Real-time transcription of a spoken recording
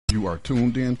You are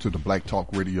tuned in to the Black Talk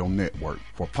Radio Network.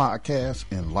 For podcasts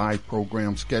and live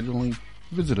program scheduling,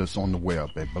 visit us on the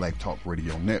web at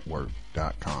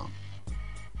blacktalkradionetwork.com.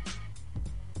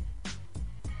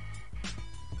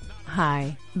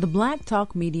 Hi, the Black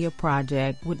Talk Media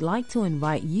Project would like to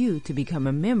invite you to become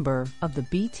a member of the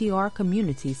BTR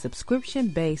Community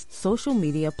subscription-based social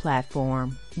media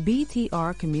platform.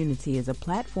 BTR Community is a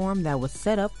platform that was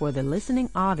set up for the listening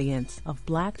audience of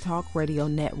Black Talk Radio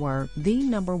Network, the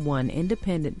 #1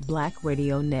 independent black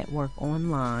radio network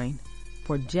online.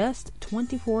 For just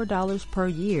 $24 per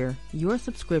year, your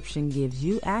subscription gives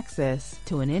you access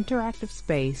to an interactive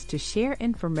space to share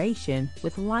information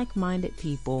with like-minded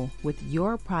people with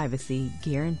your privacy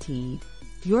guaranteed.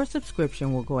 Your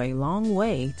subscription will go a long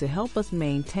way to help us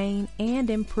maintain and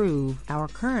improve our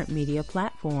current media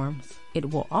platforms. It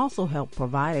will also help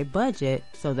provide a budget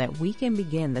so that we can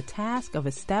begin the task of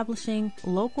establishing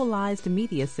localized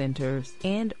media centers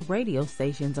and radio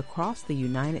stations across the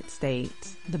United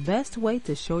States. The best way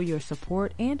to show your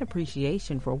support and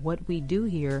appreciation for what we do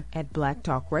here at Black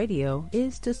Talk Radio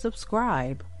is to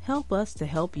subscribe. Help us to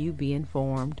help you be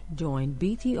informed. Join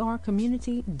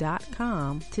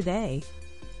btrcommunity.com today.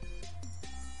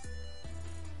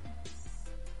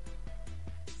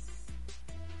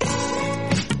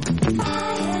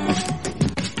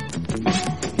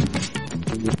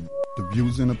 The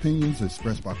views and opinions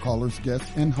expressed by callers,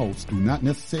 guests, and hosts do not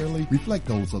necessarily reflect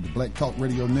those of the Black Talk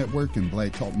Radio Network and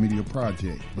Black Talk Media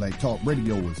Project. Black Talk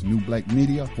Radio is new black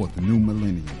media for the new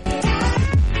millennium.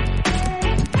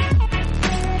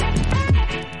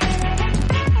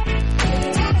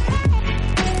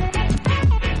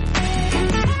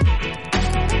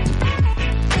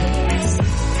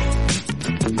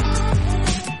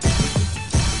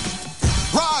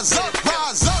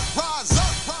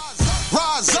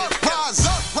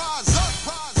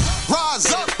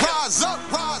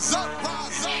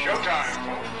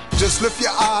 Lift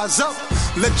your eyes up,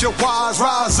 let your wise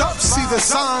rise up. See the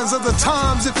signs of the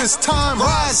times if it's time.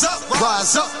 Rise up,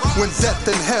 when death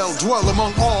and hell dwell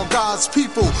among all God's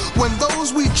people. When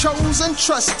those we chose and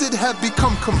trusted have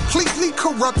become completely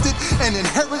corrupted and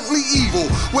inherently evil.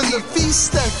 When the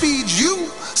feast that feeds you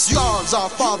starves our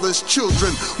father's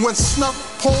children. When snuff,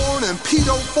 porn, and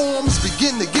pedo forms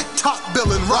begin to get top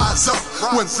billing. Rise up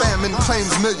when famine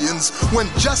claims millions. When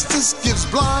justice gives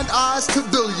blind eyes to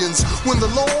billions. When the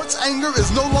Lord's anger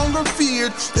is no longer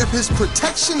feared. If his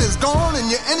protection is gone and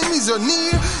your enemies are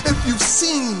near. If you've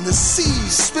seen the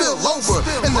seas spill over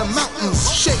and the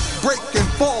mountains shake, break, and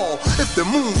fall. If the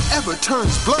moon ever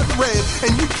turns blood red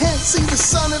and you can't see the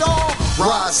sun at all.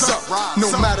 Rise up, no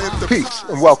matter if the... Peace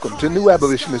and welcome to New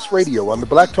Abolitionist Radio on the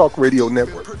Black Talk Radio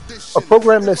Network, a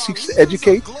program that seeks to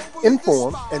educate,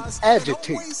 inform, and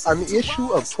agitate on the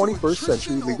issue of 21st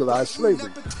century legalized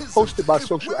slavery, hosted by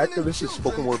social activist and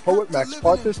spoken word poet Max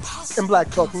Parthas and Black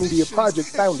Talk Media Project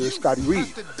founder Scotty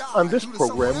Reed. On this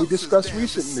program, we discuss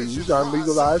recent news on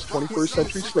legalized 21st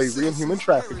century slavery and human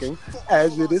trafficking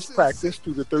as it is practiced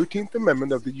through the 13th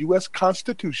Amendment of the U.S.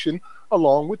 Constitution,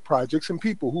 along with projects and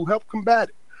people who help combat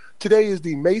it. Today is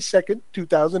the May 2nd,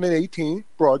 2018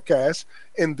 broadcast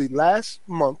in the last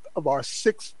month of our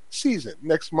 6th season.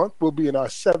 Next month will be in our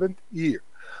 7th year.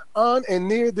 On and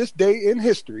near this day in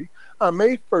history, on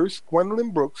May 1st, Gwendolyn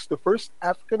Brooks, the first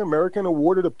African-American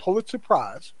awarded a Pulitzer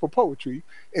Prize for poetry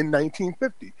in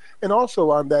 1950. And also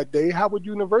on that day, Howard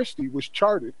University was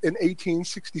chartered in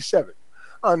 1867.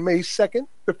 On May 2nd,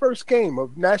 the first game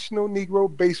of National Negro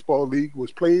Baseball League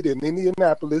was played in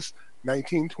Indianapolis,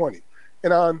 1920.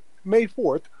 And on May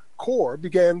 4th, CORE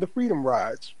began the Freedom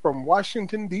Rides from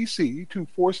Washington, D.C. to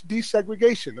force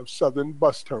desegregation of southern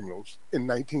bus terminals in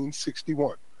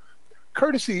 1961.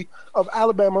 Courtesy of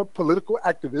Alabama political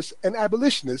activist and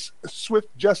abolitionist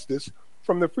Swift Justice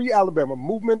from the Free Alabama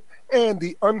Movement and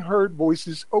the Unheard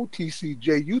Voices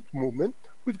OTCJ Youth Movement,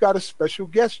 we've got a special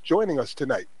guest joining us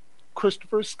tonight,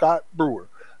 Christopher Scott Brewer,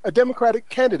 a Democratic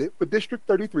candidate for District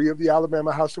 33 of the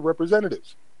Alabama House of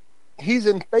Representatives. He's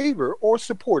in favor or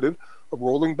supportive of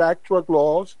rolling back drug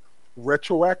laws,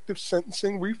 retroactive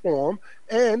sentencing reform,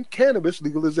 and cannabis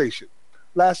legalization.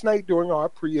 Last night, during our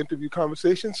pre-interview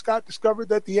conversation, Scott discovered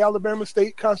that the Alabama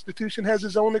state constitution has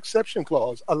its own exception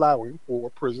clause allowing for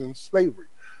prison slavery.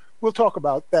 We'll talk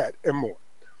about that and more.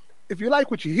 If you like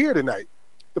what you hear tonight,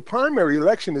 the primary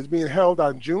election is being held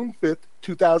on June 5th,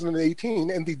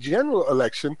 2018, and the general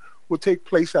election will take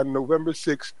place on November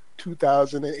 6th,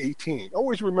 2018.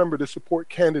 Always remember to support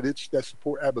candidates that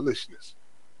support abolitionists.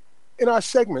 In our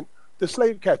segment, The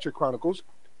Slave Catcher Chronicles,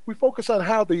 we focus on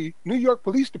how the New York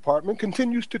Police Department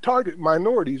continues to target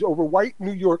minorities over white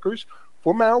New Yorkers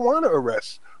for marijuana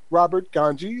arrests. Robert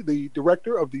Ganji, the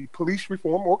director of the Police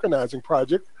Reform Organizing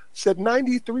Project, said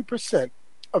 93%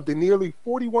 of the nearly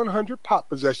 4,100 pot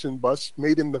possession busts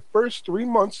made in the first 3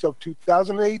 months of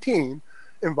 2018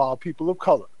 involved people of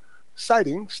color,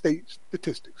 citing state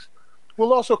statistics.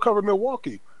 We'll also cover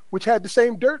Milwaukee, which had the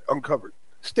same dirt uncovered,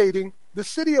 stating the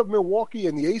city of Milwaukee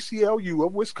and the ACLU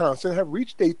of Wisconsin have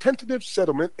reached a tentative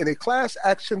settlement in a class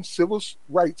action civil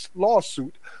rights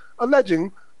lawsuit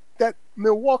alleging that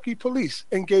Milwaukee police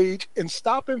engage in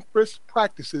stop and frisk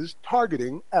practices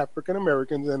targeting African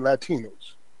Americans and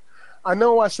Latinos. I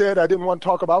know I said I didn't want to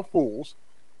talk about fools,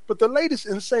 but the latest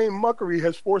insane muckery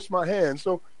has forced my hand,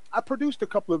 so I produced a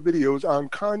couple of videos on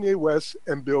Kanye West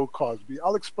and Bill Cosby.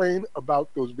 I'll explain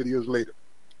about those videos later.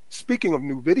 Speaking of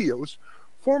new videos,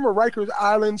 former Rikers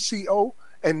Island CO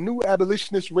and New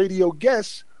Abolitionist Radio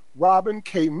guest Robin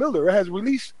K. Miller has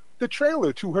released the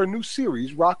trailer to her new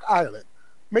series, Rock Island.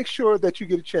 Make sure that you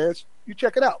get a chance, you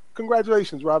check it out.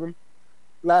 Congratulations, Robin.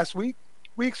 Last week,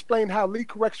 we explained how Lee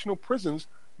Correctional Prisons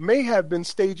may have been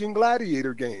staging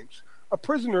gladiator games. A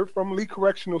prisoner from Lee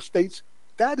Correctional states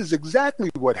that is exactly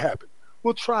what happened.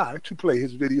 We'll try to play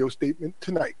his video statement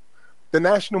tonight. The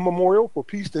National Memorial for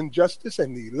Peace and Justice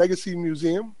and the Legacy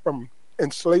Museum from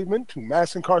Enslavement to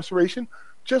Mass Incarceration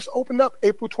just opened up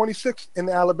April 26th in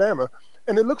Alabama,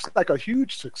 and it looks like a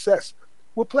huge success.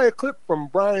 We'll play a clip from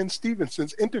Brian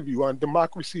Stevenson's interview on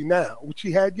Democracy Now!, which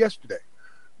he had yesterday.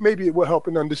 Maybe it will help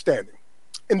in understanding.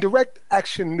 In direct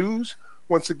action news,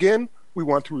 once again, we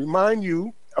want to remind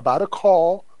you about a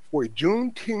call for a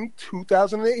Juneteenth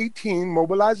 2018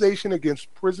 mobilization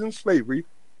against prison slavery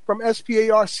from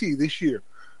SPARC this year.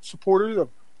 Supporters of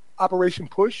Operation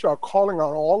Push are calling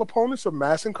on all opponents of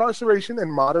mass incarceration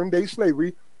and modern-day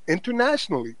slavery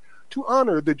internationally to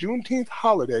honor the Juneteenth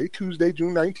holiday, Tuesday,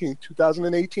 June 19,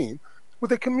 2018,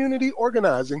 with a community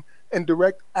organizing and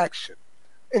direct action.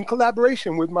 In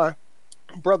collaboration with my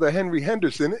brother Henry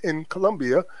Henderson in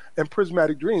Columbia and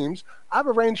Prismatic Dreams, I've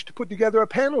arranged to put together a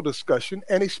panel discussion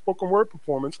and a spoken word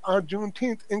performance on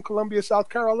Juneteenth in Columbia, South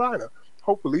Carolina.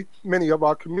 Hopefully, many of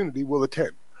our community will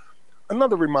attend.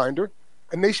 Another reminder,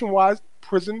 a nationwide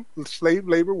prison slave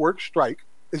labor work strike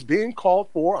is being called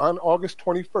for on August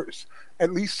 21st.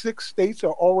 At least 6 states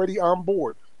are already on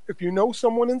board. If you know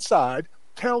someone inside,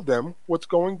 tell them what's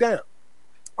going down.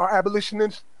 Our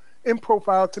abolitionist in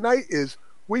profile tonight is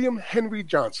William Henry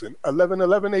Johnson,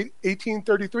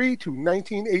 11-11-1833 to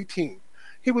 1918.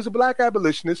 He was a black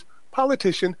abolitionist,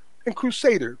 politician, and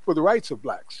crusader for the rights of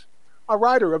blacks. A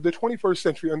rider of the 21st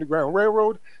Century Underground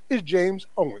Railroad is James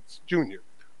Owens, Jr.,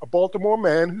 a Baltimore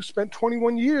man who spent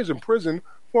 21 years in prison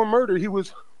for a murder he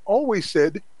was always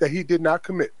said that he did not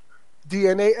commit.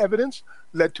 DNA evidence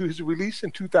led to his release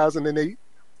in 2008,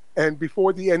 and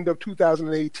before the end of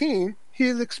 2018, he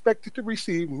is expected to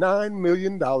receive $9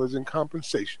 million in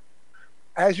compensation.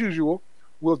 As usual,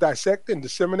 we'll dissect and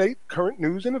disseminate current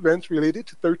news and events related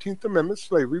to 13th Amendment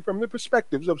slavery from the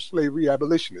perspectives of slavery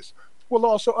abolitionists. We'll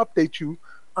also update you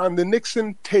on the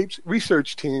Nixon tapes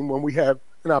research team when we have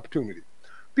an opportunity.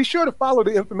 Be sure to follow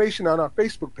the information on our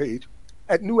Facebook page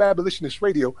at New Abolitionist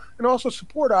Radio and also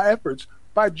support our efforts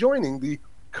by joining the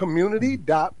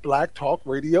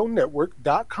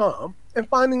community.blacktalkradionetwork.com and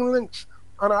finding links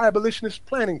on our abolitionist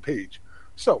planning page.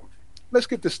 So, let's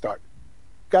get this started.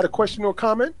 Got a question or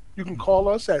comment? You can call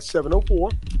us at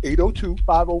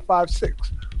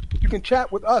 704-802-5056. You can chat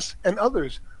with us and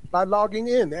others by logging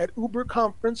in at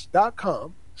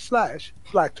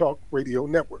uberconference.com/Black Talk Radio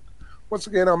Network. Once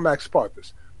again, I'm Max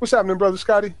Parthas. What's happening, Brother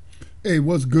Scotty? Hey,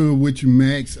 what's good with you,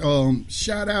 Max?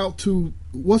 Shout out to,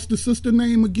 what's the sister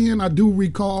name again? I do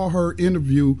recall her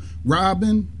interview,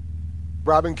 Robin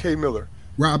K. Miller.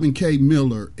 Robin K.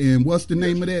 Miller. And what's the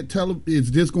name of that?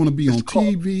 Is this going to be on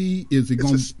TV? It's a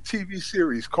TV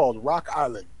series called Rock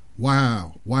Island.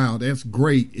 Wow, that's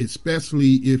great,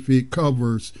 especially if it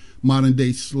covers modern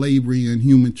day slavery and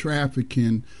human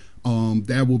trafficking.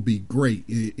 That will be great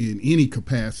in any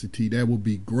capacity. That will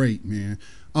be great, man.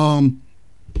 I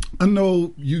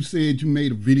know you said you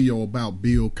made a video about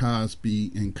Bill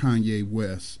Cosby and Kanye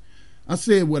West. I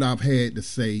said what I've had to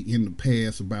say in the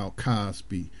past about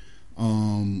Cosby.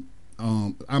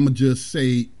 I'ma just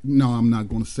say, no, I'm not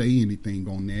going to say anything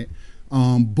on that.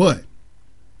 But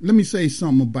let me say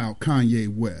something about Kanye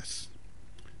West.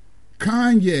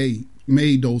 Kanye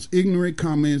made those ignorant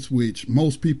comments, which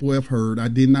most people have heard. I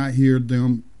did not hear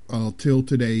them till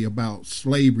today, about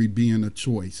slavery being a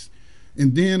choice.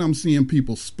 And then I'm seeing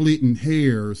people splitting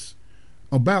hairs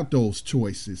about those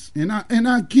choices. And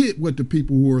I get what the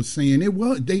people who are saying.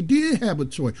 They did have a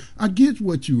choice. I get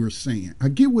what you were saying.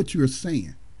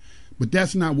 But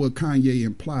that's not what Kanye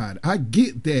implied. I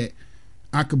get that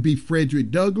I could be Frederick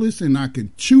Douglass and I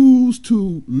can choose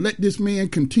to let this man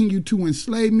continue to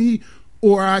enslave me,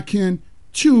 or I can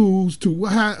choose to,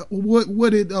 what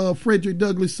did Frederick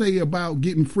Douglass say about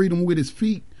getting freedom with his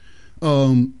feet?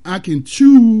 I can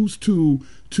choose to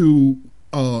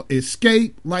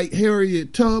escape like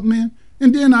Harriet Tubman,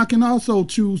 and then I can also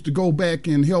choose to go back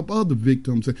and help other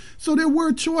victims. So there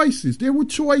were choices. There were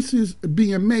choices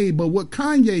being made. But what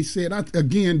Kanye said,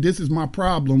 again, this is my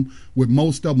problem with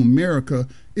most of America,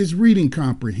 is reading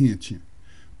comprehension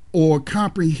or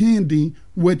comprehending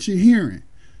what you're hearing.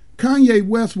 Kanye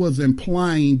West was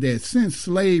implying that since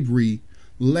slavery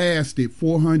lasted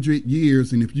 400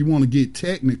 years, and if you want to get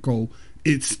technical,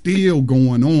 it's still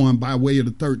going on by way of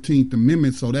the 13th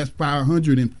Amendment. So that's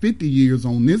 550 years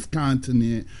on this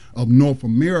continent of North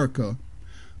America.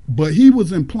 But he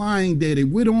was implying that it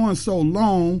went on so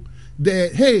long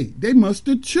that, hey, they must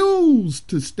have chosen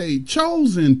to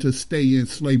stay in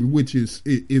slavery, which is,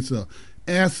 it's a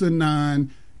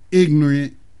asinine,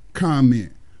 ignorant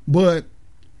comment. But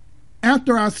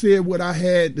after I said what I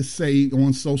had to say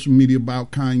on social media about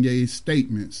Kanye's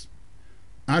statements,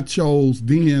 I chose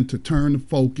then to turn the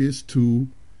focus to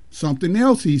something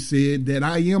else he said that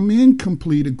I am in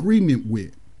complete agreement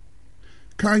with.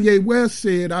 Kanye West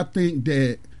said, I think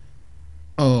that,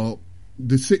 and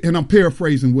I'm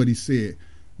paraphrasing what he said,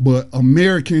 but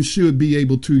Americans should be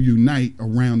able to unite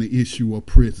around the issue of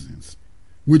prisons,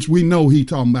 which we know he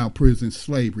talking about prison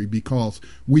slavery, because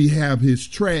we have his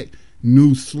track,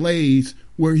 New Slaves,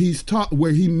 where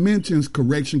he mentions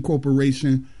Correction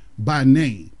Corporation by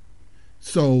name.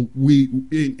 So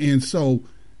so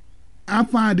I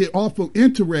find it awful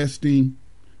interesting.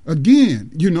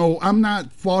 Again, I'm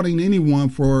not faulting anyone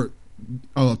for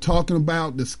talking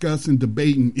about, discussing,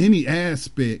 debating any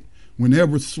aspect.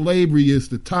 Whenever slavery is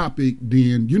the topic,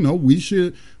 then we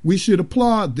should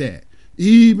applaud that.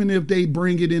 Even if they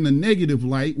bring it in a negative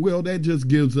light, well, that just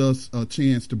gives us a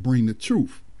chance to bring the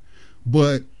truth.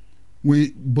 But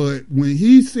when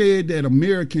he said that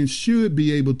Americans should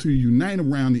be able to unite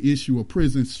around the issue of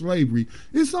prison slavery,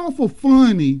 it's awful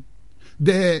funny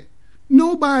that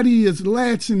nobody is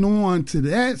latching on to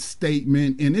that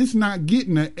statement, and it's not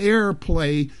getting an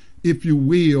airplay, if you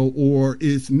will, or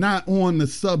it's not on the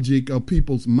subject of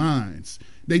people's minds.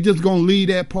 They just gonna leave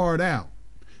that part out.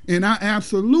 And I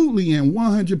absolutely am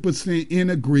 100% in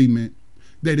agreement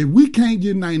that if we can't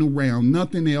unite around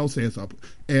nothing else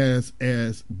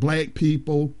as black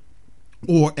people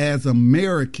or as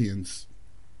Americans,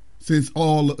 since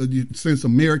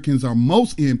Americans are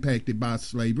most impacted by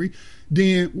slavery,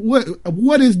 then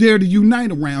what is there to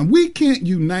unite around? We can't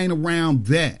unite around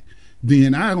that.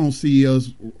 Then I don't see us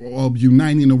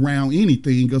uniting around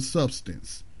anything of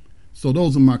substance. So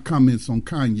those are my comments on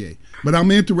Kanye. But I'm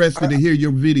interested to hear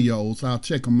your videos. I'll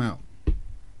check them out.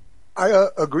 I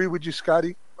agree with you,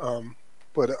 Scotty.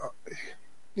 But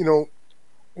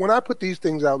when I put these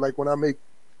things out, like when I make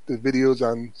the videos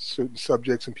on certain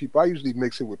subjects and people, I usually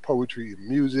mix it with poetry and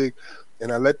music,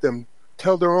 and I let them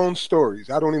tell their own stories.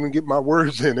 I don't even get my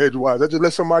words in edgewise. I just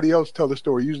let somebody else tell the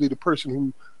story, usually the person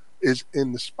who is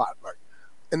in the spotlight.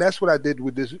 And that's what I did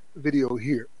with this video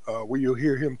here, where you'll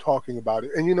hear him talking about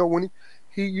it. And when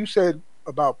you said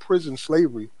about prison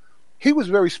slavery, he was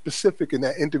very specific in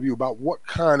that interview about what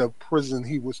kind of prison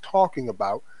he was talking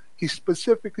about. He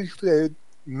specifically said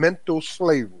mental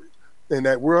slavery, and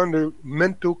that we're under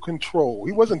mental control.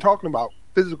 He wasn't talking about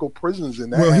physical prisons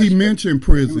in that aspect. He mentioned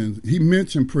prisons. He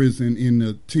mentioned prison in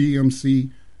the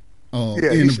TMC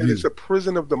interview. He said it's a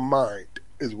prison of the mind,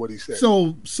 is what he said.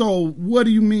 So what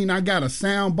do you mean? I got a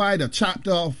soundbite, a chopped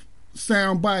off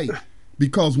soundbite?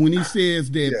 Because when he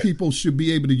says that people should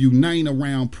be able to unite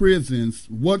around prisons,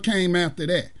 what came after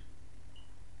that?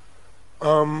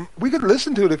 We could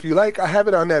listen to it if you like. I have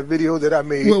it on that video that I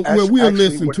made. We'll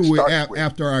listen to it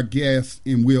after our guest,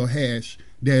 and we'll hash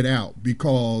that out,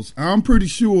 because I'm pretty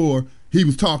sure he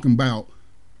was talking about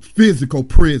physical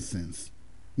prisons.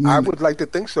 I would like to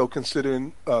think so,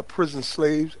 considering prison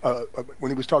slaves, when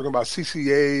he was talking about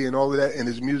CCA and all of that in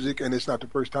his music, and it's not the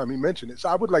first time he mentioned it. So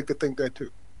I would like to think that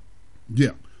too.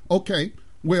 Yeah. Okay.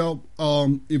 Well,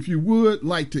 if you would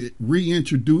like to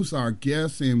reintroduce our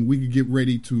guest, and we could get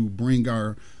ready to bring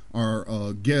our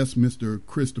guest, Mr.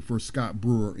 Christopher Scott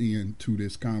Brewer, into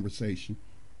this conversation.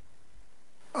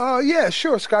 Yeah,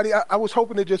 sure, Scotty. I was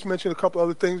hoping to just mention a couple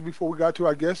other things before we got to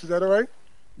our guest. Is that all right?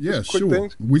 Yeah, sure.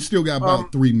 Things. We still got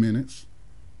about 3 minutes.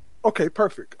 Okay,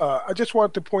 perfect. I just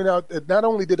wanted to point out that not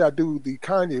only did I do the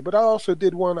Kanye, but I also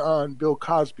did one on Bill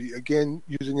Cosby, again,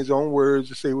 using his own words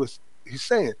to say what he's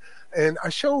saying. And I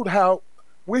showed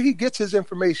where he gets his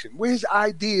information, where his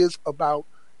ideas about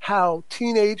how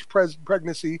teenage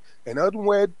pregnancy and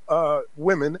unwed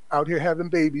women out here having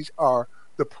babies are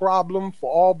the problem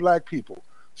for all black people.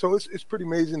 So it's pretty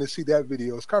amazing to see that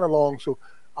video. It's kind of long, so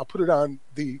I'll put it on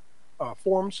the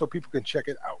forum so people can check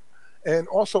it out. And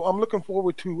also, I'm looking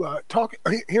forward to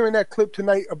hearing that clip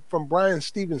tonight from Brian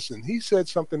Stevenson. He said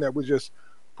something that was just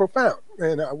profound,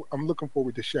 and I'm looking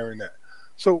forward to sharing that.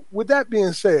 So with that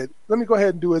being said, let me go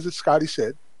ahead and do as Scotty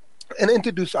said and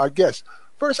introduce our guest.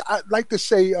 First, I'd like to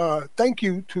say thank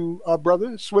you to our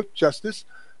brother, Swift Justice,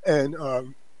 and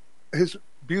his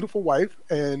beautiful wife,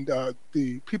 and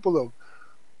the people of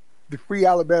the Free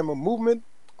Alabama movement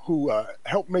who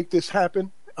helped make this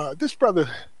happen. This brother,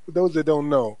 for those that don't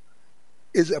know,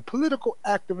 is a political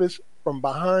activist from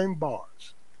behind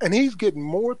bars. And he's getting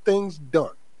more things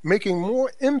done, making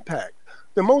more impact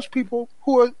than most people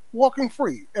who are walking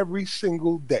free every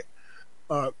single day.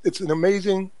 It's an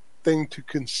amazing thing to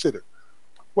consider.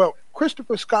 Well,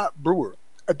 Christopher Scott Brewer,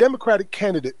 a Democratic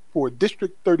candidate for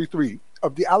District 33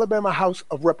 of the Alabama House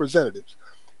of Representatives,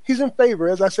 he's in favor,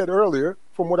 as I said earlier,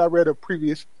 from what I read of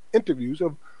previous interviews,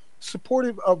 of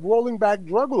supportive of rolling back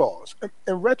drug laws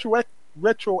and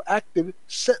retroactive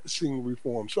sentencing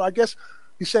reform. So I guess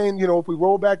he's saying, if we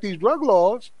roll back these drug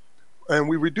laws and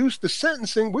we reduce the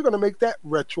sentencing, we're going to make that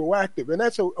retroactive. And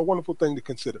that's a wonderful thing to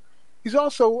consider. He's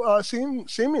also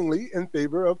seemingly in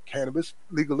favor of cannabis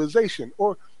legalization.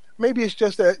 Or maybe it's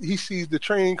just that he sees the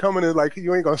train coming and like,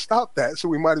 you ain't going to stop that, so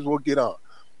we might as well get on.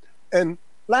 And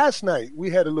last night we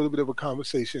had a little bit of a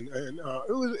conversation, and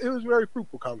it was a very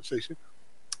fruitful conversation.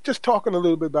 Just talking a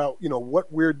little bit about,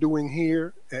 what we're doing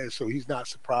here, and so he's not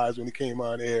surprised when he came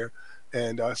on air,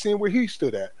 and seeing where he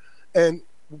stood at. And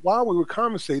while we were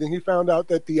conversating, he found out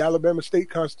that the Alabama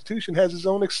State Constitution has its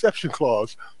own exception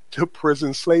clause to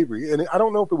prison slavery. And I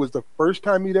don't know if it was the first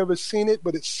time he'd ever seen it,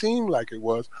 but it seemed like it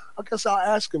was. I guess I'll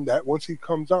ask him that once he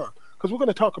comes on, because we're going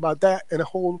to talk about that and a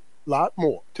whole lot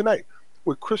more tonight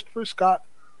with Christopher Scott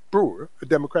Brewer, a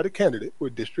Democratic candidate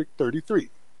for District 33.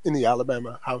 In the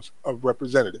Alabama House of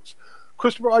Representatives.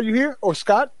 Christopher, are you here? Or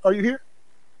Scott, are you here?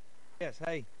 Yes.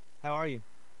 Hey, how are you?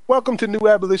 Welcome to New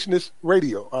Abolitionist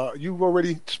Radio. You've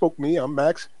already spoke to me. I'm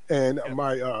Max, and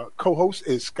my co-host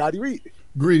is Scotty Reed.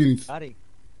 Greetings. Scotty.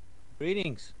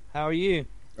 Greetings. How are you?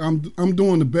 I'm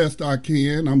doing the best I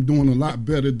can. I'm doing a lot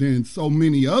better than so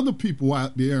many other people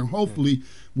out there, and hopefully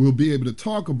we'll be able to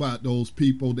talk about those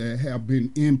people that have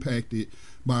been impacted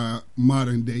by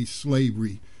modern day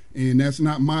slavery. And that's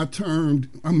not my term.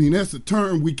 I mean, that's a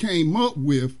term we came up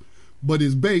with, but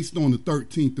it's based on the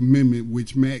 13th Amendment,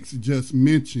 which Max just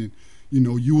mentioned.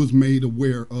 You was made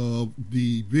aware of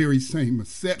the very same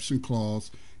exception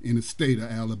clause in the state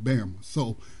of Alabama.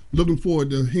 So looking forward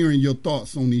to hearing your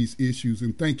thoughts on these issues,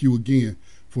 and thank you again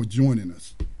for joining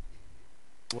us.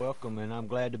 Welcome, and I'm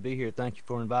glad to be here. Thank you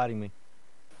for inviting me.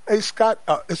 Hey, Scott,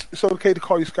 it's okay to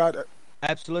call you Scott?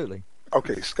 Absolutely.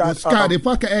 Okay, Scott. Well, Scott, if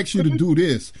I could ask you to do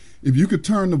this, if you could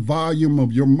turn the volume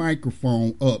of your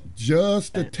microphone up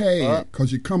just a tad,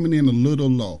 because you're coming in a little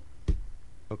low.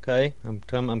 Okay, I'm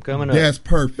coming up. That's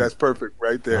perfect. That's perfect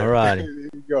right there. All righty. There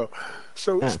you go.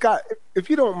 So, Scott, if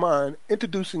you don't mind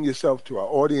introducing yourself to our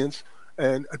audience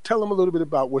and tell them a little bit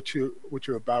about what you're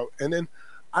about, and then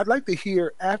I'd like to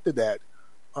hear after that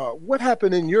what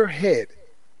happened in your head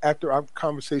after our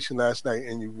conversation last night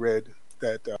and you read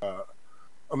that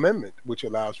amendment which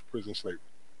allows for prison slavery.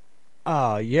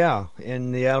 Yeah,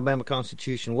 in the Alabama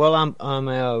Constitution. Well, I'm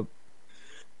a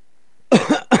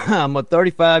I'm a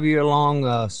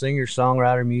 35-year-long singer,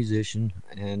 songwriter, musician,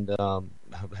 and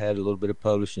I've had a little bit of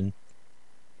publishing.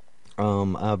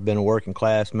 I've been a working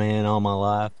class man all my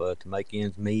life to make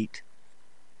ends meet.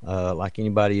 Like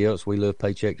anybody else, we live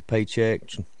paycheck to paycheck.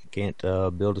 Can't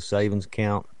build a savings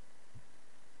account,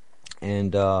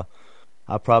 and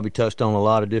I probably touched on a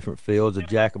lot of different fields, a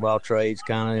jack of all trades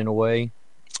kind of in a way.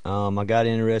 I got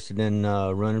interested in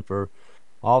running for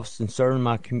office and serving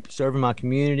my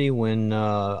community when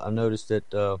I noticed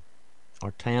that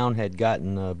our town had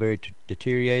gotten very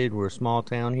deteriorated. We're a small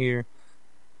town here.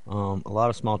 A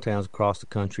lot of small towns across the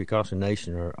country, across the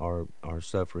nation, are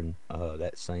suffering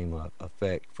that same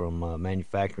effect from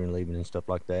manufacturing leaving and stuff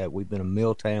like that. We've been a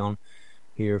mill town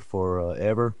here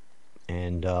forever,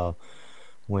 and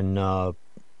when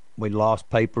we lost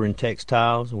paper and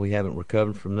textiles, we haven't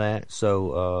recovered from that.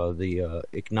 So the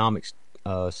economic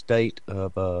state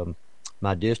of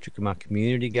my district and my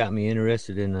community got me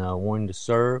interested in wanting to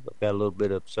serve. I've got a little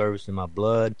bit of service in my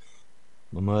blood.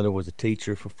 My mother was a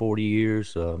teacher for 40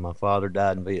 years. My father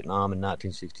died in Vietnam in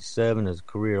 1967 as a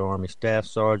career Army Staff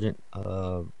Sergeant.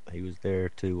 He was there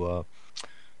to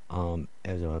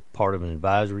as a part of an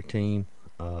advisory team.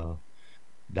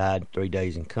 died 3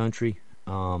 days in country.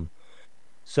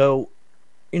 So,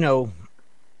 you know,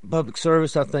 public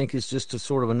service, I think, is just a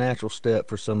sort of a natural step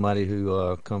for somebody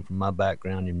who come from my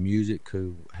background in music,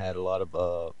 who had a lot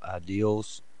of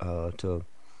ideals to,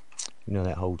 you know,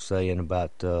 that whole saying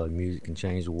about music can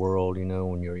change the world. You know,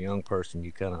 when you're a young person,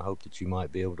 you kind of hope that you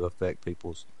might be able to affect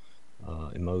people's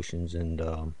emotions and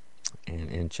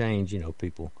change, you know,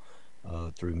 people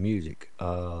through music.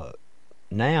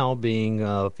 Now, being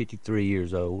 53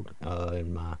 years old,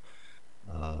 in my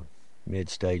mid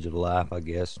stage of life, I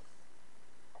guess,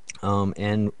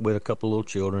 and with a couple little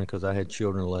children, because I had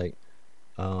children late,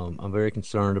 I'm very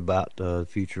concerned about the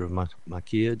future of my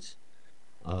kids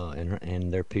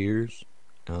and their peers,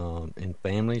 and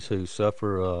families who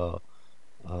suffer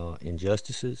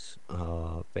injustices,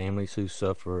 families who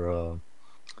suffer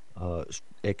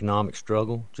economic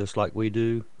struggle just like we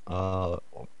do,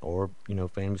 or you know,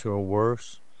 families who are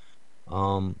worse.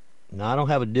 Now I don't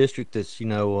have a district that's, you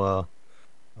know,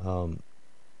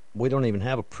 we don't even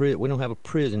have we don't have a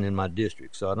prison in my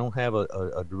district, so I don't have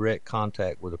a direct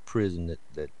contact with a prison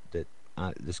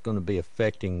that's going to be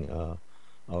affecting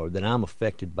or that I'm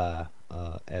affected by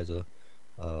as a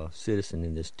citizen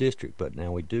in this district. But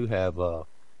now we do have,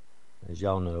 as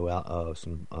y'all know,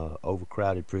 some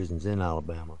overcrowded prisons in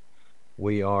Alabama.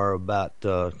 We are about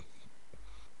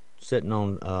sitting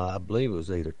on, I believe it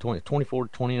was either 24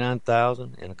 to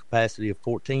 29,000 and a capacity of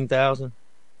 14,000.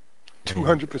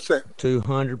 200%.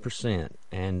 200%,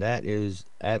 and that is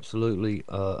absolutely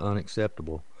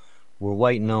unacceptable. We're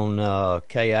waiting on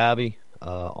Kay Ivey,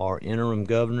 our interim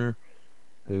governor,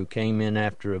 who came in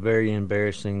after a very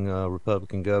embarrassing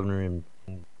Republican governor and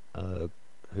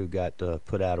who got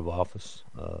put out of office,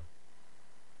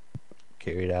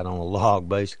 carried out on a log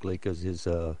basically because his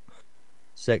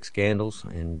sex scandals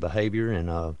and behavior,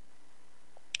 and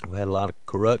we had a lot of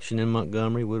corruption in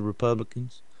Montgomery with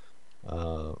Republicans.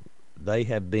 They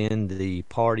have been the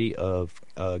party of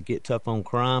get tough on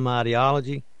crime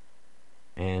ideology,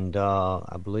 and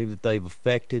I believe that they've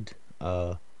affected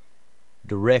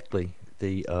directly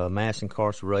the mass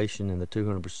incarceration and the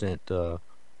 200%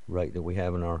 rate that we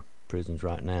have in our prisons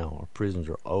right now. Our prisons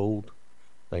are old.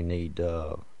 They need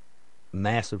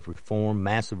massive reform,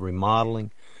 massive remodeling,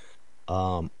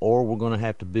 or we're going to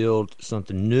have to build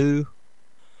something new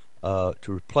to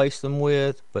replace them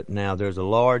with. But now there's a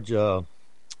large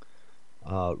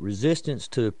resistance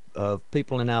to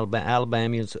people in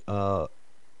Alabamians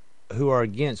who are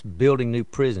against building new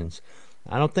prisons.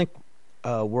 I don't think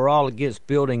we're all against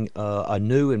building a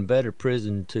new and better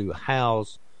prison to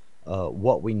house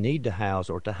what we need to house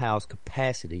or to house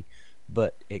capacity,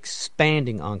 but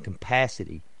expanding on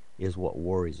capacity is what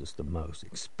worries us the most.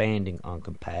 Expanding on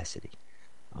capacity.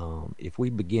 If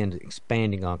we begin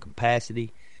expanding on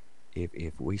capacity,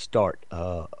 if we start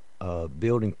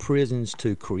building prisons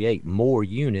to create more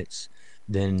units,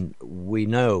 then we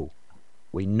know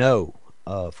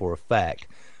for a fact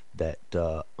that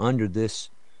under this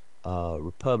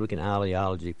Republican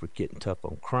ideology for getting tough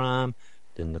on crime,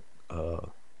 then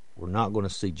we're not going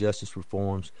to see justice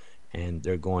reforms, and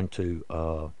they're going to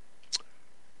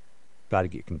try to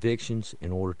get convictions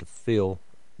in order to fill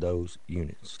those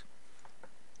units.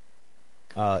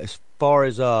 As far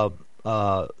as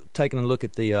taking a look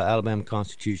at the Alabama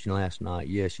Constitution last night,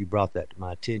 yes, you brought that to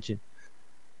my attention,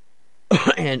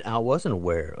 and I wasn't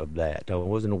aware of that. I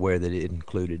wasn't aware that it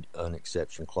included an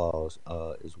exception clause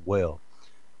as well.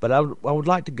 But I would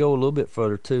like to go a little bit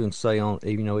further too and say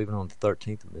even on the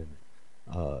 13th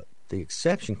Amendment, the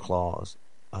exception clause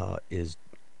is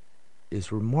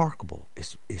remarkable.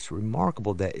 It's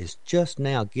remarkable that it's just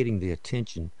now getting the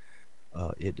attention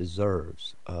it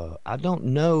deserves. I don't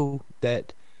know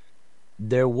that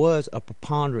there was a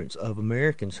preponderance of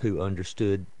Americans who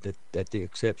understood that the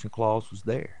exception clause was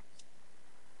there.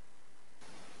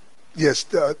 Yes,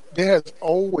 there has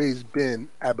always been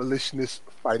abolitionists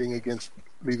fighting against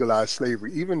legalized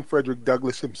slavery. Even Frederick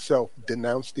Douglass himself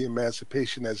denounced the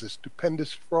emancipation as a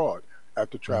stupendous fraud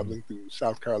after traveling through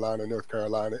South Carolina, North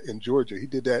Carolina, and Georgia. He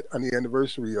did that on the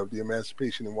anniversary of the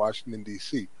emancipation in Washington,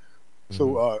 D.C.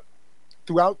 So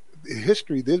throughout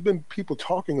history, there's been people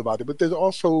talking about it, but there's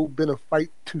also been a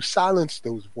fight to silence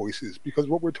those voices, because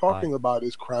what we're talking about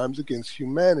is crimes against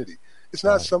humanity. It's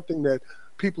not something that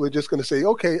people are just going to say,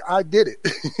 okay, I did it.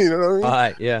 You know what I mean?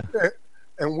 Right, yeah.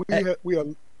 And we are,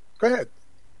 go ahead.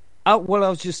 Well, I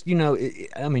was just,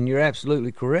 I mean, you're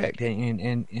absolutely correct.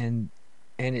 And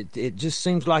it just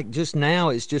seems like just now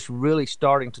it's just really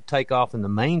starting to take off in the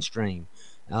mainstream.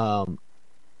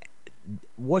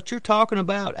 What you're talking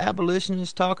about,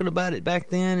 abolitionists talking about it back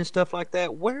then and stuff like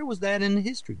that, where was that in the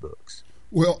history books?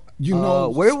 Well,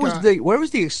 where Scott,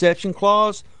 was the exception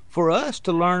clause for us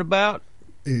to learn about,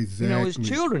 exactly, as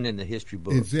children in the history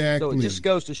books? Exactly. So it just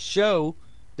goes to show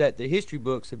that the history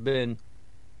books have been,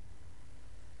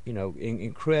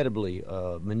 incredibly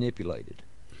manipulated.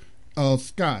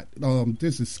 Scott,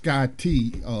 this is Sky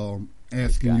T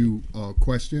asking you a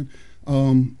question.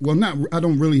 I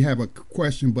don't really have a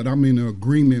question, but I'm in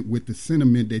agreement with the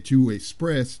sentiment that you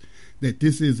expressed, that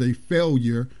this is a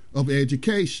failure of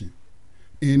education.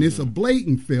 And it's a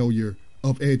blatant failure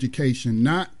of education,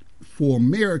 not for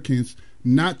Americans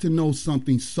not to know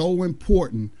something so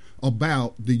important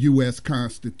about the U.S.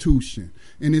 Constitution.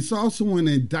 And it's also an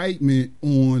indictment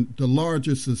on the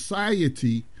larger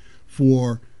society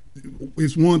for,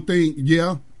 it's one thing,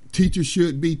 teachers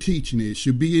should be teaching it,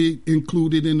 should be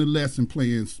included in the lesson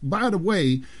plans. By the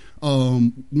way,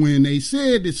 when they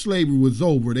said that slavery was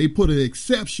over, they put an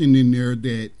exception in there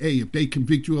that, hey, if they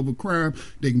convict you of a crime,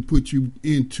 they can put you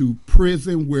into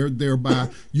prison, where thereby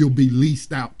you'll be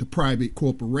leased out to private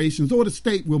corporations, or the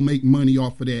state will make money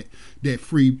off of that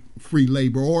free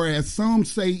labor. Or as some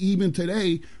say even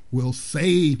today, will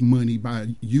save money by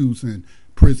using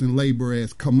prison labor,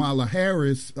 as Kamala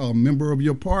Harris, a member of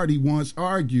your party, once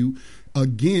argued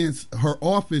against. Her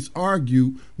office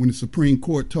argued when the Supreme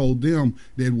Court told them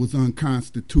that it was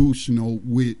unconstitutional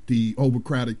with the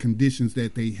overcrowded conditions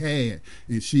that they had.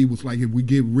 And she was like, if we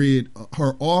get rid of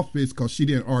her office, because she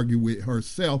didn't argue with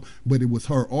herself, but it was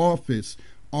her office,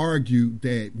 argued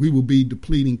that we will be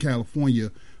depleting California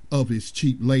of its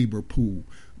cheap labor pool.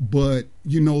 But,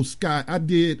 Scott, I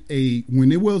did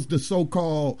when it was the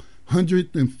so-called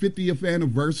 150th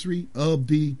anniversary of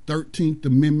the 13th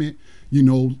Amendment,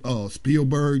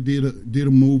 Spielberg did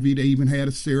a movie. They even had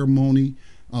a ceremony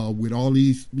with all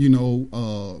these,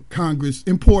 Congress,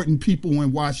 important people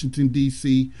in Washington,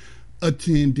 D.C.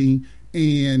 attending.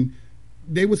 And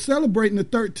they were celebrating the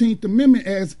 13th Amendment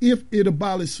as if it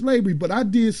abolished slavery. But I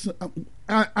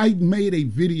made a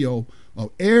video of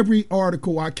every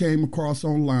article I came across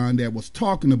online that was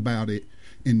talking about it.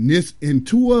 And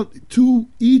to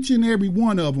each and every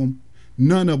one of them,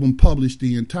 none of them published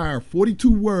the entire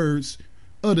 42 words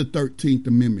of the 13th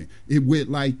Amendment. It went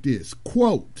like this,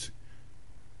 quote,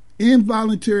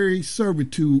 involuntary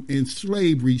servitude and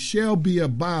slavery shall be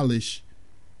abolished, ...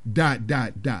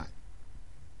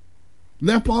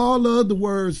 Left all the other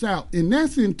words out. And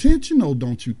that's intentional,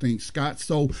 don't you think, Scott?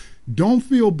 So don't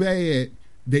feel bad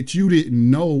that you didn't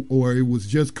know, or it was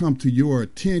just come to your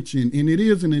attention. And it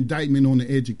is an indictment on the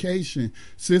education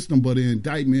system, but an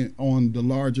indictment on the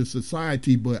larger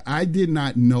society. But I did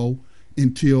not know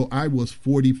until I was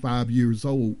 45 years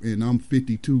old, and I'm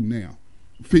 51 now.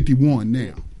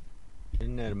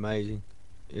 Isn't that amazing?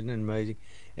 Isn't it amazing?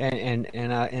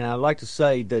 And I like to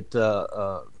say that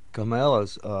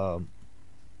Kamala's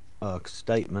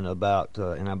statement about,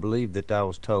 and I believe that I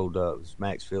was told,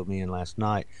 Max filled me in last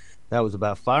night, that was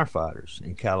about firefighters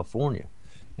in California.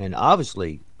 And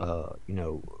obviously,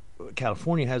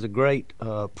 California has a great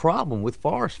problem with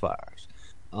forest fires.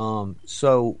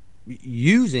 So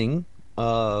using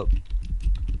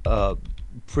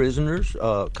prisoners,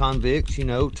 convicts,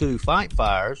 to fight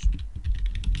fires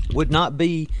would not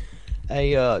be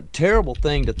a terrible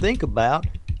thing to think about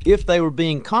if they were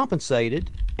being compensated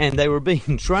and they were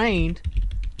being trained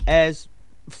as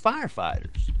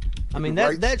firefighters. I mean,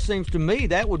 that seems to me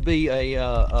that would be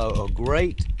a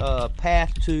great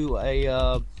path to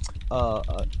a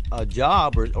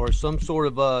job or some sort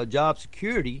of job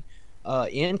security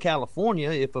in California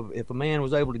if a man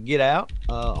was able to get out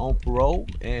on parole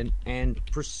and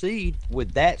proceed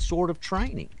with that sort of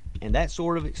training and that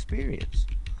sort of experience.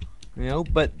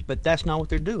 But that's not what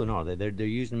they're doing, are they? They're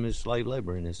using them as slave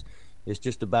labor, and it's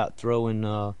just about throwing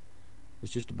them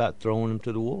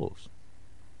to the wolves.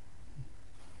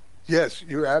 Yes,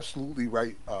 you're absolutely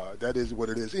right. That is what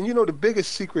it is. And the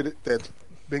biggest secret that's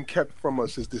been kept from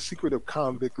us is the secret of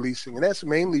convict leasing. And that's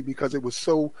mainly because it was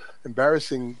so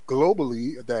embarrassing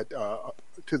globally that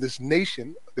to this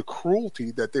nation, the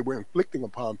cruelty that they were inflicting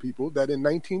upon people, that in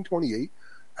 1928,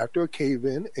 after a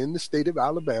cave-in in the state of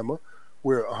Alabama,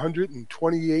 where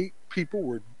 128 people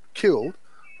were killed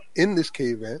in this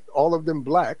cave-in, all of them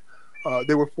black,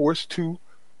 they were forced to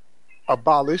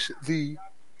abolish the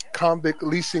convict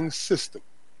leasing system.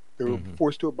 They were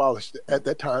forced to abolish it at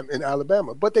that time in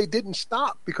Alabama. But they didn't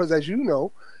stop because, as you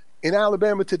know, in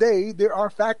Alabama today, there are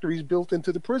factories built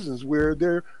into the prisons where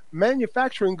they're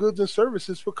manufacturing goods and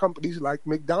services for companies like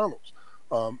McDonald's.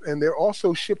 And they're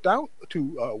also shipped out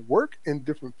to work in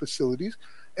different facilities,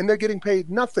 and they're getting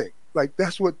paid nothing. Like,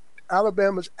 that's what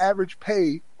Alabama's average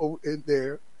pay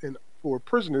for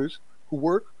prisoners who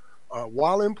work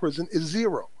while in prison is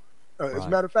zero. As a Right.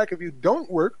 matter of fact, if you don't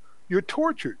work, you're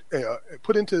tortured,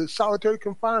 put into solitary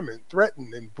confinement,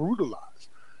 threatened, and brutalized.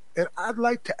 And I'd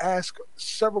like to ask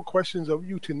several questions of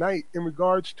you tonight in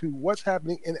regards to what's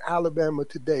happening in Alabama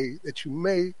today that you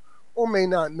may or may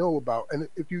not know about. And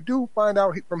if you do find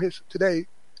out from his today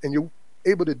and you're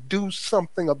able to do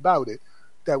something about it,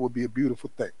 that would be a beautiful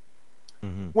thing.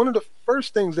 Mm-hmm. One of the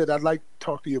first things that I'd like to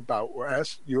talk to you about or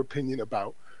ask your opinion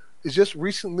about is just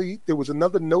recently there was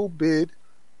another no bid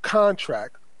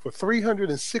contract for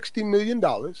 $360 million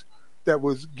that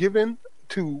was given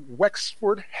to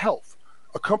Wexford Health,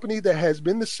 a company that has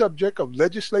been the subject of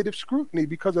legislative scrutiny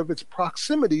because of its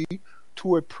proximity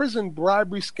to a prison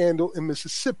bribery scandal in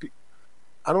Mississippi.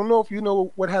 I don't know if you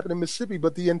know what happened in Mississippi,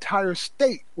 but the entire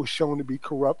state was shown to be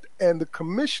corrupt, and the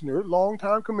commissioner,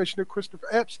 longtime commissioner Christopher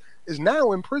Epps, is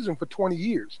now in prison for 20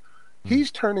 years.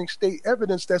 He's turning state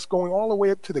evidence that's going all the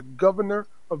way up to the governor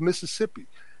of Mississippi.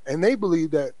 And they believe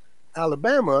that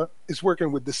Alabama is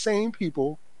working with the same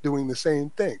people doing the same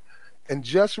thing. And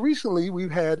just recently, we've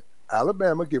had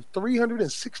Alabama give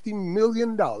 $360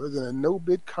 million in a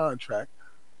no-bid contract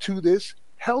to this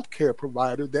healthcare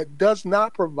provider that does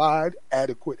not provide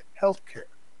adequate healthcare.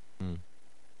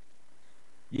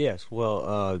 Yes,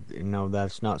 well,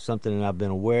 that's not something that I've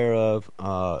been aware of.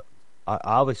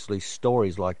 Obviously,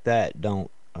 stories like that don't.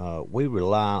 We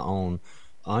rely on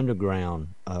underground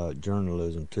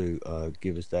journalism to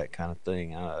give us that kind of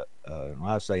thing. When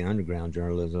I say underground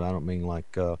journalism, I don't mean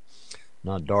like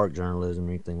not dark journalism or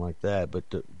anything like that, but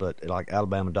like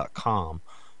Alabama.com.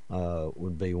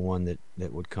 Would be one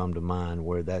that would come to mind,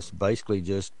 where that's basically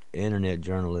just internet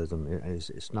journalism.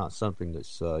 It's not something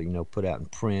that's put out in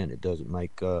print. It doesn't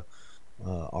make our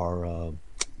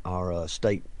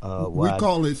state we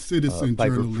call it citizen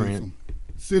paper journalism. print.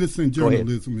 Citizen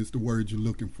journalism is the word you're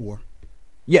looking for.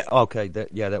 Yeah, okay,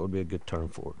 that would be a good term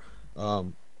for it.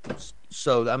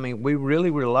 So I mean, we really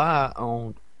rely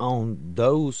on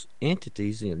those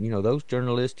entities, those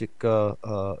journalistic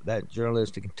that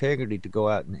journalistic integrity to go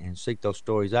out and seek those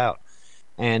stories out.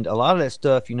 And a lot of that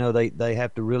stuff, they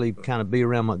have to really kind of be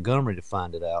around Montgomery to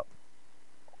find it out.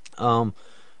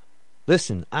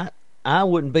 Listen, I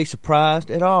wouldn't be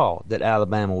surprised at all that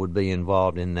Alabama would be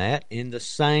involved in that in the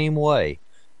same way,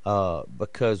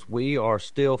 because we are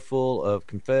still full of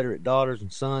Confederate daughters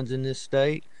and sons in this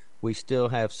state. We still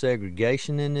have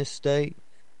segregation in this state.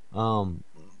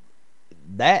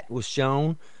 That was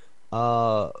shown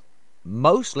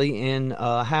mostly in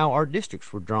how our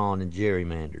districts were drawn and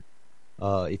gerrymandered.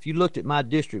 If you looked at my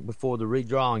district before the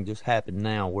redrawing just happened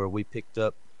now, where we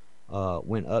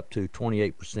went up to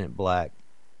 28% black,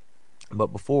 but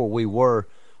before we were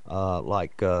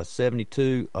like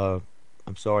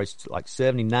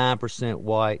 79%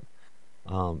 white,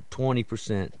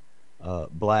 20%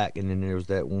 black, and then there was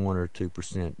that 1 or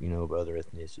 2%, of other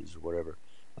ethnicities or whatever.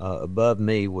 Above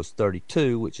me was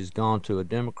 32, which has gone to a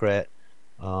Democrat,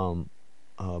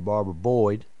 Barbara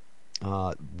Boyd,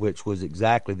 which was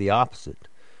exactly the opposite.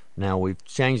 Now, we've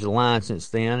changed the line since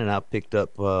then, and I've picked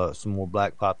up some more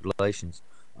black populations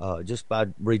just by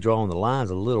redrawing the lines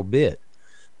a little bit.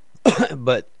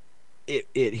 But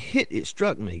it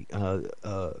struck me,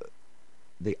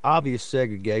 the obvious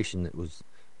segregation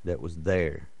that was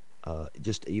there,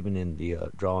 just even in the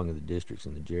drawing of the districts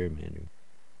and the gerrymandering.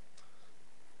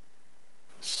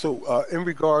 So, in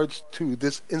regards to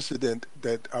this incident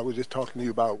that I was just talking to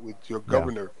you about with your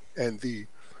governor and the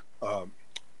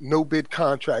no bid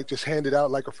contract just handed out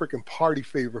like a freaking party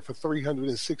favor for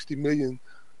 $360 million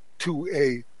to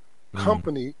a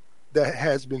company that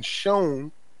has been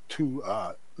shown to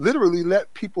literally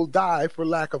let people die for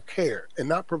lack of care and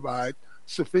not provide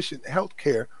sufficient health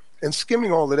care, and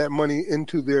skimming all of that money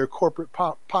into their corporate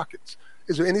pockets.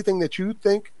 Is there anything that you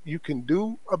think you can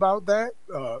do about that?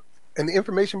 And the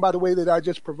information, by the way, that I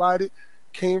just provided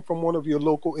came from one of your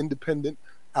local independent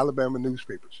Alabama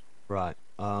newspapers. Right.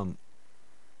 I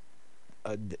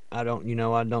don't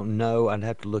know. I'd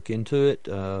have to look into it.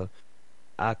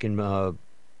 I can,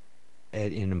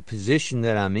 in a position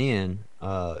that I'm in,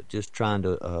 just trying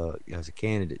to, as a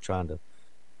candidate, trying to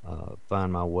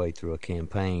find my way through a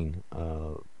campaign,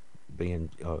 being,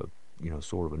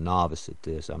 sort of a novice at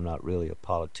this. I'm not really a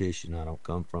politician. I don't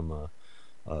come from a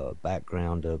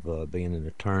background of being an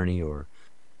attorney or.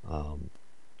 You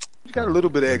got a little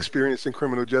bit of experience in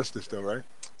criminal justice, though, right?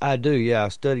 I do, yeah. I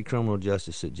studied criminal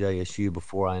justice at JSU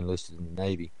before I enlisted in the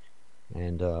Navy,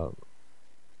 and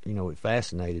it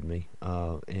fascinated me,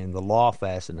 and the law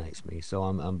fascinates me. So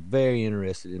I'm very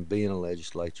interested in being a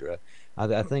legislator.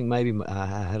 I think maybe I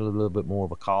had a little bit more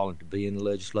of a calling to be in the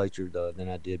legislature than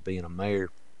I did being a mayor,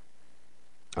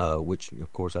 which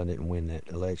of course I didn't win that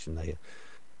election.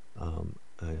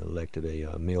 I elected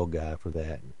a mill guy for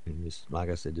that. And this, like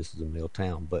I said, this is a mill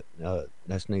town, but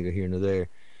that's neither here nor there.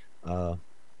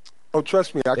 Oh,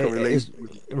 trust me, I can relate.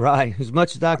 Right. As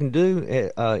much as I can do,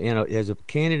 as a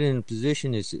candidate in a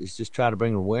position, is just try to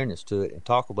bring awareness to it and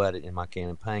talk about it in my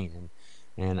campaign,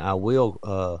 and I will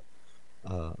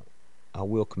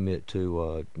commit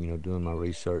to doing my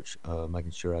research,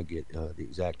 making sure I get the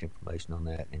exact information on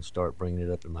that, and start bringing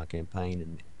it up in my campaign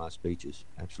and my speeches.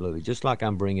 Absolutely, just like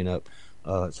I'm bringing up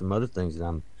some other things that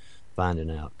I'm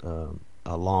finding out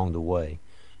along the way.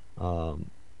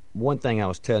 One thing I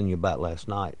was telling you about last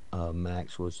night,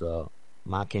 Max, was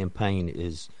my campaign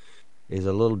is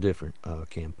a little different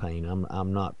campaign.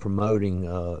 I'm not promoting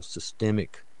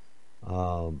systemic,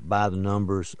 by the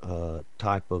numbers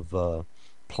type of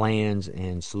plans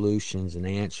and solutions and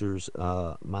answers.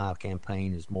 My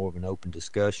campaign is more of an open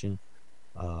discussion.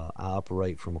 I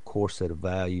operate from a core set of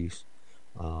values.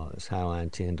 It's how I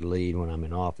intend to lead when I'm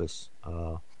in office.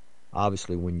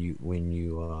 Obviously, when you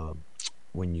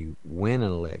win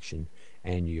an election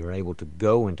and you're able to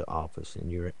go into office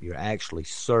and you're actually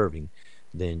serving,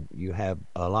 then you have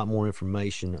a lot more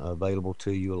information available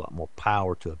to you, a lot more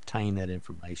power to obtain that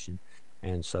information,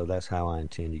 and so that's how I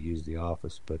intend to use the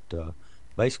office. But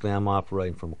basically, I'm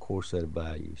operating from a core set of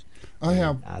values.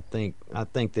 I think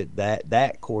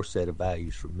that core set of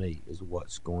values for me is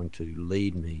what's going to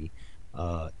lead me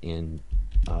in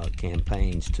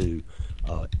campaigns to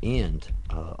end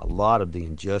a lot of the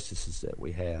injustices that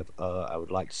we have. I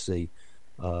would like to see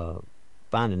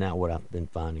finding out what I've been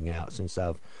finding out since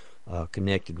I've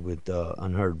connected with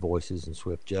Unheard Voices and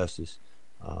Swift Justice,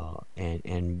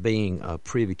 and being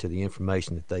privy to the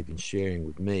information that they've been sharing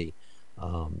with me.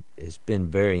 It's been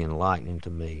very enlightening to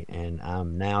me, and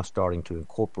I'm now starting to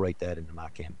incorporate that into my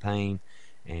campaign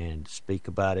and speak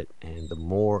about it. And the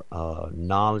more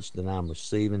knowledge that I'm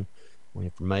receiving, more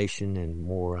information, and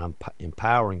more I'm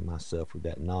empowering myself with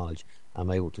that knowledge, I'm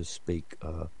able to speak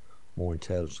more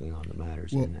intelligently on the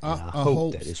matters. Well, and I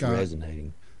hope that it's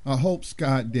resonating. I hope,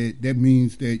 Scott, that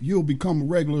means that you'll become a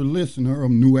regular listener of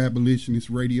New Abolitionist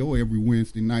Radio every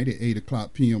Wednesday night at 8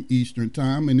 o'clock p.m. Eastern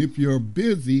Time. And if you're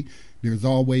busy, there's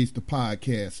always the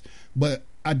podcast. But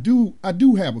I do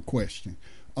have a question.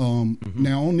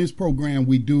 Now, on this program,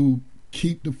 we do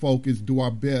keep the focus, do our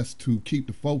best to keep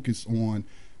the focus on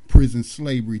prison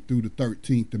slavery through the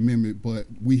 13th Amendment. But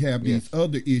we have these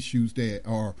other issues that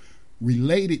are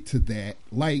related to that,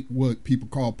 like what people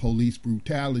call police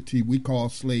brutality. We call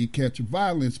slave catcher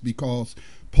violence because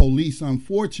police,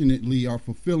 unfortunately, are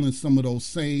fulfilling some of those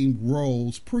same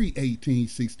roles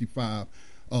pre-1865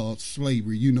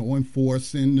 slavery,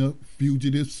 enforcing the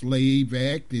Fugitive Slave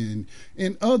Act and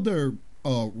other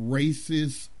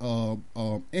racist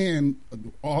and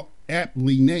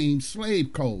aptly named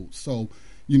slave codes. So,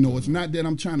 it's not that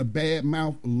I'm trying to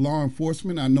badmouth law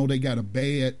enforcement. I know they got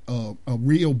a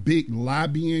real big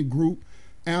lobbying group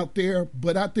out there,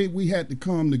 but I think we had to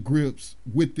come to grips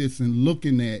with this and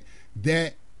looking at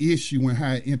that issue and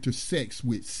how it intersects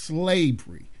with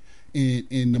slavery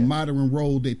and the modern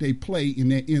role that they play in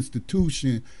that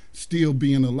institution still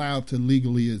being allowed to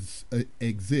legally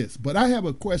exist. But I have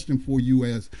a question for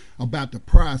you about the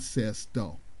process,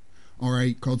 though. All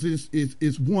right, because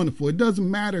it's wonderful. It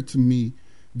doesn't matter to me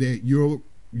that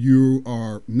you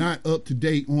are not up to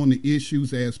date on the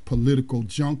issues as political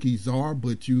junkies are,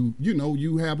 but you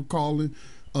have a calling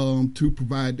to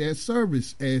provide that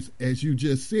service, as you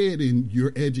just said, and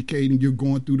you're educating, you're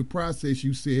going through the process.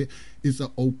 You said it's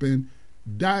an open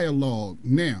dialogue.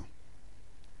 Now,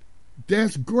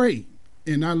 that's great,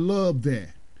 and I love that.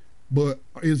 But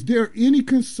is there any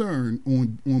concern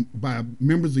on by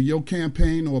members of your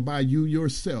campaign or by you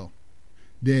yourself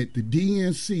that the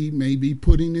DNC may be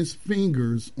putting its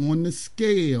fingers on the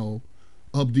scale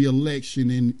of the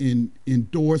election in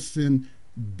endorsing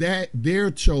that their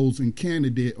chosen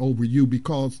candidate over you?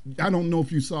 Because I don't know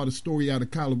if you saw the story out of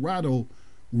Colorado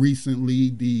recently.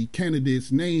 The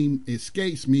candidate's name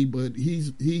escapes me, but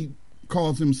he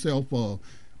calls himself a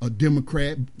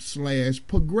Democrat /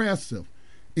 progressive.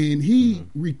 And he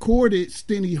recorded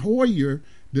Steny Hoyer,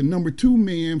 the number 2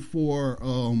 man for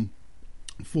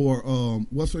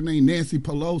what's her name, Nancy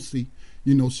Pelosi.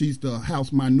 She's the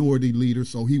House Minority Leader,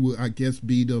 so he would, I guess,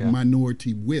 be the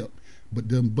minority whip. But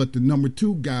the number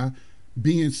 2 guy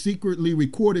being secretly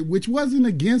recorded, which wasn't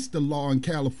against the law in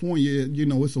California.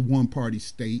 It's a one-party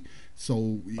state,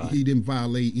 so he didn't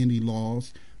violate any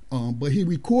laws. But he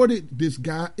recorded this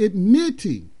guy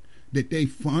admitting that they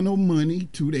funnel money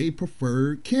to their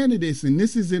preferred candidates, and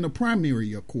this is in a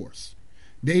primary, of course.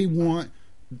 They want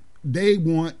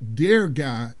their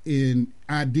guy, and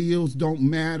ideals don't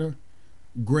matter.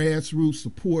 grassroots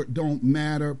support don't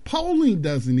matter. Polling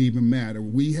doesn't even matter.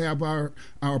 We have our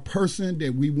person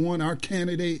that we want, our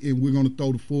candidate, and we're going to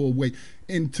throw the full weight.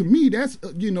 And to me, that's,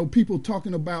 people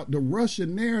talking about the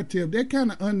Russian narrative, that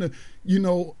kind of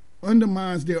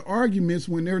undermines their arguments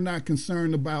when they're not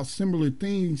concerned about similar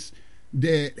things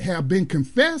that have been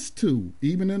confessed to,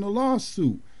 even in a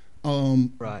lawsuit,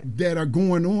 that are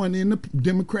going on in the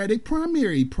Democratic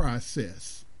primary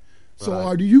process.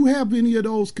 So do you have any of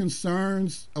those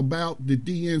concerns about the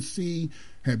DNC?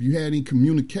 Have you had any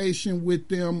communication with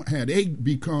them? Have they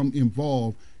become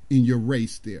involved in your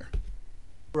race there?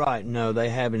 Right. No, they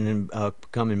haven't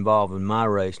become involved in my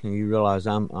race. Now you realize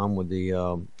I'm with the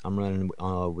I'm running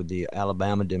with the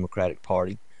Alabama Democratic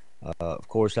Party. Of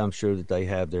course, I'm sure that they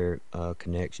have their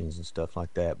connections and stuff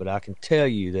like that. But I can tell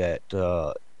you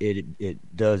that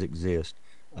it does exist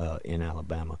in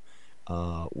Alabama.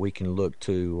 We can look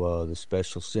to the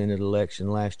special Senate election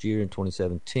last year in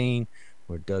 2017,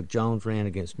 where Doug Jones ran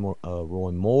against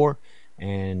Roy Moore,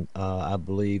 and I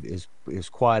believe is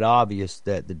quite obvious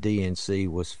that the DNC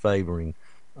was favoring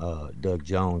Doug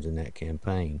Jones in that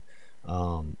campaign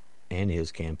and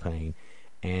his campaign.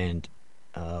 And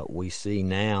we see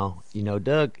now,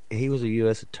 Doug, he was a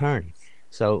U.S. attorney,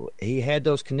 so he had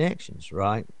those connections,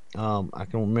 right? I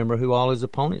can remember who all his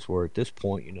opponents were at this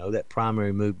point. That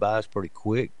primary moved by us pretty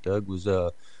quick. Doug was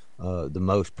the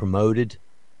most promoted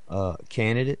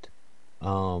candidate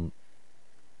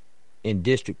in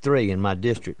District 3, in my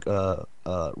district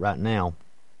right now,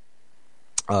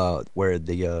 where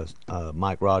the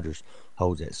Mike Rogers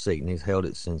holds that seat, and he's held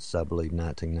it since, I believe,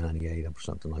 1998 or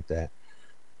something like that.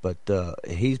 But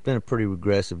he's been a pretty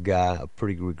regressive guy, a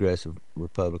pretty regressive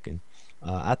Republican.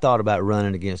 I thought about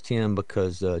running against him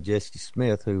because Jesse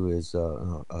Smith, who is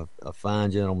a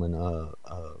fine gentleman,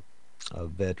 a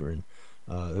veteran,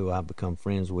 who I've become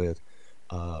friends with,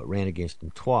 ran against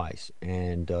him twice.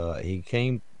 And he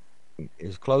came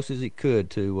as close as he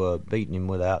could to beating him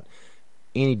without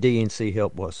any DNC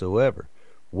help whatsoever.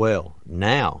 Well,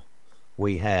 now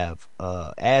we have,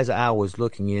 as I was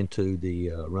looking into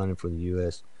the running for the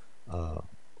U.S.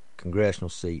 Congressional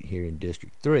seat here in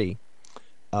District 3,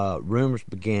 rumors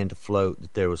began to float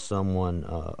that there was someone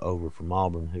over from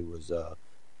Auburn who was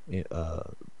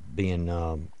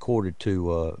being courted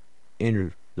to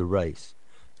enter the race.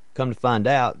 Come to find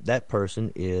out, that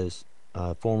person is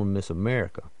former Miss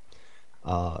America.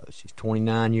 She's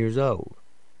 29 years old,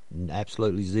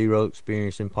 absolutely zero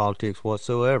experience in politics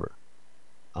whatsoever.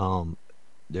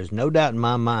 There's no doubt in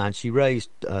my mind she raised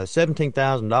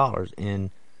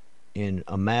 $17,000 in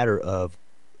a matter of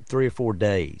 3 or 4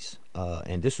 days.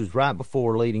 And this was right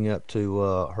before leading up to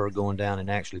her going down and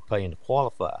actually paying to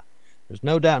qualify. There's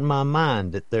no doubt in my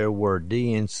mind that there were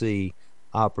DNC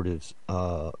operatives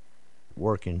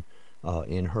working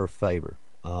in her favor.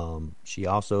 She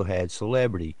also had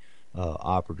celebrity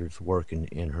operatives working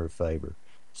in her favor.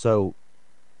 So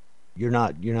you're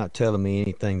not telling me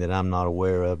anything that I'm not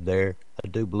aware of there. I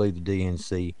do believe the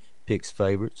DNC picks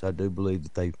favorites. I do believe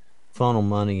that they funnel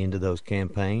money into those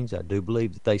campaigns. I do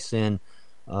believe that they send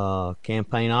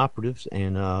campaign operatives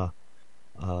and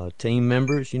team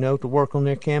members, to work on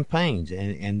their campaigns,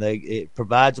 and it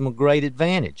provides them a great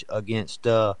advantage against,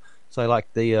 say,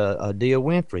 like the Dia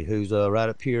Winfrey, who's right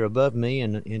up here above me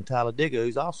in Talladega,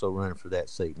 who's also running for that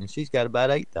seat, and she's got about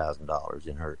 $8,000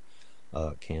 in her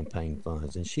campaign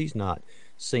funds, and she's not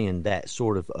seeing that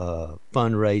sort of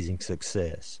fundraising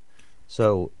success.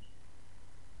 So,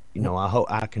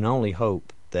 I can only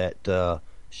hope that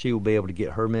she will be able to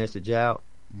get her message out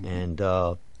and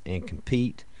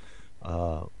compete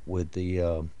with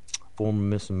the former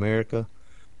Miss America.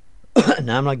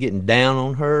 Now, I'm not getting down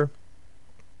on her.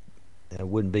 It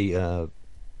wouldn't be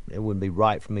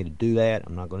right for me to do that.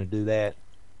 I'm not going to do that.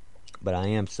 But I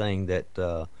am saying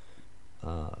that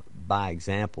by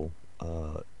example,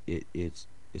 it's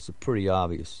a pretty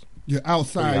obvious.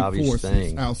 Outside forces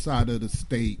thing. Outside of the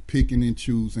state picking and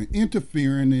choosing,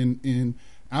 interfering in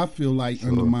I feel like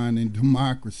undermining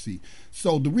democracy.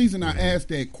 So the reason I asked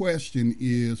that question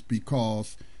is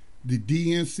because the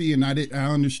DNC, and I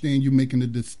understand you making a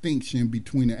distinction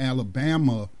between the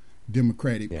Alabama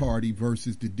Democratic Party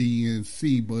versus the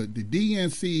DNC, but the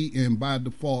DNC, and by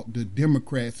default the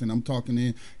Democrats, and I'm talking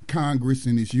in Congress,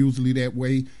 and it's usually that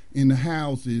way in the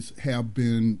houses, have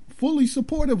been fully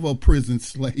supportive of prison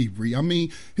slavery. I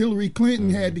mean, Hillary Clinton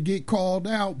had to get called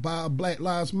out by a Black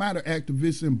Lives Matter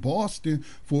activist in Boston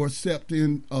for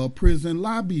accepting prison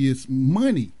lobbyists'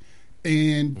 money,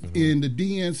 and the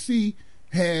DNC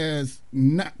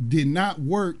did not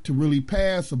work to really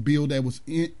pass a bill that was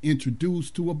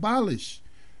introduced to abolish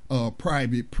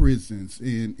private prisons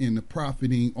and the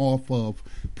profiting off of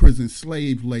prison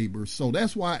slave labor. So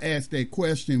that's why I asked that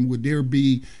question. Would there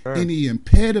be any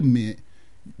impediment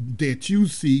that you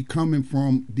see coming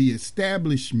from the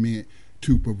establishment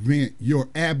to prevent your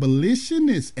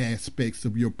abolitionist aspects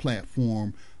of your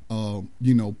platform,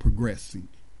 progressing?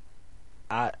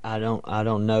 I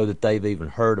don't know that they've even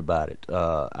heard about it.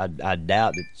 I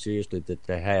doubt that seriously that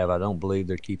they have. I don't believe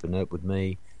they're keeping up with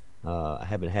me. I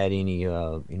haven't had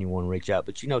anyone reach out.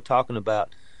 But talking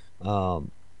about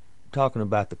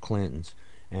the Clintons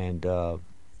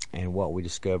and what we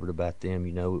discovered about them,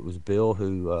 it was Bill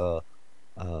who,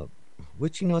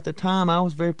 which at the time I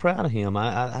was very proud of him.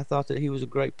 I thought that he was a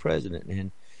great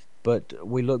president, but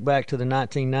we look back to the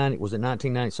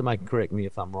 1990. Somebody can correct me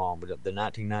if I'm wrong, but the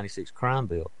 1996 crime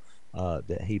bill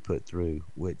that he put through,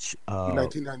 which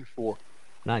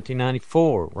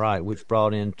 1994, right, which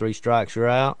brought in 3 strikes you're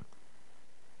out,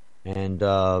 and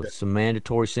some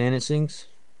mandatory sentencings.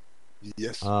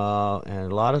 Yes.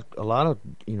 And a lot of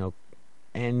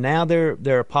and now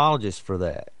they're apologists for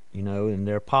that, and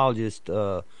they're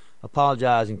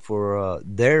apologizing for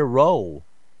their role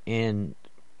in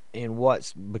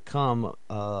what's become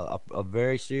a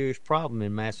very serious problem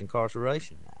in mass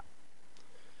incarceration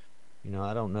now.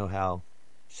 I don't know how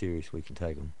serious we can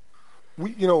take them.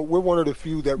 We're one of the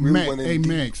few that really went in. Hey,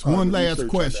 Max, one last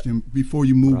question before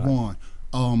you move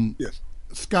on. Yes.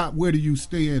 Scott, where do you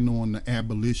stand on the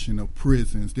abolition of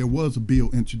prisons? There was a bill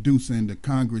introduced into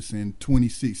Congress in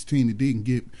 2016. It didn't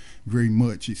get very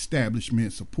much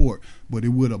establishment support, but it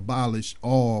would abolish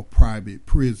all private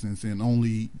prisons, and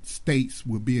only states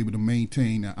would be able to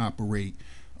maintain and operate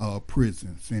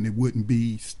prisons, and it wouldn't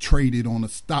be traded on the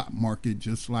stock market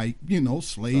just like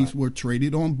slaves were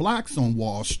traded on blocks on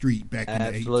Wall Street back in the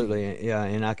 80s. Absolutely, yeah.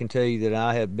 And I can tell you that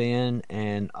I have been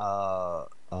and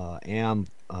am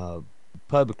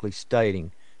publicly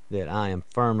stating that I am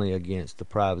firmly against the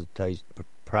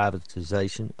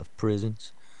privatization of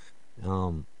prisons.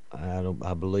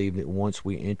 I believe that once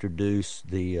we introduce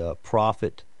the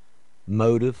profit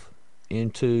motive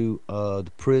into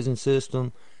the prison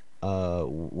system,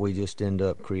 we just end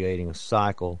up creating a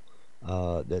cycle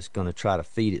that's going to try to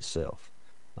feed itself.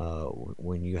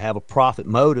 When you have a profit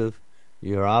motive,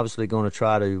 you're obviously going to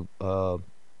try to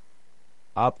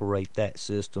operate that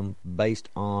system based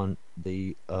on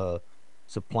the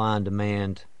supply and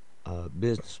demand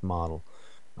business model.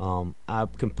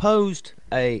 I've composed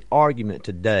a argument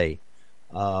today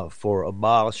for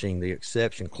abolishing the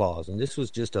exception clause, and this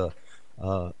was just a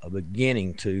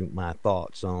beginning to my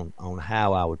thoughts on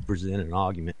how I would present an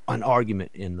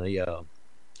argument in the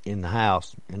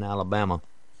House in Alabama.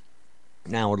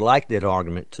 Now, I would like that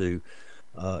argument to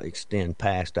extend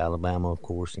past Alabama, of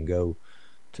course, and go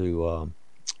to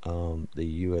the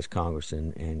U.S. Congress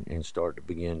and start to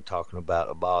begin talking about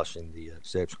abolishing the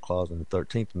exception clause in the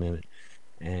 13th Amendment.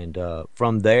 And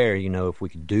from there, if we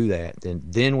could do that,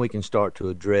 then we can start to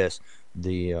address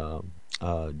the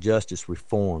justice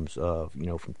reforms of,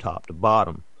 from top to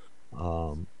bottom,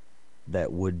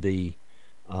 that would be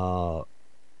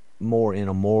more in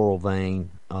a moral vein,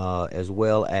 as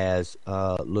well as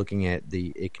looking at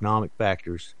the economic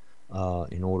factors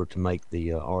in order to make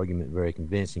the argument very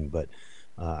convincing. But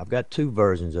I've got 2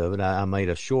 versions of it. I made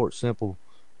a short, simple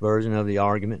version of the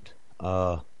argument,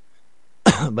 but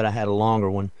I had a longer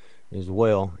one as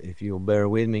well, if you'll bear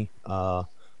with me. The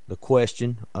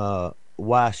question,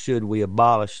 why should we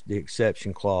abolish the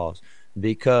exception clause?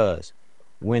 Because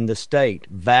when the state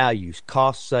values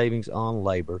cost savings on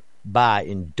labor by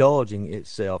indulging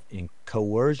itself in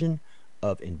coercion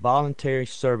of involuntary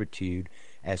servitude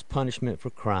as punishment for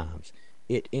crimes,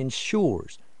 it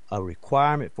ensures a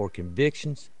requirement for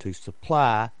convictions to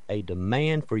supply a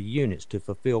demand for units to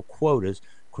fulfill quotas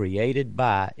created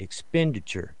by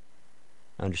expenditure.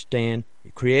 Understand?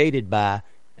 Created by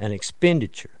an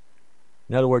expenditure.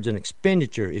 In other words, an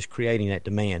expenditure is creating that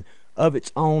demand of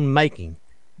its own making,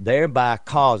 thereby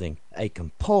causing a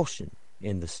compulsion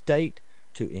in the state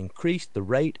to increase the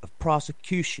rate of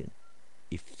prosecution,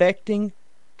 effecting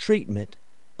treatment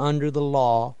under the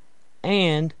law,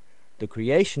 and the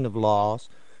creation of laws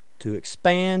to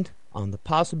expand on the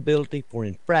possibility for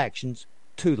infractions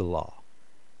to the law.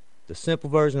 The simple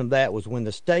version of that was when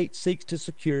the state seeks to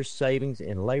secure savings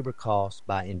in labor costs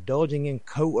by indulging in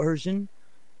coercion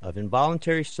of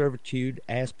involuntary servitude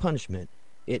as punishment,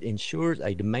 it ensures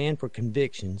a demand for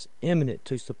convictions imminent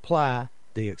to supply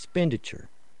the expenditure.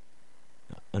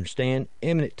 Understand?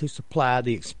 Imminent to supply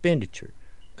the expenditure,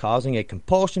 causing a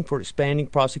compulsion for expanding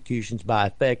prosecutions by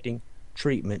effecting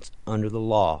treatments under the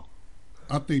law.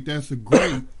 I think that's a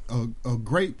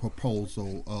great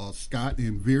proposal, Scott,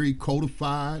 and very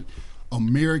codified,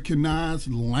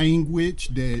 Americanized language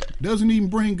that doesn't even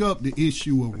bring up the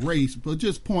issue of race, but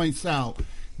just points out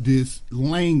this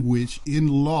language in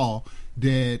law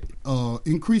that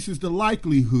increases the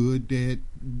likelihood that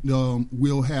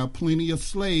we'll have plenty of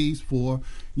slaves for,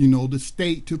 the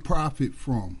state to profit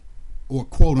from, or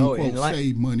quote unquote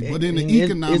save money. But in the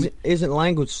economic, isn't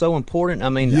language so important?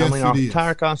 Yes, our it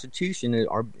entire is. Constitution,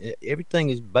 everything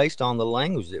is based on the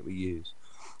language that we use.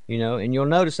 And you'll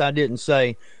notice I didn't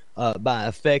say by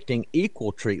affecting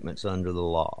equal treatments under the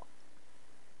law.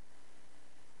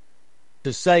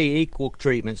 To say equal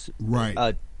treatments,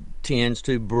 right, tends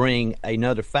to bring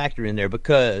another factor in there,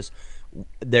 because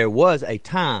there was a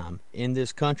time in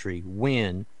this country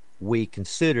when we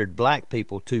considered black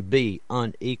people to be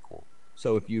unequal.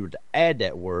 So if you were to add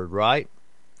that word, right?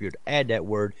 If you were to add that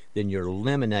word, then you're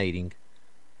eliminating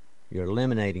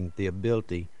the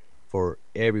ability for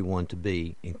everyone to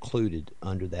be included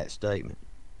under that statement.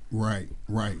 Right.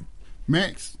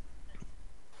 Max?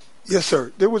 Yes,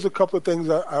 sir. There was a couple of things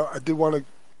I did want to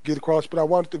get across, but I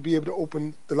wanted to be able to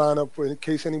open the line up in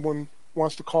case anyone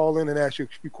wants to call in and ask you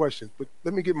a few questions. But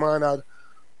let me get mine out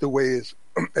the way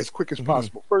as quick as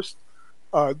possible. First,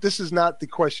 this is not the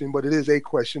question, but it is a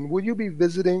question. Will you be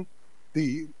visiting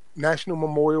the National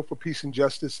Memorial for Peace and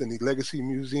Justice and the Legacy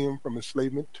Museum from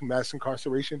Enslavement to Mass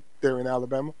Incarceration there in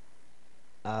Alabama?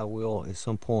 I will at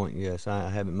some point, yes.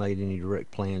 I haven't made any direct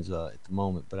plans at the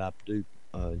moment, but I do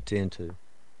intend to.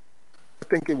 I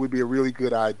think it would be a really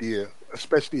good idea,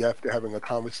 especially after having a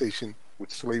conversation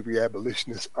with slavery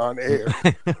abolitionists on air,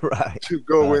 right? To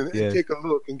go in and take a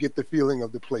look and get the feeling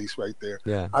of the place right there.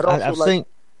 Yeah, I've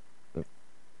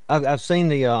seen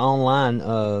the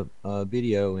online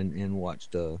video and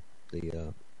watched the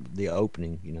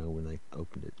opening. When they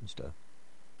opened it and stuff.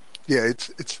 Yeah,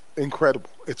 it's incredible.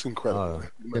 It's incredible.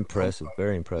 Impressive,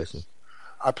 very impressive.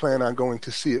 I plan on going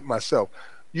to see it myself.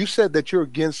 You said that you're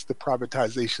against the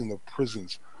privatization of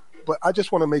prisons, but I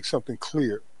just want to make something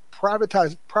clear.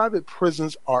 Private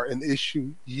prisons are an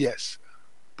issue, yes,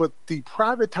 but the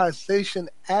privatization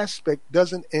aspect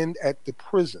doesn't end at the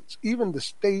prisons. Even the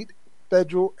state,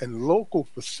 federal, and local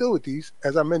facilities,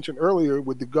 as I mentioned earlier,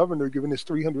 with the governor giving his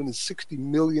 $360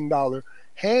 million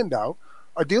handout,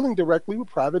 are dealing directly with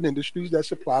private industries that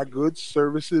supply goods,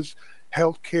 services,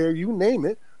 healthcare, you name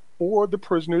it, for the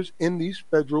prisoners in these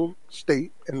federal,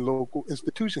 state, and local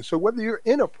institutions. So whether you're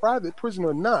in a private prison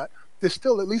or not, there's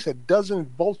still at least a dozen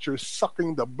vultures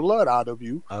sucking the blood out of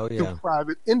you through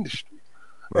private industry.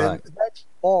 Right. And that's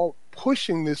all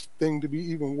pushing this thing to be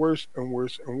even worse and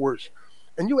worse and worse.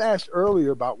 And you asked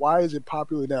earlier about why is it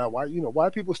popular now? Why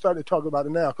people starting to talk about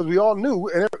it now? Because we all knew,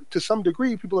 and to some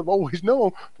degree, people have always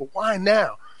known, but why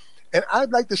now? And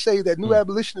I'd like to say that New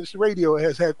Abolitionist Radio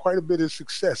has had quite a bit of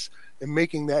success in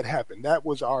making that happen. That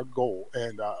was our goal.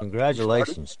 And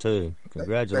congratulations too.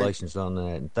 Congratulations on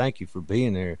that, and thank you for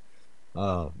being there.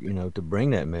 To bring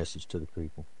that message to the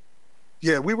people.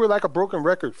 Yeah, we were like a broken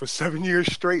record for 7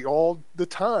 years straight, all the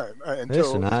time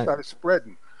until it started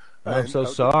spreading. I'm so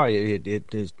sorry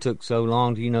it took so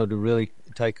long to really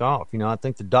take off. I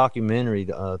think the documentary,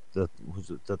 was it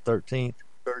the 13th?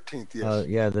 13th,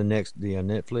 yes. The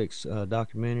Netflix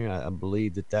documentary. I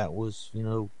believe that was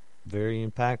very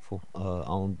impactful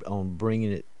on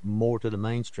bringing it more to the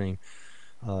mainstream.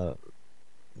 You're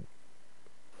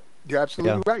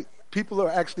absolutely right. People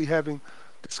are actually having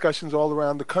discussions all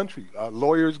around the country.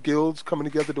 Lawyers, guilds coming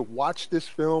together to watch this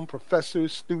film,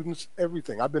 professors, students,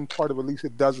 everything. I've been part of at least a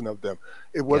dozen of them.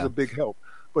 It was a big help.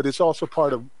 But it's also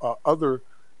part of other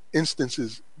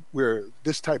instances where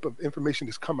this type of information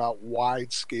has come out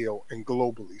wide scale and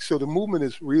globally. So the movement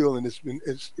is real, and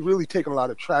it's really taken a lot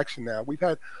of traction now. We've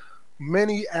had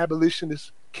many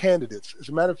abolitionist candidates. As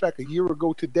a matter of fact, a year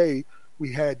ago today,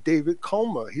 we had David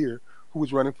Culmer here, who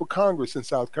was running for Congress in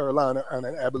South Carolina on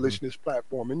an abolitionist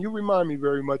platform. And you remind me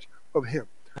very much of him.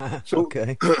 So,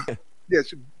 okay.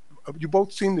 Yes, you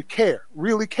both seem to care,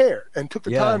 really care, and took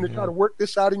the time to try to work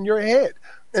this out in your head.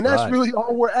 And that's really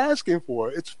all we're asking for.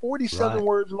 It's 47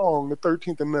 words long, the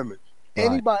 13th Amendment. Right.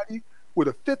 Anybody with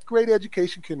a fifth grade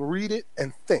education can read it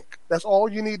and think. That's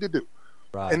all you need to do.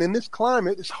 Right. And in this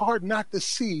climate, it's hard not to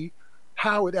see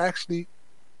how it actually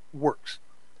works.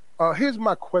 Here's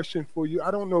my question for you.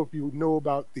 I don't know if you know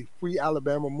about the Free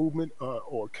Alabama movement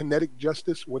or Kinetic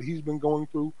Justice, what he's been going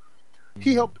through. Mm-hmm.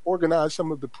 He helped organize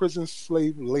some of the prison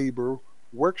slave labor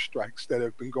work strikes that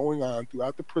have been going on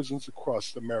throughout the prisons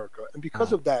across America. And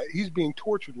because of that, he's being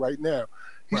tortured right now.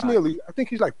 He's I think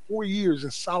he's like 4 years in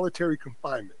solitary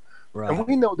confinement. Right. And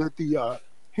we know that the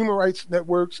human rights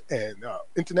networks and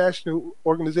international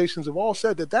organizations have all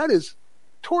said that is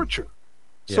torture.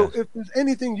 Yes. So if there's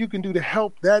anything you can do to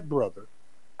help that brother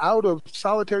out of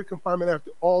solitary confinement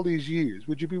after all these years,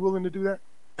 would you be willing to do that?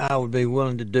 I would be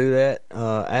willing to do that.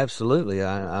 Absolutely,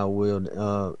 I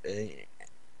will.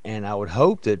 And I would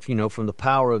hope that, from the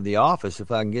power of the office,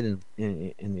 if I can get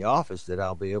in the office, that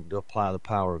I'll be able to apply the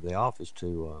power of the office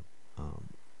to,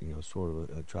 sort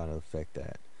of try to affect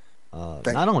that.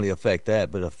 Not only affect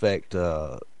that, but affect,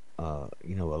 a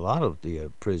lot of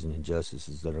the prison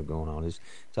injustices that are going on.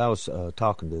 So I was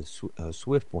talking to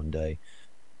Swift one day,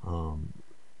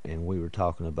 and we were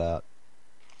talking about,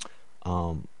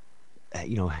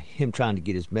 him trying to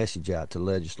get his message out to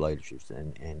legislators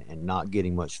and not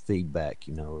getting much feedback,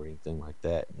 or anything like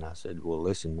that. And I said, well,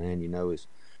 listen, man, it's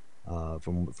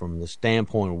from the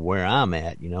standpoint of where I'm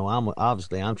at,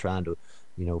 I'm trying to,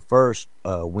 first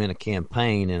win a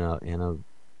campaign in a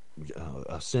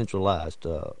centralized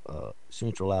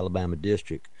central Alabama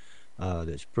district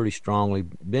that's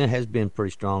has been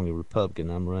pretty strongly Republican.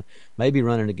 I'm maybe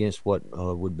running against what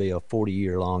would be a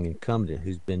 40-year-long incumbent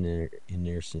who's been in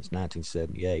there since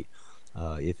 1978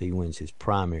 if he wins his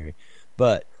primary.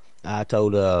 But I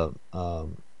told him,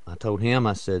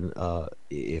 I said,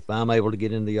 if I'm able to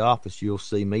get into the office, you'll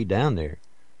see me down there.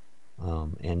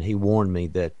 And he warned me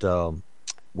that,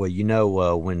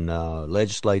 when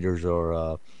legislators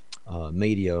or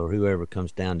media or whoever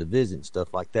comes down to visit and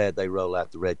stuff like that, they roll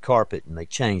out the red carpet and they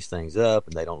change things up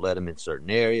and they don't let them in certain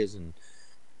areas,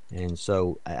 and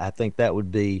so I think that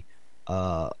would be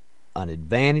an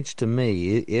advantage to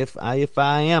me if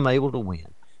I am able to win.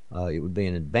 It would be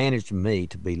an advantage to me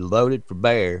to be loaded for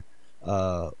bear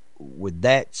with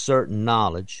that certain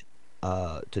knowledge,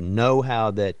 to know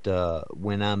how that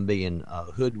when I'm being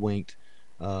hoodwinked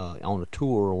on a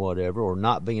tour or whatever, or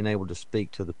not being able to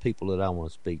speak to the people that I want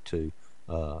to speak to,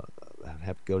 I'd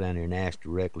have to go down there and ask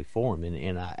directly for them,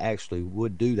 and I actually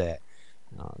would do that.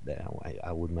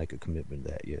 I would make a commitment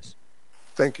to that, yes.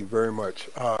 Thank you very much.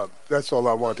 That's all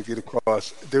I wanted to get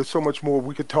across. There's so much more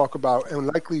we could talk about, and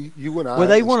likely you and I... Well,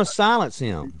 they want to silence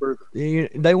him.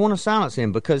 They want to silence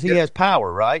him because he has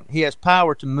power, right? He has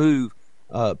power to move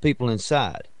people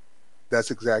inside. That's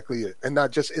exactly it. And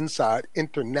not just inside,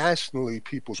 internationally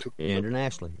people took them.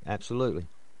 Internationally, absolutely.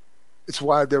 It's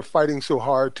why they're fighting so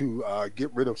hard to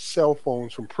get rid of cell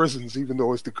phones from prisons, even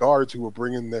though it's the guards who are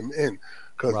bringing them in,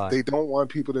 because they don't want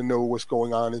people to know what's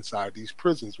going on inside these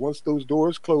prisons. Once those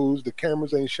doors close, the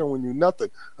cameras ain't showing you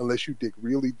nothing unless you dig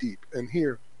really deep. And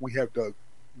here we have dug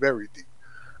very deep.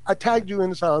 I tagged you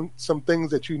in some things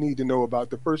that you need to know about.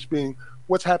 The first being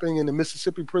what's happening in the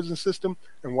Mississippi prison system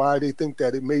and why they think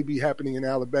that it may be happening in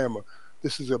Alabama.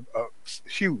 This is a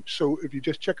huge. So if you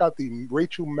just check out the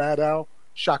Rachel Maddow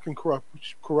Shocking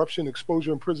Corruption,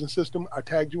 Exposure in Prison System, I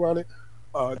tagged you on it.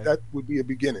 That would be a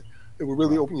beginning. It will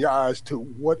really open your eyes to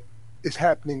what is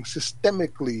happening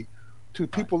systemically to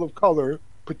people of color,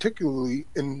 particularly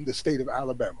in the state of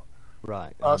Alabama.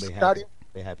 Right. Scotty,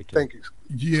 be happy to. Thank you.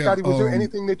 Yeah, Scotty, was there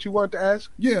anything that you want to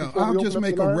ask? Yeah, I'll just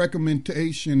make a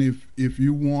recommendation if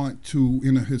you want to,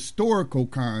 in a historical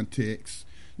context,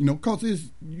 because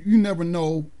you never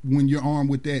know when you're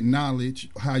armed with that knowledge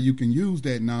how you can use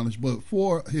that knowledge. But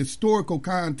for historical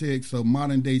context of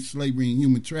modern day slavery and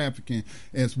human trafficking,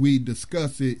 as we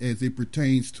discuss it, as it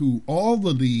pertains to all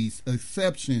of these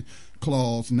exception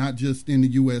clause, not just in the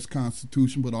U.S.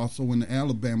 Constitution but also in the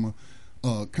Alabama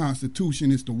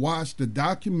Constitution, is to watch the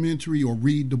documentary or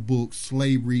read the book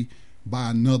Slavery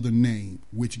by Another Name,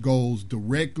 which goes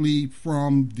directly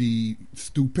from the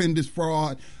stupendous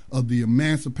fraud of the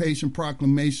Emancipation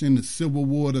Proclamation, the Civil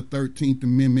War, the 13th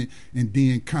Amendment, and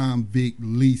then convict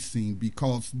leasing.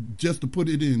 Because just to put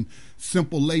it in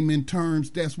simple layman terms,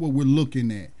 that's what we're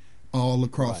looking at all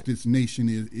across this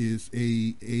nation is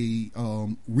a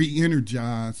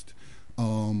re-energized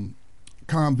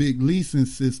convict leasing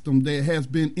system that has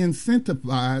been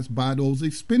incentivized by those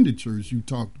expenditures you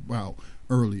talked about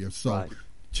earlier. So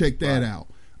check that out.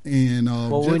 And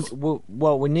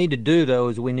what we need to do though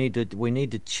is we need to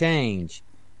change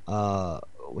that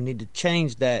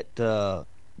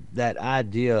that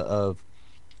idea of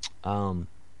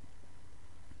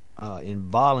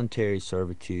involuntary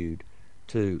servitude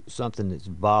to something that's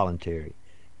voluntary.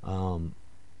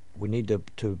 We need to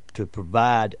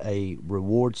provide a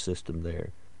reward system there.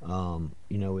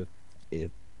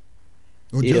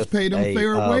 If pay them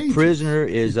fair wages. Prisoner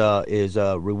is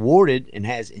rewarded and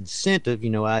has incentive,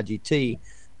 IGT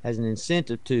has an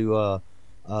incentive to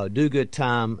do good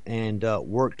time and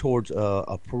work towards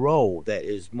a parole that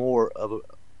is more of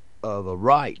a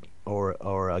right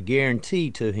or a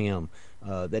guarantee to him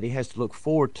that he has to look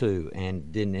forward to, and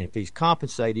then if he's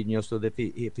compensated, so that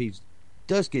if he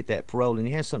does get that parole and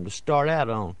he has something to start out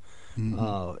on,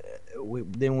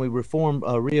 then we reform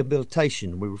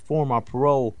rehabilitation. We reform our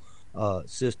parole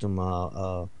system,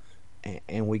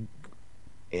 and we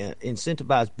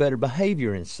incentivize better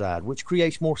behavior inside, which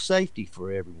creates more safety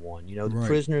for everyone, the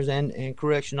prisoners and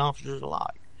correction officers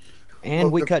alike.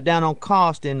 And we cut down on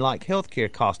cost and like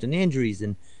healthcare cost and injuries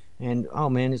and oh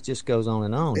man, it just goes on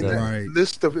and on. And that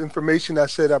list of information I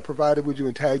said I provided with you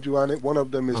and tagged you on it, one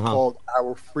of them is called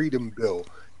Our Freedom Bill.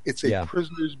 It's a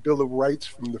prisoner's Bill of Rights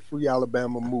from the Free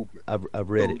Alabama movement. I've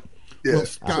read it.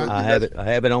 Yes, well, I have it. I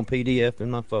have it on PDF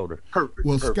in my folder. Perfect.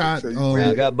 Well, perfect. Scott,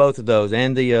 I got both of those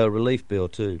and the relief bill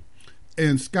too.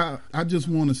 And Scott, I just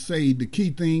want to say the key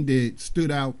thing that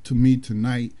stood out to me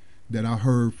tonight that I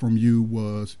heard from you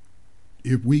was,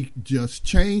 if we just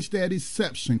change that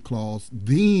exception clause,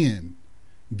 then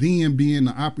being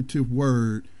the operative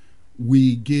word,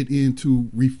 we get into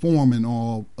reforming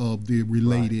all of the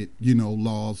related,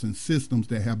 laws and systems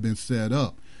that have been set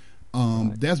up.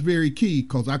 That's very key,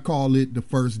 because I call it the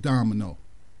first domino.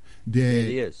 It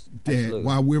is. That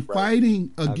while we're fighting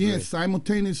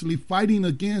simultaneously fighting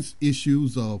against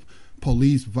issues of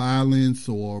police violence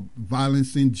or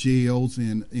violence in jails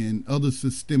and other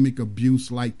systemic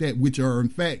abuse like that, which are in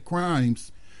fact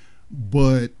crimes,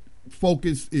 but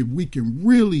focus, if we can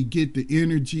really get the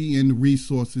energy and the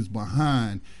resources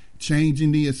behind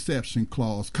changing the exception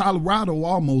clause. Colorado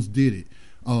almost did it.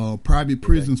 Private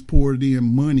prisons poured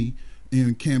in money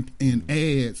and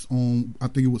ads on, I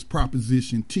think it was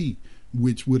Proposition T,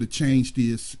 which would have changed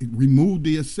removed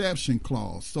the exception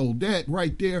clause. So that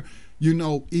right there,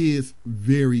 is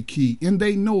very key. And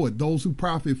they know it. Those who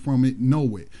profit from it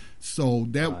know it. So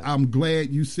I'm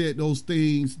glad you said those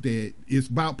things, that it's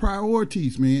about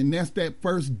priorities, man. And that's that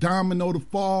first domino to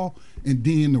fall, and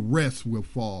then the rest will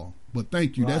fall. But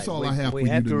thank you. That's all I have for you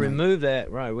tonight. We have to remove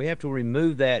that. Right. We have to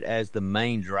remove that as the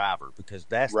main driver, because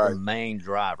that's the main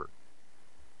driver.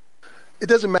 It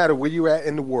doesn't matter where you're at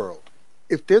in the world.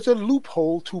 If there's a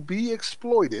loophole to be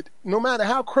exploited, no matter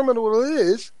how criminal it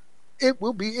is, it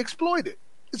will be exploited.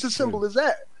 It's as simple as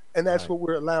that. And that's what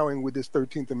we're allowing with this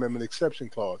 13th Amendment exception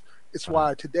clause. It's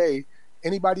why today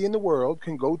anybody in the world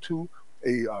can go to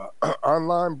a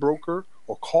online broker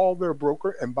or call their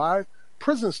broker and buy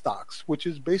prison stocks, which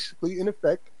is basically, in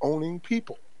effect, owning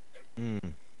people.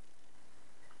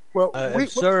 Well,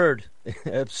 absurd.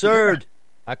 Absurd.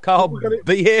 I call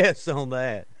BS on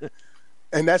that.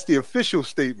 And that's the official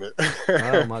statement.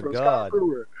 Oh, my God.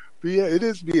 It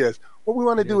is BS. What we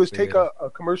want to do is take a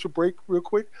commercial break real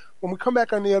quick. When we come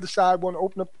back on the other side, we want to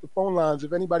open up the phone lines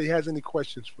if anybody has any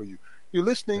questions for you. You're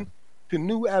listening to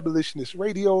New Abolitionist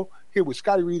Radio here with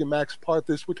Scotty Reed and Max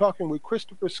Parthas. We're talking with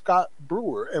Christopher Scott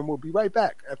Brewer, and we'll be right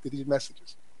back after these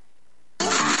messages. No,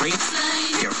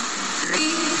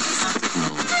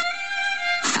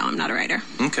 I'm not a writer.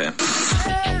 Okay.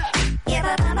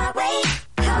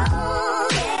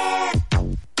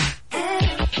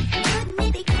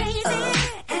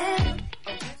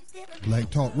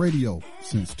 Black Talk Radio,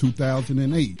 since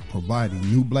 2008, providing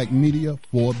new black media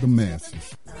for the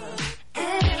masses.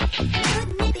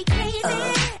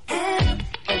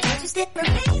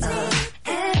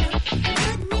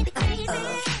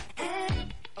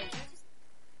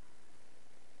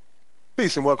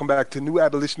 Peace and welcome back to New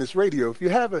Abolitionist Radio. If you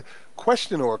have a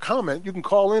question or a comment, you can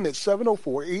call in at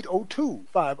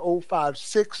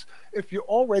 704-802-5056. If you're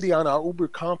already on our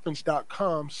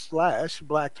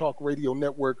uberconference.com/Black Talk Radio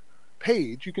Network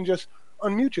page, you can just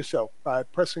unmute yourself by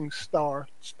pressing ***. Scotty,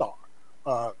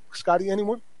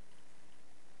 anyone?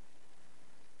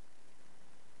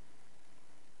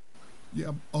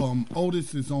 Yeah,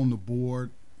 Otis is on the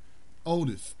board.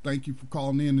 Otis, thank you for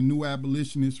calling in to New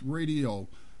Abolitionist Radio.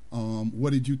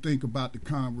 What did you think about the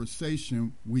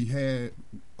conversation we had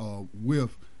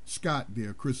with Scott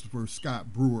there, Christopher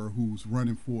Scott Brewer, who's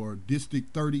running for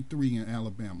District 33 in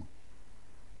Alabama?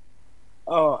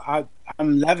 Oh,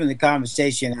 I'm loving the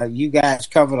conversation. You guys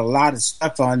covered a lot of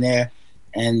stuff on there.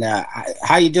 And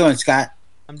how you doing, Scott?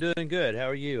 I'm doing good. How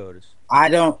are you, Otis? I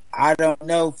don't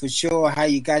know for sure how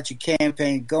you got your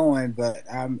campaign going, but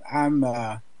I'm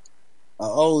an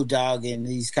old dog in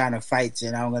these kind of fights,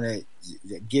 and I'm going to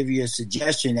give you a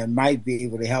suggestion that might be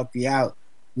able to help you out.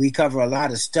 We cover a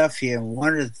lot of stuff here, and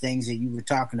one of the things that you were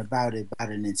talking about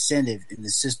an incentive in the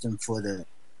system for the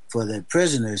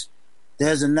prisoners.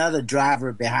 There's another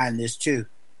driver behind this too.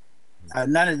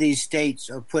 None of these states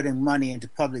are putting money into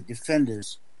public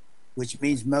defenders, which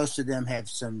means most of them have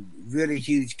some really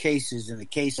huge cases, and the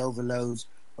case overloads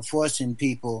are forcing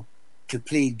people to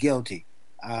plead guilty.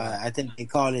 I think they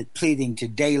call it pleading to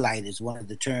daylight is one of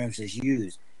the terms that's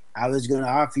used. I was going to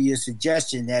offer you a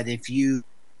suggestion that if you're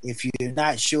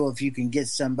not sure if you can get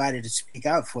somebody to speak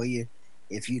out for you,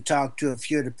 if you talk to a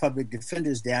few of the public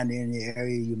defenders down there in the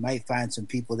area, you might find some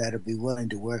people that'll be willing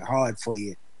to work hard for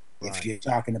you. Right. If you're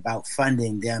talking about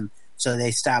funding them so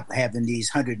they stop having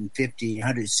these 150,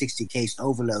 160 case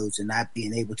overloads and not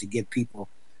being able to give people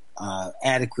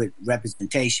adequate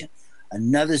representation.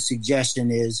 Another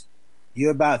suggestion is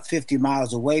you're about 50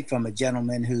 miles away from a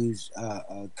gentleman who's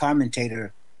a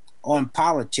commentator on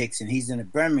politics, and he's in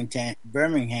the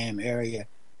Birmingham area,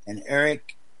 and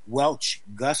Eric Welch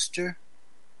Guster.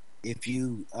 If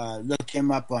you look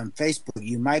him up on Facebook,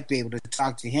 you might be able to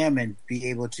talk to him and be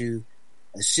able to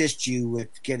assist you with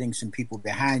getting some people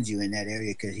behind you in that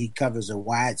area, because he covers a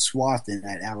wide swath in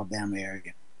that Alabama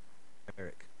area.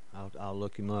 Eric, I'll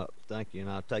look him up. Thank you, and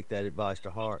I'll take that advice to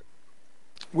heart.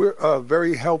 We're a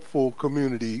very helpful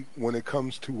community when it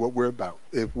comes to what we're about.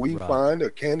 If we find a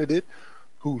candidate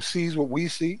who sees what we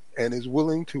see and is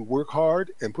willing to work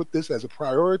hard and put this as a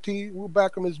priority, we'll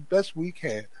back them as best we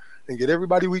can and get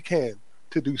everybody we can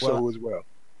to do so as well.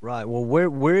 Right. Well,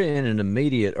 we're in an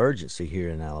immediate urgency here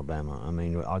in Alabama. I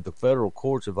mean, the federal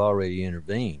courts have already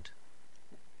intervened.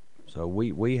 So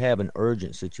we have an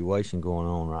urgent situation going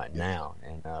on right now.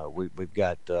 And we've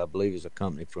got, I believe it's a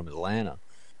company from Atlanta,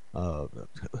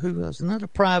 who is another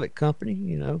private company,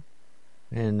 you know,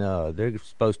 and they're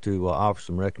supposed to offer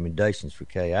some recommendations for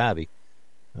Kay Ivey,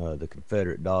 the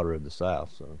Confederate daughter of the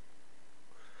South. So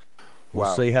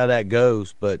we'll see how that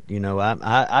goes. But you know,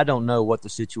 I don't know what the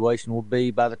situation will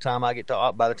be by the time I get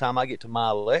to my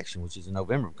election, which is in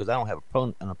November, because I don't have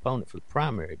an opponent for the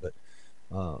primary. But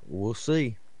we'll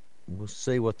see. We'll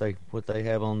see what they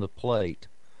have on the plate.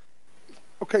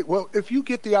 Okay, well, if you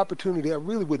get the opportunity, I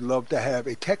really would love to have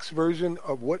a text version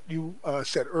of what you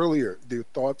said earlier, the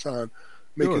thoughts on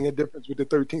making a difference with the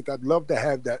 13th. I'd love to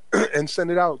have that and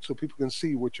send it out so people can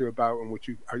see what you're about and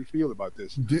how you feel about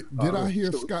this. Did I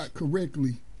hear Scott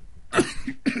correctly?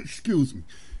 Excuse me.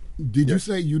 Did you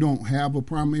say you don't have a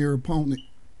primary opponent?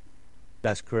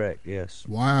 That's correct, yes.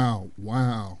 Wow.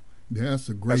 That's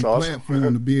a great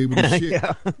platform to be able to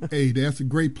share. Hey, that's a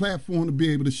great platform to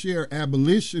be able to share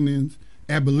abolitionism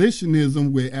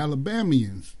with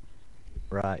Alabamians.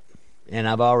 Right. And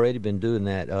I've already been doing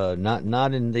that.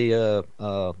 Not in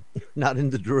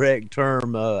the direct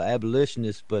term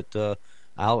abolitionist, but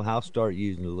I'll start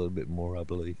using it a little bit more, I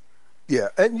believe. Yeah,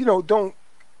 and you know, don't.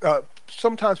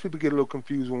 Sometimes people get a little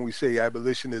confused when we say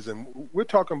abolitionism. We're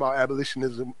talking about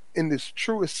abolitionism in this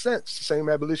truest sense, the same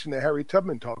abolition that Harry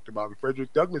Tubman talked about and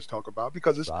Frederick Douglass talked about,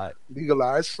 because it's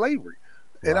legalized slavery.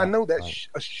 And I know that's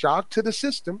a shock to the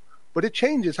system, but it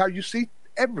changes how you see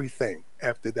everything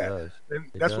after that.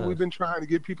 And that's what we've been trying to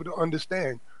get people to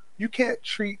understand. You can't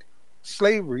treat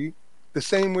slavery the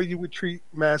same way you would treat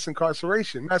mass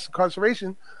incarceration. Mass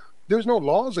incarceration, there's no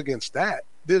laws against that.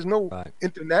 There's no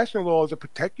international laws that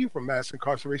protect you from mass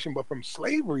incarceration, but from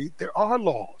slavery, there are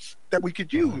laws that we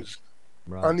could use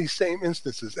on these same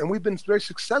instances. And we've been very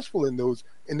successful in those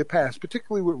in the past,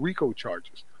 particularly with RICO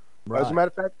charges. As a matter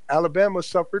of fact, Alabama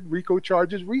suffered RICO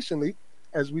charges recently,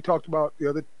 as we talked about the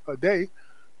other day,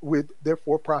 with their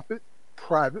for-profit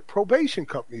private probation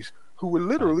companies who were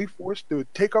literally forced to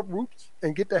take up roots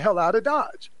and get the hell out of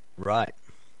Dodge.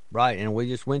 Right, and we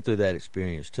just went through that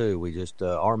experience too. We just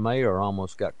our mayor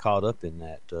almost got caught up in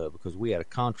that because we had a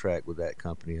contract with that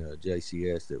company,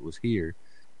 JCS, that was here,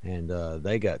 and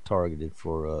they got targeted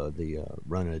for the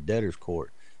running a debtor's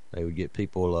court. They would get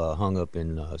people hung up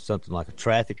in something like a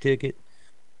traffic ticket.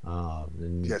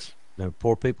 And they're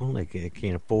poor people. They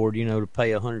can't afford, to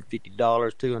pay $150,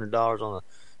 $200 on a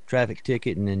traffic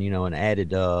ticket, and then an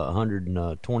added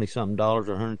 $120 something or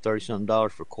 $130 something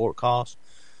for court costs.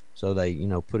 So they,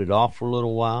 put it off for a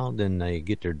little while. Then they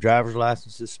get their driver's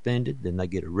license suspended. Then they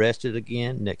get arrested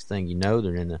again. Next thing you know,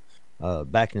 they're in the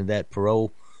back into that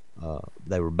parole.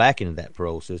 They were back into that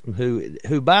parole system.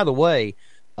 Who by the way,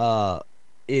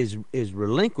 is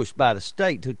relinquished by the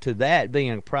state to that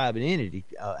being a private entity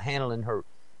handling her.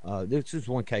 This is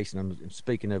one case, and I'm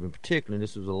speaking of in particular. And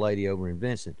this was a lady over in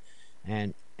Vincent,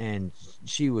 and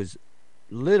she was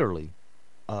literally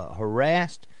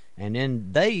harassed. And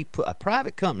then a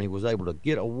private company was able to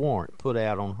get a warrant put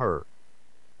out on her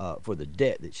for the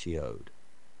debt that she owed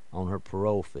on her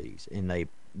parole fees, and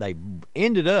they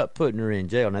ended up putting her in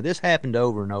jail. Now this happened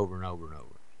over and over and over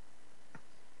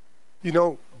and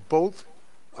over. Both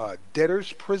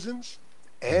debtors' prisons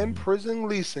and prison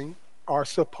leasing are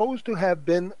supposed to have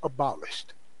been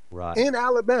abolished in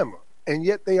Alabama, and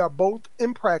yet they are both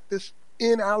in practice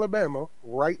in Alabama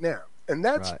right now. And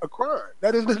that's Right. a crime.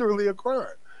 That is literally a crime,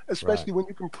 especially Right. when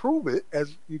you can prove it,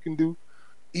 as you can do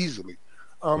easily.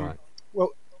 Right. Well,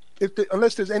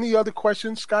 unless there's any other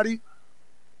questions, Scotty,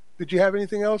 did you have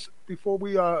anything else before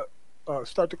we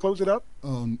start to close it up?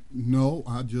 No,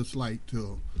 I'd just like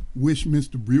to wish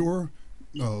Mr. Brewer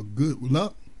good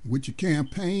luck with your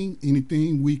campaign.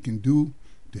 Anything we can do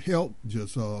to help,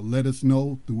 just let us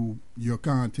know through your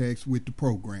contacts with the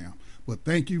program. But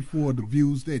thank you for the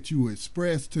views that you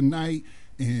expressed tonight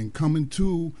and coming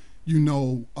to,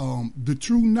 the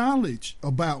true knowledge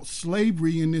about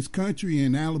slavery in this country,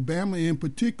 in Alabama in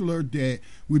particular, that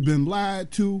we've been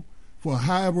lied to for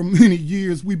however many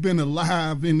years we've been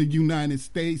alive in the United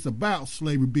States about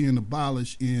slavery being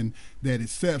abolished, and that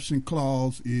exception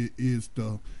clause is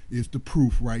the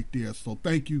proof right there. So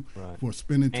thank you for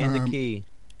spending time. And the key.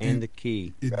 And the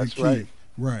key. That's the key. right.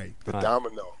 Right. The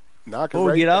domino.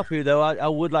 Before we get off here, though, I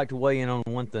would like to weigh in on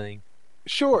one thing.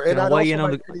 Sure. Can And I I'd weigh also in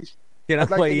on like the? these, Can I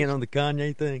I'd like weigh to- in on the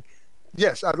Kanye thing?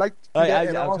 Yes, I'd like to do that.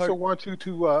 And I I've also heard- want you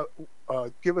to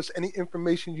give us any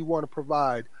information you want to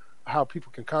provide, how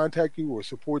people can contact you or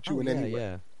support you in any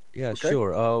way. Yeah, Okay.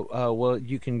 sure. Well,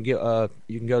 you can go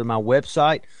to my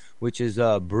website, which is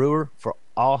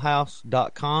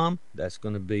brewerforallhouse.com. That's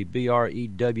going to be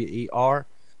BREWERFORAL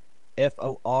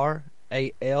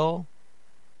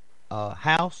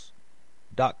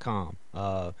house.com.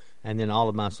 And then all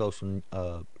of my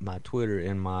my Twitter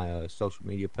and my social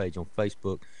media page on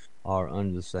Facebook are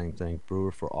under the same thing,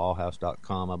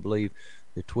 brewerforallhouse.com. I believe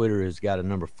the Twitter has got a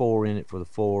number 4 in it for the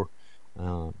 4.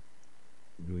 You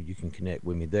can connect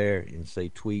with me there and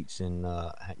see tweets, and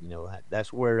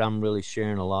that's where I'm really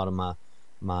sharing a lot of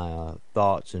my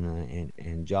thoughts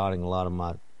and jotting a lot of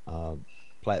my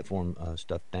platform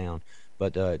stuff down.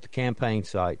 But at the campaign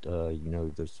site,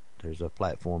 there's a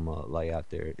platform layout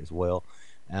there as well.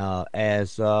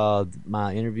 As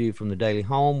my interview from the Daily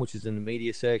Home, which is in the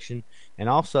media section, and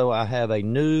also I have a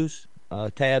news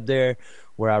tab there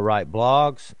where I write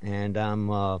blogs, and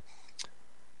I'm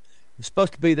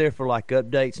supposed to be there for like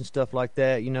updates and stuff like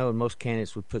that, and most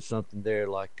candidates would put something there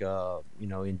like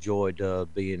enjoyed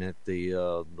being at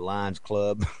the Lions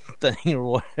Club thing or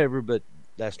whatever, but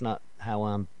that's not how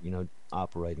I'm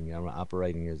operating. I'm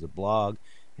operating as a blog,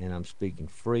 and I'm speaking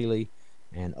freely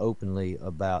and openly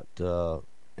about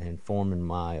and forming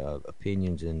my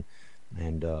opinions and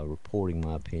reporting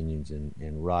my opinions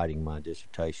and writing my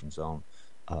dissertations on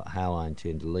how I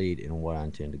intend to lead and what I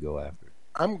intend to go after.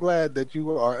 I'm glad that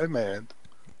you are a man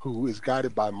who is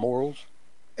guided by morals,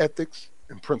 ethics,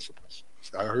 and principles.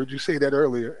 I heard you say that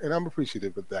earlier, and I'm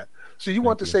appreciative of that. So you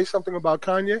want to say something about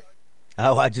Kanye?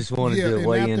 Oh, I just wanted to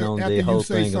weigh in on the whole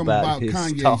thing about his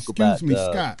Kanye, talk about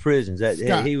Scott. prisons.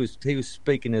 Scott. He was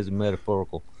speaking as a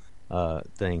metaphorical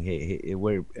thing.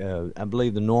 I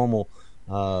believe the normal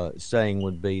saying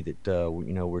would be that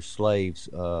we're slaves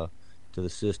to the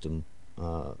system,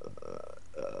 or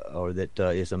that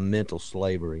it's a mental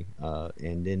slavery.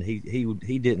 And then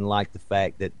he didn't like the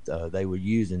fact that they were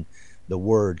using the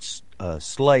word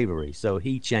slavery, so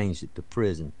he changed it to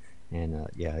prison. And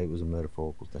it was a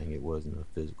metaphorical thing. It wasn't a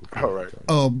physical thing. All right.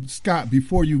 Scott,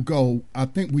 before you go, I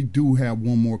think we do have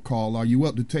one more call. Are you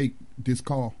up to take this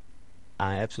call?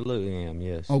 I absolutely am,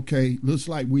 yes. Okay, looks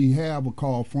like we have a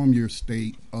call from your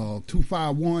state.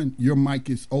 251, your mic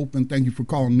is open. Thank you for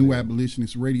calling New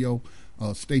Abolitionist Radio.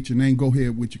 State your name. Go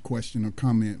ahead with your question or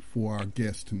comment for our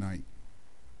guest tonight.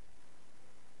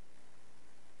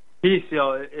 Peace,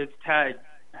 y'all. It's Tag.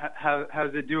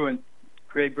 How's it doing?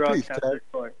 Great broadcast.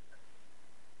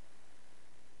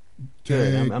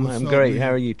 Good. I'm great. How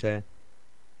are you, Tad?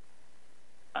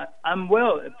 I'm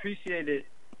well. Appreciate it.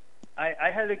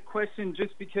 I had a question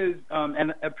just because,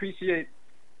 and appreciate,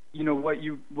 what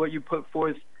you put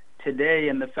forth today,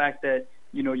 and the fact that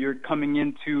you're coming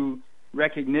into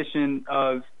recognition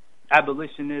of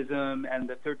abolitionism and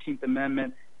the 13th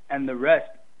Amendment and the rest.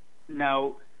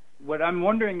 Now, what I'm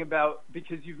wondering about,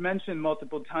 because you've mentioned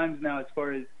multiple times now, as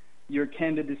far as your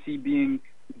candidacy being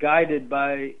guided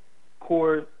by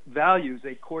core values,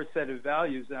 a core set of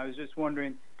values. And I was just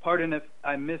wondering, pardon if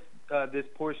I missed this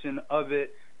portion of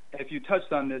it, if you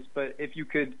touched on this, but if you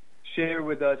could share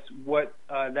with us what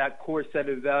that core set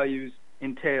of values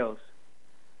entails.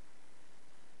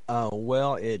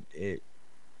 Well, it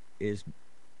is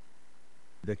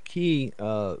the key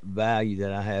value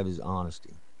that I have is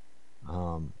honesty.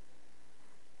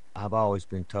 I've always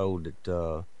been told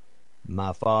that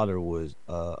my father was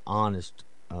honest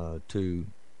to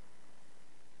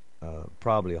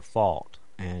probably a fault,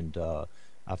 and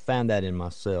I found that in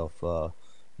myself.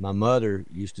 My mother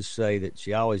used to say that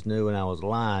she always knew when I was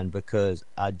lying because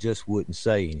I just wouldn't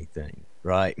say anything.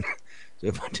 right? So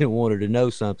if I didn't want her to know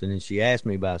something and she asked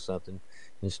me about something,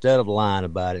 instead of lying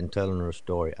about it and telling her a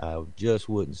story, I just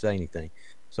wouldn't say anything.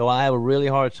 So I have a really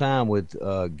hard time with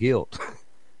guilt.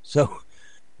 So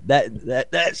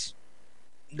that's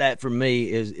for me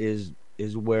is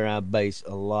where I base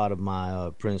a lot of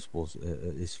my principles.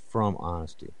 Is from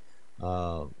honesty,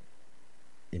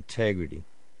 integrity.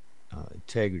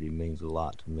 Integrity means a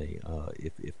lot to me.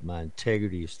 If my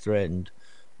integrity is threatened,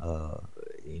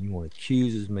 anyone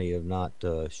accuses me of not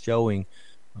showing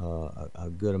a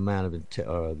good amount of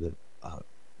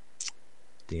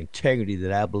the integrity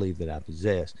that I believe that I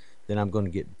possess, then I'm going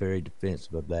to get very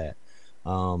defensive of that.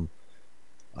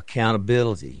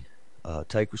 Accountability.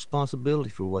 Take responsibility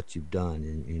for what you've done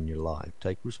in your life.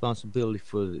 Take responsibility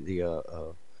for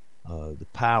the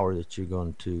power that you're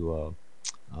going to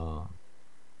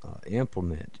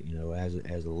implement. You know, as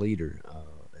a leader,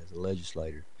 as a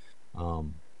legislator.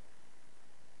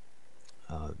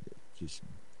 Just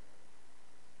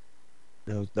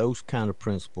those kind of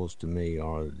principles to me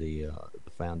are the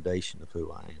foundation of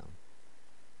who I am.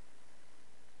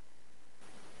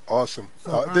 Awesome.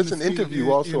 There's an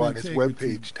interview also on his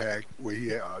webpage tag where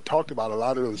he talked about a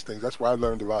lot of those things. That's where I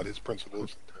learned about his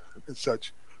principles and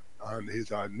such on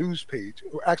his news page.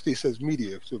 Actually, it says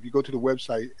media. So if you go to the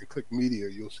website and click media,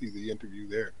 you'll see the interview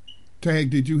there. Tag,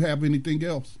 did you have anything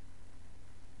else?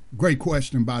 Great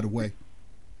question, by the way.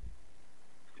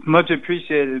 Much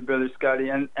appreciated, Brother Scotty,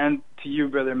 and to you,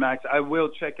 Brother Max. I will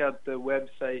check out the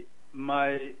website.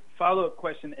 My follow-up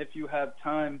question, if you have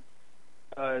time,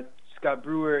 Scott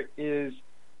Brewer, is,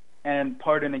 and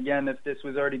pardon again if this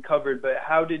was already covered, but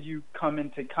how did you come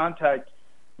into contact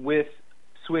with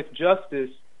Swift Justice,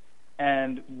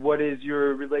 and what is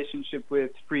your relationship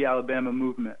with Free Alabama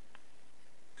Movement?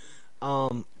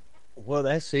 Well,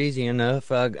 that's easy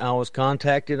enough. I was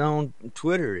contacted on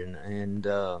Twitter and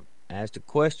asked a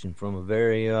question from a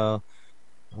very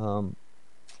Naisha.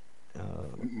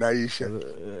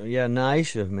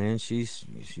 Naisha, man,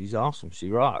 she's awesome. She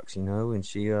rocks, you know, and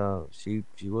she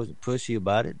wasn't pushy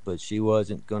about it, but she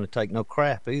wasn't going to take no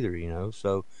crap either, you know.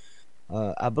 So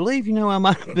I believe, you know,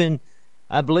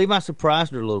 I believe I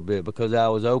surprised her a little bit because I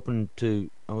was open to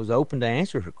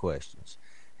answer her questions,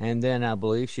 and then I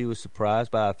believe she was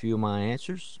surprised by a few of my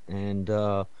answers, and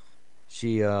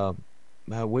we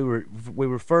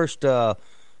were first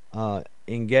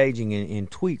engaging in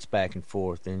tweets back and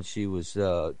forth, and she was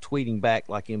tweeting back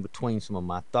like in between some of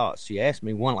my thoughts. She asked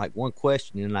me one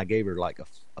question, and I gave her like a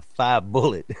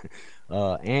 5-bullet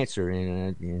answer,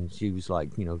 and she was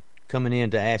like, you know, coming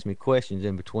in to ask me questions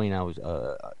in between. I was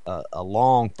a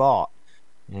long thought,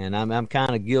 and I'm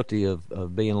kind of guilty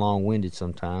of being long-winded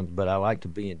sometimes, but I like to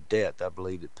be in depth. I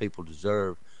believe that people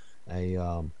deserve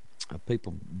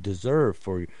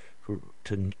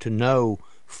to know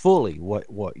fully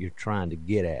what you're trying to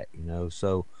get at, you know.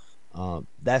 So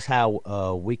that's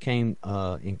how we came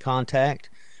in contact,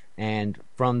 and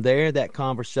from there that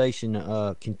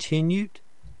conversation continued.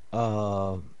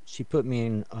 She put me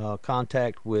in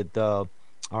contact with our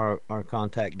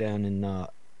contact down in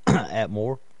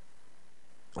Atmore,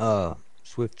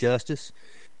 Swift Justice,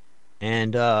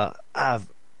 and I've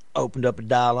opened up a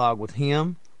dialogue with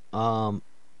him, and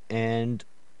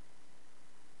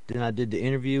then I did the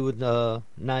interview with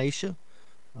Naisha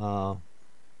on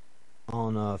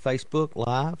Facebook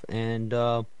Live, and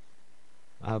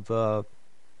I've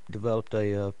developed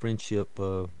a friendship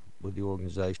with the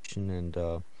organization and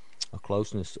a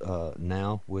closeness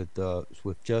now with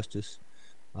Swift Justice,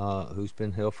 who's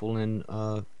been helpful in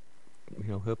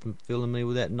helping filling me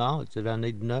with that knowledge that I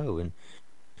need to know,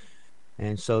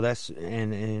 and so that's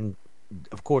and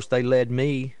of course they led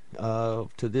me to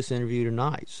this interview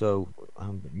tonight, so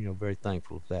I'm very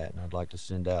thankful of that, and I'd like to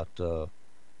send out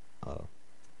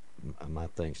my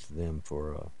thanks to them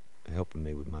for helping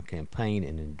me with my campaign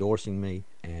and endorsing me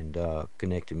and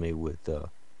connecting me with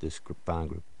this fine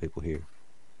group of people here.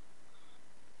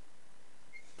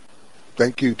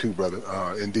 Thank you too, brother.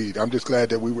 Indeed, I'm just glad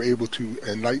that we were able to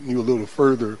enlighten you a little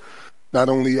further, not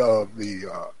only of the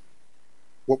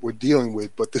what we're dealing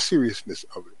with, but the seriousness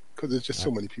of it, because there's just so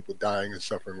many people dying and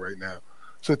suffering right now.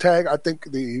 So, Tag, I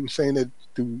think he was saying that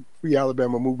through Free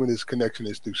Alabama Movement, his connection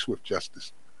is through Swift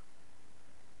Justice.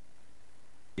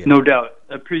 Yeah. No doubt.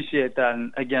 Appreciate that.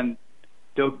 And again,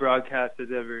 dope broadcast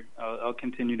as ever. I'll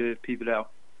continue to peep it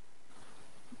out.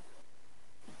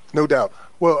 No doubt.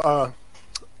 Well,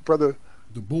 brother,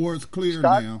 the board's clear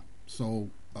Scott? now. So,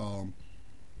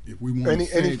 if we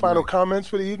want any final comments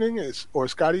for the evening, or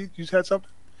Scotty, you had something?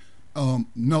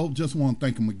 No, just want to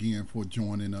thank him again for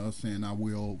joining us, and I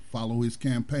will follow his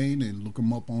campaign and look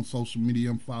him up on social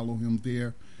media and follow him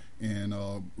there. and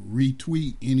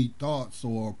retweet any thoughts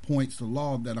or points of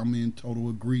law that I'm in total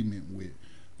agreement with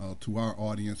to our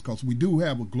audience, because we do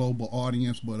have a global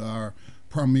audience, but our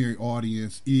primary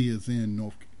audience is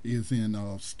in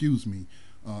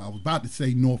I was about to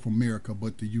say North America,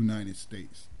 but the United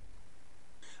States.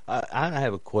 I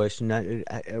have a question.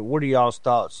 What are y'all's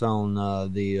thoughts on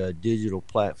the digital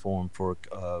platform for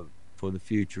the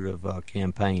future of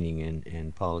campaigning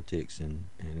and politics and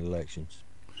elections?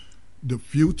 The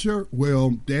future?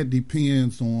 Well, that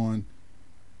depends on,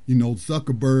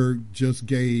 Zuckerberg just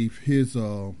gave his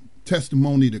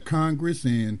testimony to Congress,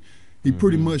 and he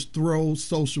pretty much throws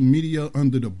social media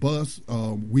under the bus.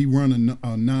 We run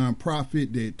a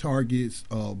nonprofit that targets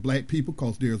black people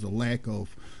because there's a lack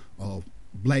of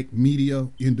black media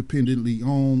independently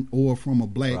owned or from a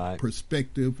black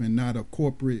perspective, and not a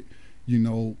corporate,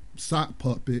 sock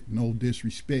puppet. No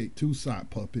disrespect to sock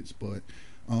puppets, but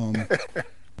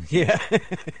yeah.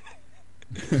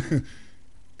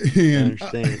 And, I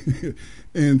understand.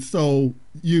 And so,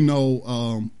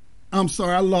 I'm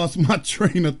sorry, I lost my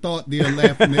train of thought there,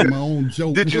 laughing at my own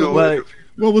joke.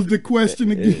 What was the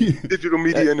question again? Digital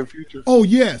media in the future. Oh,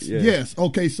 yes.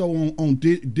 Okay, so on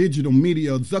digital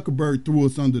media, Zuckerberg threw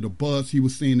us under the bus. He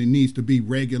was saying it needs to be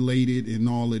regulated and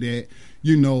all of that,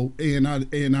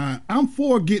 and I'm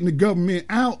for getting the government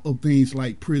out of things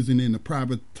like prison and the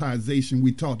privatization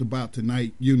we talked about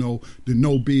tonight, the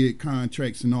no bid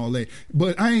contracts and all that.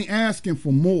 But I ain't asking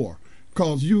for more,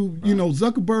 because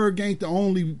Zuckerberg ain't the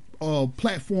only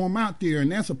platform out there,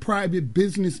 and that's a private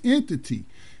business entity.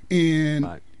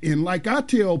 And like I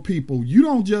tell people, you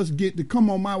don't just get to come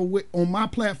on my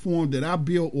platform that I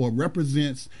built or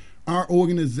represents our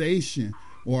organization,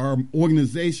 or our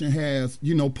organization has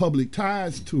public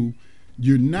ties to.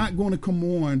 You're not going to come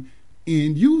on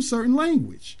and use certain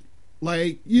language,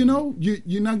 like you're not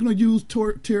going to use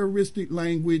terroristic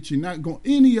language. You're not going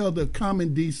any other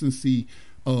common decency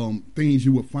things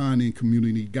you would find in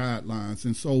community guidelines.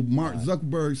 And so Mark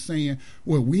Zuckerberg saying,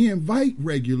 well, we invite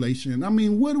regulation. I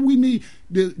mean, what do we need?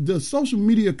 The social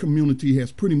media community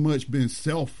has pretty much been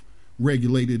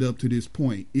self-regulated up to this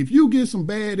point. If you get some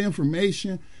bad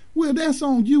information, well, that's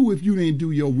on you if you didn't do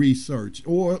your research,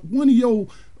 or one of your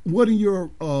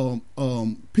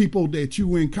people that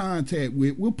you in contact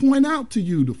with will point out to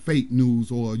you the fake news,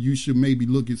 or you should maybe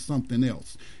look at something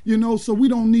else. So we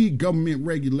don't need government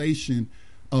regulation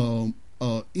in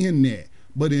that.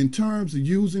 But in terms of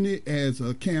using it as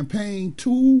a campaign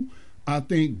tool, I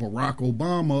think Barack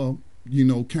Obama,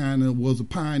 kind of was a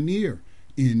pioneer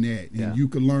in that. And you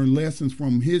could learn lessons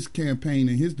from his campaign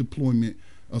and his deployment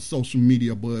of social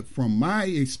media. But from my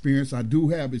experience, I do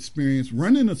have experience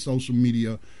running a social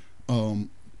media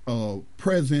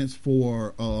presence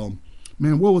for,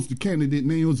 what was the candidate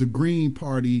name? It was a Green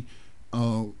Party.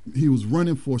 He was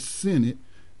running for Senate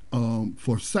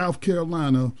for South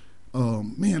Carolina.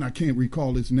 I can't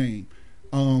recall his name.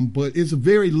 But it's a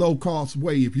very low cost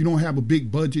way. If you don't have a big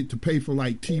budget to pay for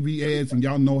like TV ads, and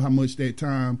y'all know how much that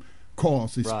time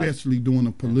costs, especially during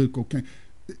a political campaign.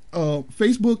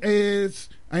 Facebook ads,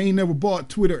 I ain't never bought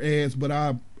Twitter ads, but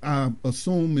I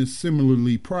assume is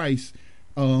similarly priced.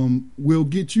 Will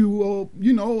get you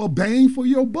a bang for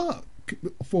your buck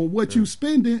for what you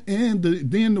spending, and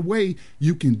then the way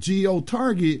you can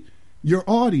geo-target your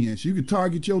audience. You can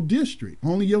target your district.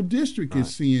 Only your district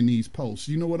is seeing these posts.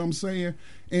 You know what I'm saying?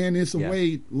 And it's a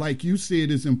way, like you said,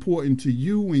 is important to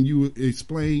you, and you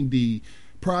explained the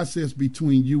process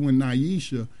between you and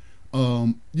Nyesha.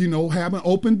 Having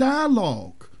open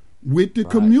dialogue with the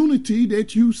community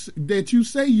that you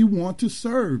say you want to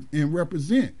serve and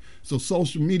represent. So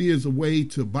social media is a way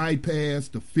to bypass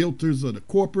the filters of the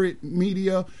corporate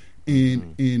media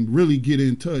and really get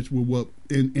in touch with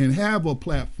and have a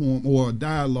platform or a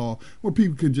dialogue where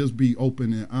people can just be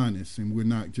open and honest, and we're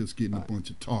not just getting a bunch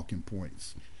of talking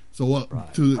points. So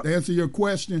to answer your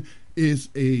question, is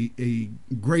a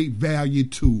great value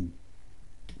tool.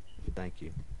 Thank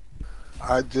you.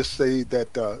 I just say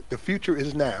that the future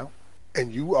is now,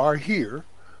 and you are here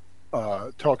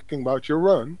talking about your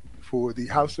run for the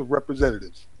House of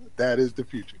Representatives. That is the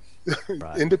future.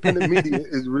 Independent media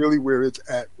is really where it's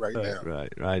at right now.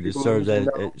 Right. It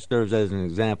serves as an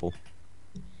example.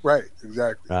 Right,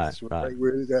 exactly. That's right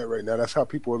where it's at right now. That's how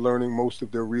people are learning most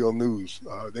of their real news.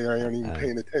 They aren't even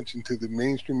paying attention to the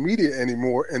mainstream media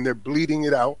anymore, and they're bleeding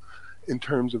it out in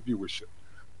terms of viewership.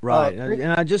 Right.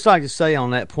 And I'd just like to say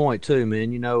on that point too,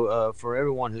 man, for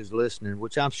everyone who's listening,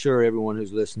 which I'm sure everyone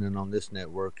who's listening on this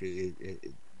network,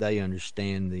 they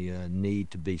understand the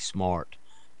need to be smart.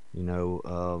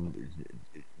 Don't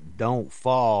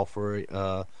fall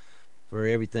for for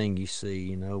everything you see.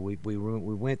 You know, we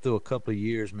went through a couple of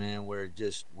years, man, where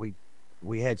just we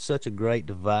had such a great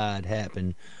divide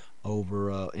happen over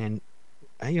and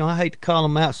you know, I hate to call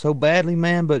them out so badly,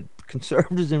 man, but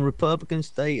conservatives and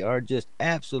Republicans, they are just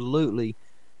absolutely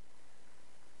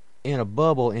in a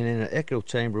bubble and in an echo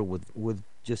chamber with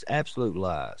just absolute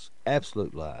lies,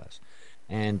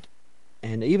 and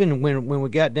even when we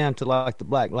got down to like the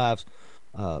Black Lives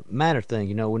Matter thing,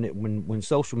 you know, when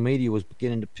social media was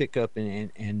beginning to pick up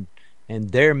and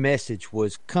their message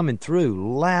was coming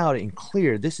through loud and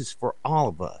clear. This is for all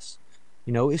of us.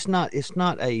 You know, it's not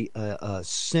a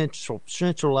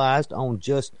centralized on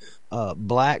just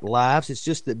black lives. It's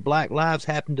just that black lives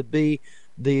happen to be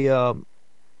the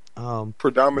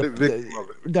predominant victim of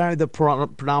it. The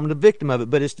predominant victim of it,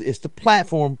 but it's the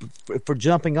platform for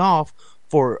jumping off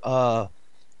for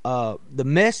the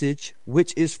message,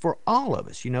 which is for all of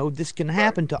us. You know, this can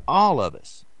happen to all of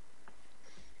us.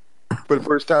 For the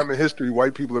first time in history,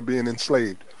 white people are being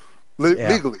enslaved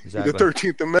legally. Exactly. The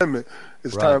 13th Amendment.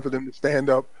 It's time for them to stand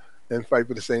up and fight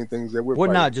for the same things that we're fighting.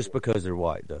 Well, not just because they're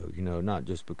white, though. You know, not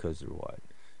just because they're white.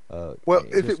 Well,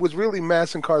 if it was really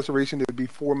mass incarceration, there would be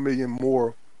 4 million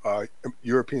more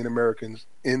European Americans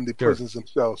in the prisons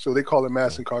themselves. So they call it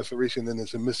mass incarceration, and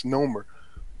it's a misnomer.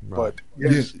 Right.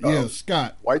 But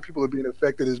Scott, white people are being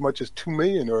affected as much as 2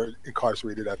 million are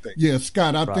incarcerated, I think. Yeah,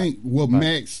 Scott, I think what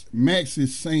Max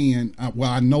is saying,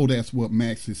 I know that's what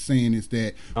Max is saying, is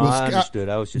that I understood.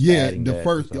 I was just adding the that,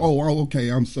 first. so. Okay,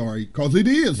 I'm sorry, because it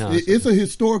is. It's a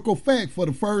historical fact. For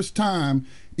the first time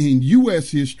in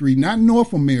U.S. history, not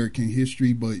North American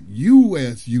history, but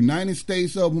U.S. United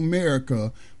States of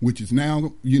America, which is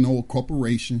now, you know, a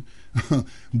corporation,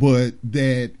 but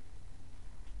that.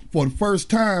 For the first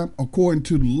time, according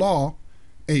to the law,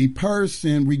 a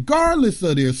person, regardless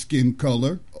of their skin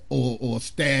color or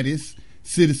status,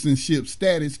 citizenship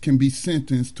status, can be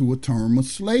sentenced to a term of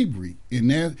slavery,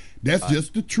 and that's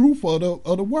just the truth of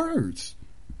the words.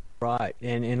 Right,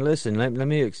 and listen, let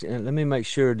me make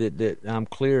sure that I'm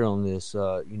clear on this.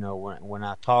 You know, when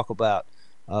I talk about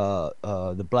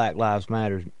the Black Lives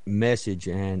Matter message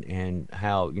and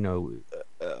how, you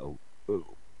know,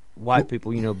 white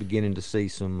people, you know, beginning to see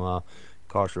some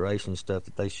incarceration stuff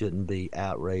that they shouldn't be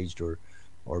outraged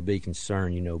or be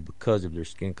concerned, you know, because of their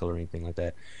skin color or anything like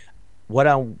that. What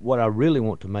I really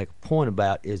want to make a point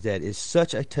about is that it's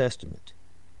such a testament.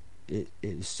 It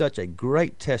is such a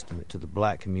great testament to the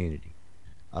black community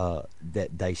that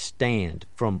they stand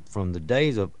from the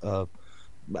days of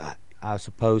I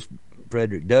suppose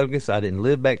Frederick Douglass. I didn't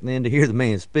live back then to hear the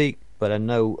man speak, but I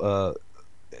know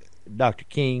Dr.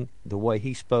 King, the way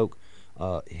he spoke,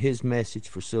 his message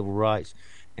for civil rights,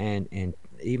 and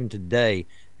even today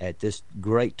at this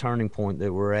great turning point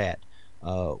that we're at,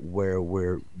 where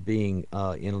we're being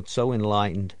so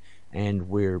enlightened and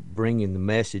we're bringing the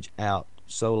message out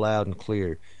so loud and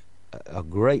clear, a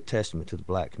great testament to the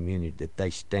black community that they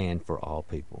stand for all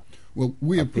people. Well,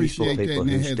 we appreciate that, and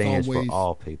it stands for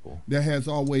all people. That has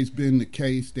always been the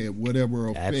case, that whatever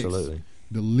affects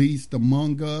the least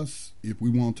among us, if we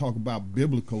want to talk about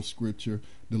biblical scripture,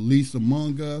 the least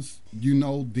among us, you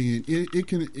know, then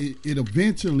it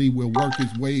eventually will work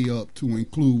its way up to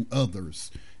include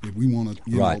others, if we want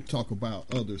to, you know, talk about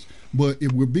others. But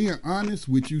if we're being honest,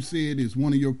 what you said is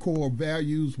one of your core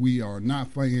values. We are not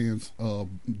fans of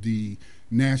the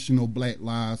National Black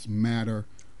Lives Matter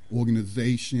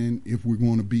organization, if we're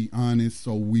going to be honest.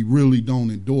 So we really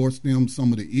don't endorse them.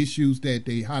 Some of the issues that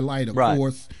they highlight, of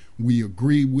course, we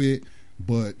agree with.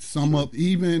 But some of,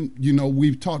 even, you know,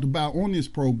 we've talked about on this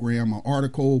program an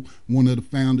article one of the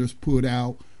founders put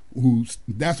out,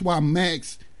 that's why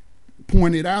Max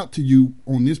pointed out to you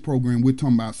on this program, we're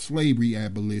talking about slavery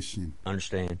abolition.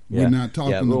 Understand? We're not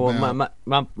talking about.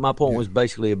 My point was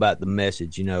basically about the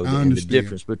message, you know, and the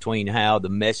difference between how the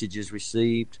message is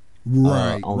received,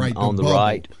 on the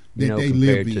right, you know,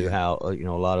 compared to how you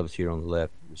know, a lot of us here on the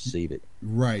left receive it.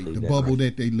 Right, the bubble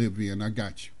that they live in. I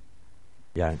got you.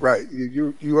 Yeah. Right.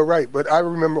 You are right. But I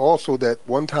remember also that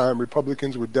one time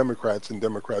Republicans were Democrats and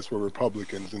Democrats were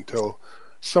Republicans until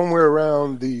somewhere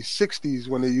around the 60s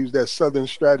when they used that Southern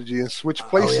strategy and switched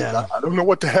places. I don't know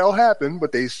what the hell happened,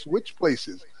 but they switched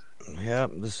places. Yeah,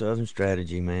 the Southern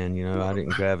strategy, man. You know, I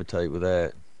didn't gravitate with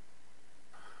that.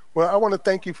 Well, I want to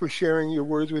thank you for sharing your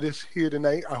words with us here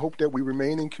tonight. I hope that we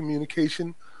remain in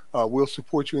communication. We'll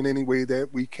support you in any way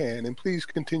that we can. And please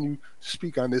continue to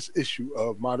speak on this issue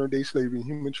of modern-day slavery and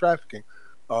human trafficking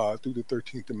through the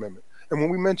 13th Amendment. And when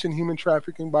we mention human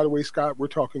trafficking, by the way, Scott, we're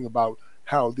talking about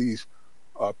how these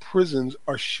prisons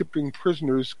are shipping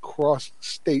prisoners across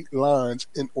state lines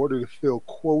in order to fill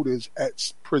quotas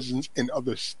at prisons in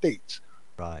other states.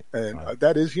 Right. And right.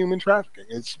 that is human trafficking.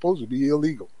 It's supposed to be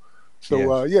illegal.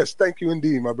 So, yes, thank you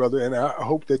indeed, my brother. And I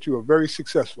hope that you are very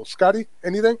successful. Scotty,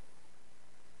 anything?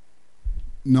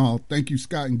 No, thank you,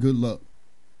 Scott, and good luck.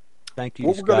 Thank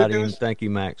you, Scotty, and thank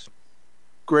you, Max.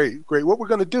 Great. What we're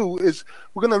going to do is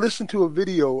we're going to listen to a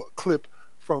video clip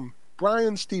from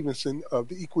Bryan Stevenson of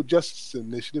the Equal Justice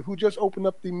Initiative, who just opened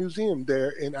up the museum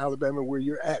there in Alabama where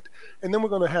you're at. And then we're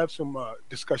going to have some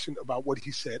discussion about what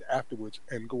he said afterwards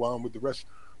and go on with the rest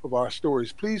of our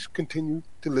stories. Please continue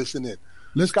to listen in.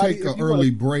 Let's Scotty, take an early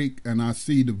break, and I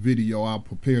see the video. I'll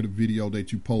prepare the video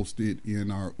that you posted in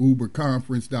our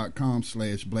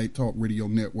uberconference.com/Black Talk Radio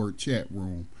Network chat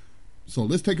room. So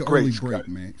let's take an early break,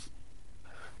 Max.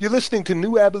 You're listening to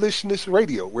New Abolitionist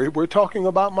Radio, where we're talking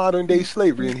about modern-day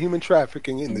slavery and human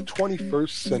trafficking in the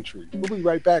 21st century. We'll be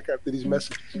right back after these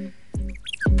messages.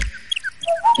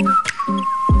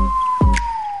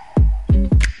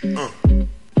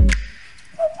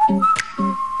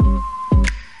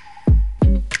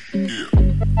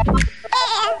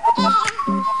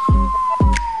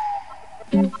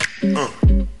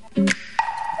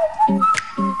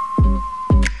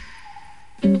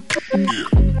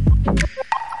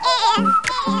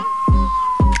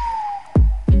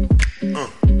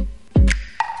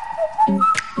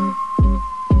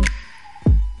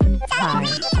 Hi,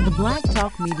 the Black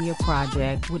Talk Media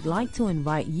Project would like to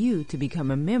invite you to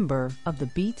become a member of the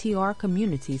BTR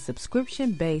Community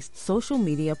subscription-based social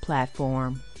media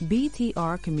platform.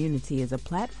 BTR Community is a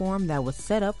platform that was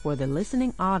set up for the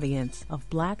listening audience of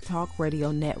Black Talk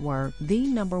Radio Network, the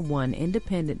 #1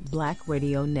 independent black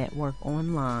radio network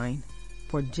online.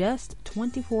 For just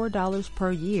 $24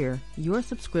 per year, your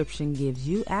subscription gives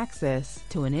you access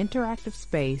to an interactive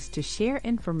space to share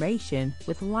information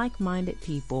with like-minded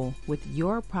people with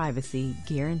your privacy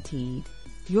guaranteed.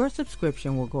 Your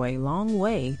subscription will go a long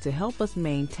way to help us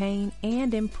maintain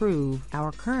and improve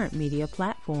our current media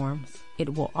platforms.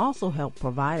 It will also help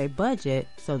provide a budget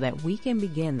so that we can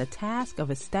begin the task of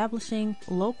establishing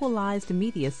localized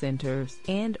media centers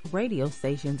and radio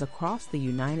stations across the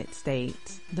United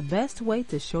States. The best way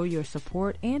to show your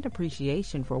support and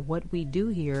appreciation for what we do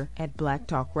here at Black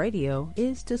Talk Radio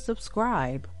is to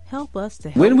subscribe. Help us to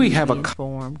help you be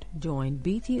informed. Join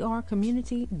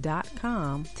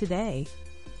btrcommunity.com today.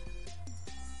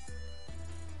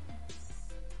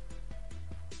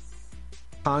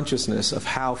 Consciousness of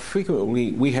how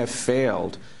frequently we have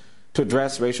failed to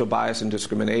address racial bias and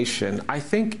discrimination, I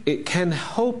think it can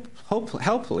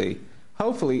hopefully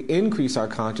increase our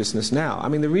consciousness now. I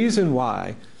mean, the reason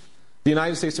why the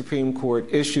United States Supreme Court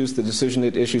issues the decision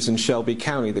it issues in Shelby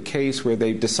County, the case where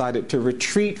they decided to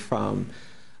retreat from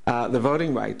the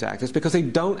Voting Rights Act, is because they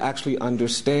don't actually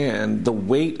understand the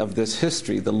weight of this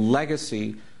history, the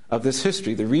legacy of this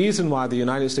history. The reason why the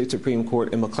United States Supreme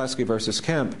Court in McCleskey versus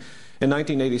Kemp in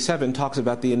 1987 talks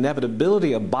about the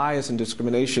inevitability of bias and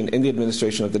discrimination in the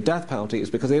administration of the death penalty is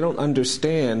because they don't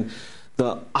understand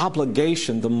the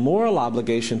obligation, the moral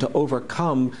obligation to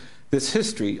overcome this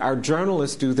history. Our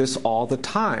journalists do this all the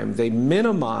time. They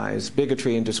minimize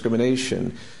bigotry and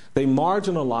discrimination. They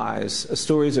marginalize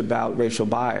stories about racial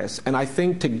bias. And I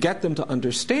think to get them to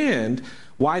understand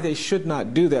why they should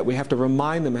not do that, we have to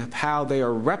remind them of how they are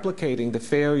replicating the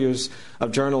failures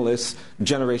of journalists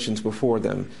generations before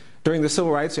them. During the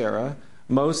Civil Rights era,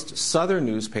 most Southern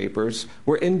newspapers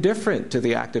were indifferent to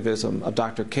the activism of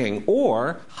Dr. King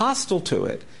or hostile to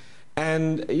it.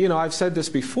 And, you know, I've said this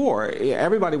before.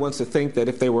 Everybody wants to think that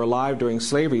if they were alive during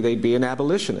slavery, they'd be an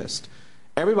abolitionist.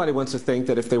 Everybody wants to think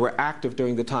that if they were active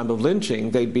during the time of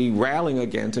lynching, they'd be railing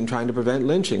against and trying to prevent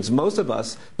lynchings. Most of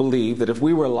us believe that if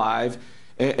we were alive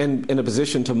and in a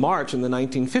position to march in the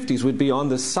 1950s, we'd be on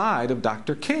the side of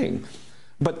Dr. King.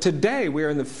 But today, we're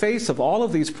in the face of all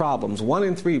of these problems. 1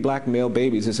 in 3 black male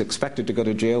babies is expected to go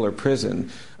to jail or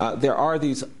prison. There are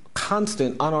these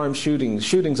constant unarmed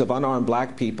shootings of unarmed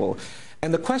black people.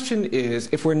 And the question is,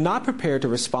 if we're not prepared to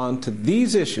respond to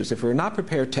these issues, if we're not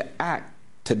prepared to act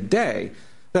today,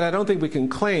 then I don't think we can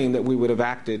claim that we would have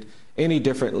acted any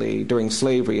differently during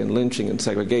slavery and lynching and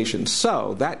segregation.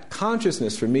 So that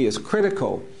consciousness for me is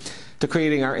critical to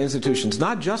creating our institutions,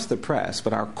 not just the press,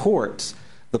 but our courts,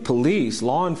 the police,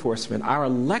 law enforcement, our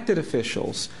elected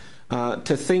officials,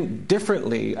 to think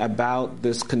differently about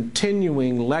this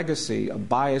continuing legacy of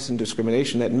bias and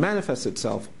discrimination that manifests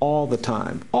itself all the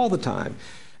time.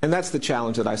 And that's the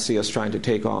challenge that I see us trying to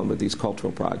take on with these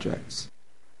cultural projects.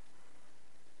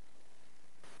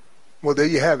 Well, there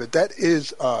you have it. That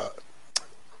is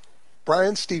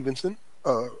Bryan Stevenson,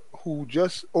 who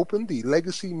just opened the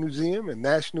Legacy Museum and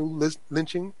National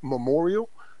Lynching Memorial.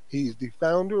 He's the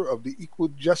founder of the Equal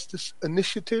Justice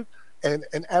Initiative, and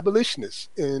an abolitionist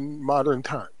in modern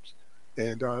times.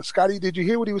 And Scotty, did you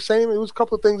hear what he was saying? There was a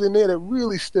couple of things in there that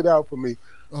really stood out for me,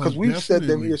 because we've said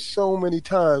them here so many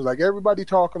times. Like everybody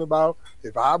talking about,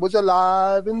 if I was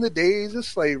alive in the days of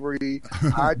slavery,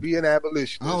 I'd be an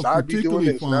abolitionist. I'd be doing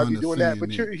this and I'd be doing that.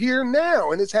 But you're here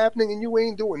now and it's happening and you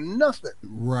ain't doing nothing.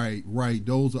 Right.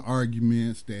 Those are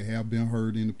arguments that have been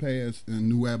heard in the past in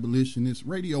New Abolitionist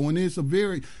Radio. And it's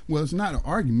it's not an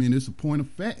argument, it's a point of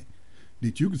fact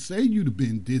that you could say you'd have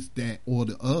been this, that, or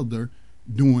the other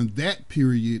during that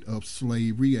period of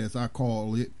slavery, as I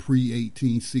call it,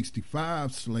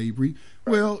 pre-1865 slavery.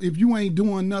 Well, if you ain't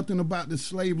doing nothing about the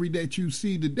slavery that you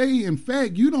see today, in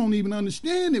fact, you don't even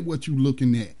understand that what you're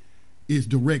looking at is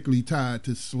directly tied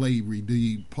to slavery.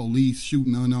 The police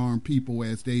shooting unarmed people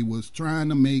as they was trying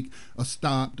to make a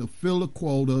stop, to fill a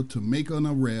quota, to make an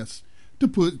arrest, to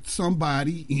put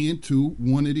somebody into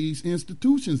one of these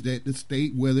institutions that the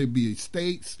state, whether it be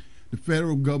states, the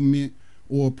federal government,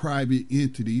 or private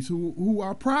entities who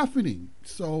are profiting.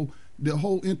 So the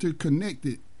whole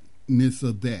interconnectedness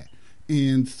of that.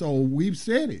 And so we've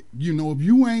said it. You know, if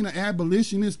you ain't an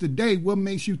abolitionist today, what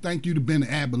makes you think you'd have been an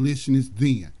abolitionist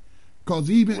then?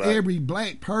 Because even every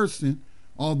black person,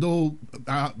 although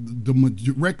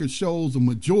the record shows a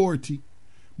majority,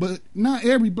 but not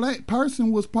every black person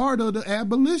was part of the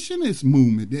abolitionist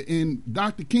movement. And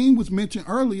Dr. King was mentioned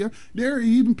earlier, there are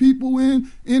even people in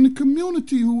the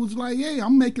community who was like, hey,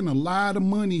 I'm making a lot of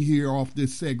money here off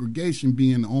this segregation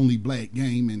being the only black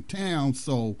game in town.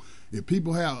 So if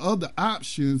people have other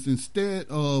options, instead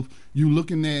of you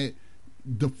looking at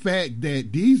the fact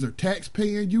that these are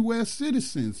tax-paying U.S.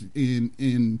 citizens,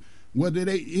 in whether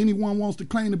anyone wants to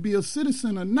claim to be a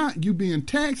citizen or not, you being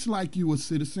taxed like you a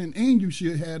citizen, and you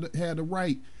should have had a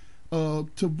right to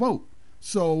vote.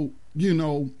 So, you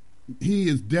know, he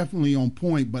is definitely on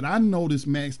point. But I noticed,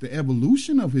 Max, the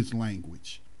evolution of his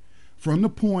language from the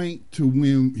point to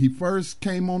when he first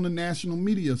came on the national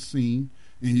media scene,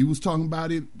 and he was talking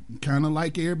about it kind of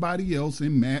like everybody else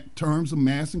in terms of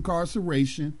mass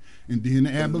incarceration, and then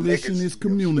the abolitionist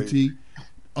community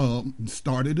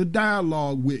started a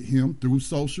dialogue with him through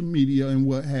social media and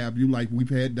what have you, like we've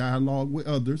had dialogue with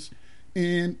others,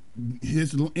 and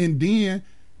then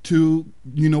to,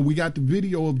 you know, we got the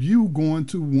video of you going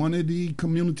to one of the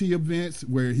community events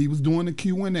where he was doing a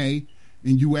Q&A,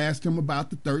 and you asked him about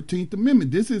the 13th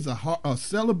Amendment. This is a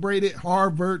celebrated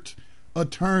Harvard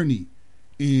attorney,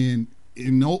 and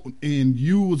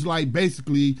you was like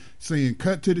basically saying,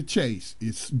 cut to the chase.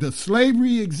 Does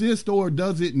slavery exist or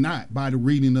does it not, by the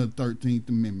reading of the 13th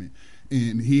Amendment?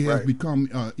 And he has become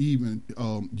even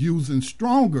using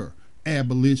stronger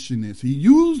abolitionists. He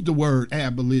used the word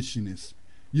abolitionist,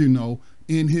 you know,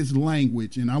 in his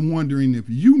language. And I'm wondering if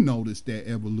you noticed that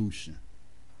evolution.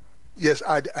 Yes,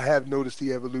 I have noticed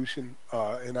the evolution,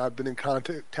 and I've been in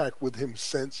contact with him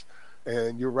since.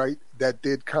 And you're right, that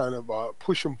did kind of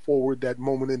push him forward, that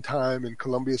moment in time in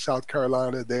Columbia, South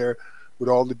Carolina, there with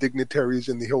all the dignitaries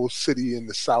in the whole city in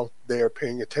the South there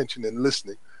paying attention and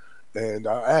listening. And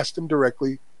I asked him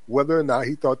directly whether or not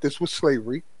he thought this was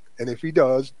slavery, and if he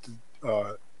does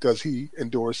he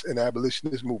endorse an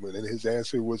abolitionist movement? And his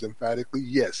answer was emphatically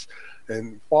yes,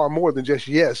 and far more than just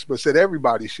yes, but said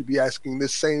everybody should be asking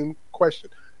this same question.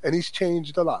 And he's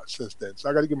changed a lot since then, so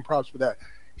I got to give him props for that.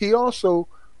 He also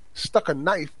stuck a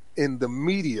knife in the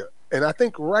media. And I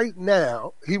think right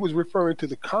now he was referring to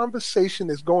the conversation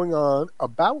that's going on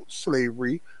about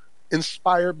slavery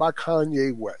inspired by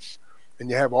Kanye West. And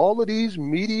you have all of these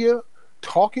media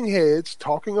talking heads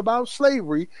talking about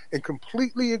slavery and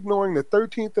completely ignoring the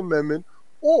 13th Amendment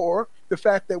or the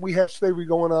fact that we have slavery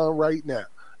going on right now.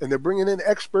 And they're bringing in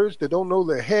experts that don't know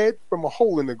their head from a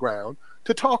hole in the ground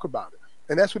to talk about it.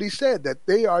 And that's what he said, that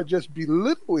they are just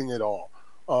belittling it all.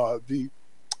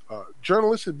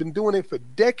 Journalists have been doing it for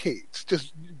decades,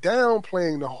 just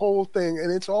downplaying the whole thing, and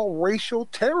it's all racial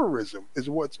terrorism is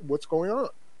what's going on.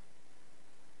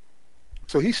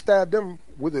 So he stabbed them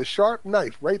with a sharp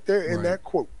knife right there in that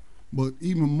quote. But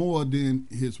even more than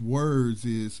his words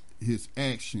is his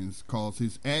actions, because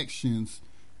his actions,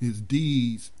 his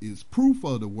deeds is proof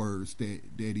of the words that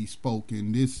he spoke.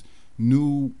 In this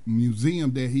new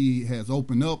museum that he has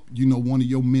opened up, you know, one of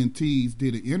your mentees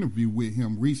did an interview with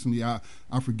him recently. I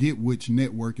forget which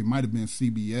network. It might have been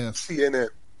CBS.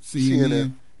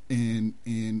 CNN.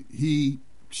 And he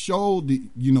showed,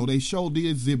 they showed the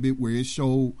exhibit where it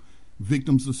showed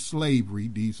victims of slavery.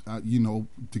 These,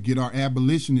 to get our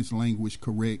abolitionist language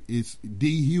correct, it's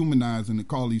dehumanizing to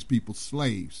call these people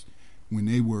slaves when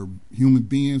they were human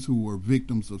beings who were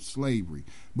victims of slavery.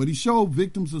 But he showed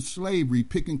victims of slavery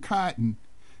picking cotton,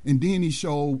 and then he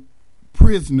showed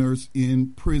prisoners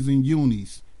in prison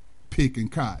unis picking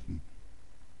cotton.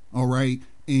 All right.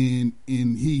 And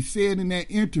he said in that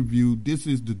interview, this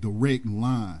is the direct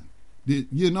line, that,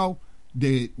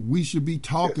 that we should be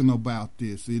talking about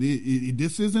this.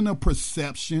 This isn't a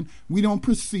perception. We don't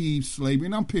perceive slavery,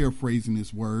 and I'm paraphrasing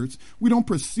his words. We don't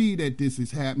perceive that this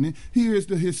is happening. Here is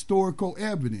the historical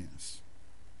evidence.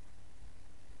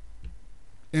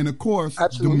 And, of course,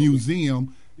 The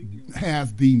museum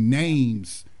has the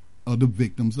names of the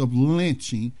victims of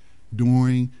lynching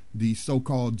during the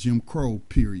so-called Jim Crow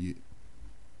period.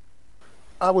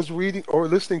 I was reading or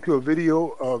listening to a video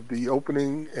of the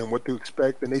opening and what to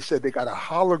expect, and they said they got a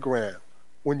hologram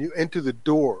when you enter the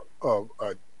door of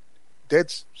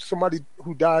somebody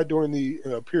who died during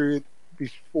the period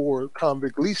before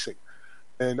convict leasing.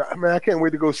 And I can't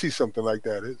wait to go see something like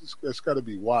that. It's got to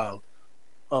be wild.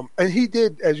 And he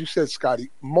did, as you said,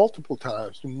 Scotty, multiple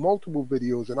times, through multiple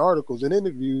videos and articles and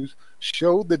interviews,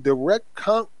 showed the direct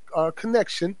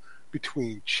connection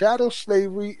between chattel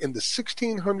slavery in the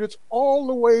 1600s all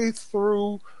the way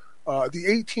through the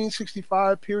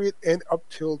 1865 period and up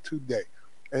till today.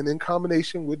 And in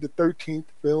combination with the 13th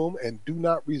film and Do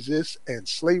Not Resist and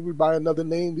Slavery by Another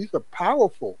Name, these are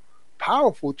powerful,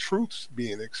 powerful truths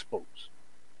being exposed.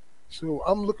 So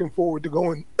I'm looking forward to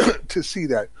going to see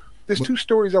that. There's two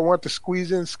stories I want to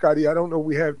squeeze in, Scotty. I don't know if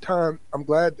we have time. I'm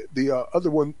glad the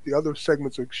other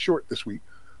segments are short this week.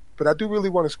 But I do really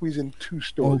want to squeeze in two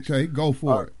stories. Okay, go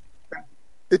for it.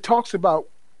 It talks about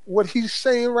what he's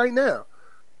saying right now.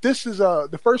 This is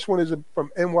the first one is from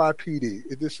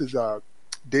NYPD. This is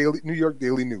New York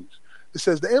Daily News. It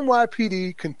says the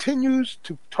NYPD continues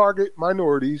to target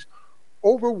minorities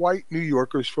over white New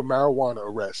Yorkers for marijuana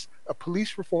arrests. A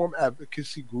police reform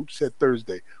advocacy group said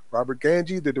Thursday. Robert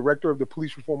Ganji, the director of the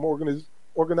Police Reform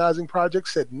Organizing Project,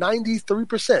 said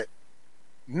 93%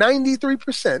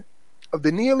 of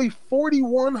the nearly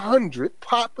 4,100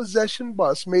 pot possession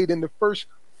busts made in the first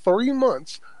 3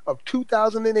 months of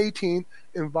 2018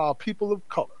 involve people of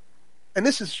color. And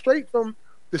this is straight from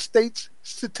the state's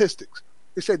statistics.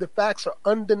 They say the facts are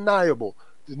undeniable.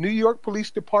 The New York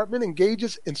Police Department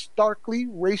engages in starkly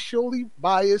racially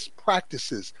biased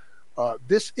practices.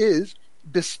 This is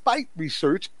despite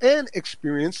research and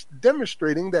experience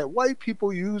demonstrating that white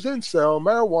people use and sell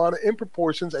marijuana in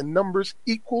proportions and numbers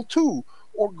equal to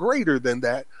or greater than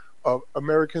that of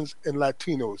Americans and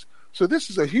Latinos. So this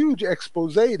is a huge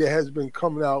expose that has been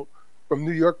coming out from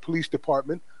New York Police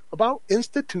Department about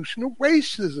institutional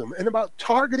racism and about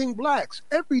targeting blacks.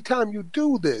 Every time you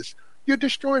do this, you're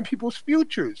destroying people's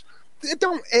futures. It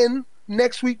don't end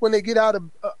next week when they get out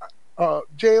of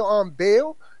jail on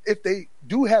bail. If they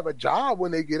do have a job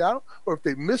when they get out, or if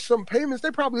they miss some payments, they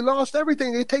probably lost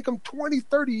everything. They take them 20,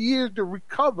 30 years to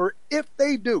recover if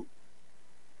they do.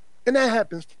 And that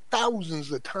happens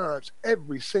thousands of times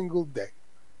every single day.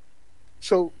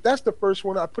 So that's the first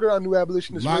one. I put it on New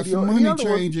Abolitionist Radio. Lots of money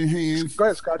changing hands. Go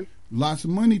ahead, Scotty. Lots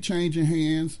of money changing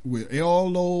hands with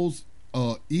all those,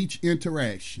 each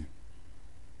interaction.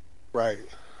 Right.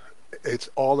 It's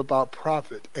all about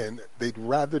profit, and they'd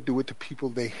rather do it to people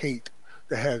they hate,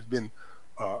 that have been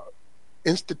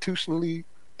institutionally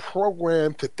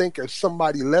programmed to think of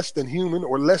somebody less than human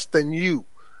or less than you.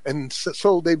 And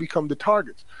so they become the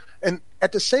targets. And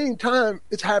at the same time,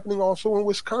 it's happening also in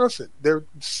Wisconsin. Their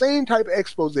same type of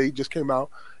expose just came out,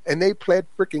 and they pled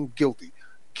freaking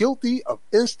guilty of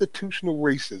institutional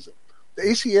racism. The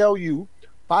ACLU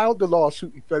filed the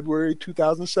lawsuit in February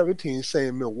 2017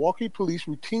 saying Milwaukee police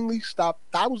routinely stop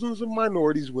thousands of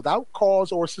minorities without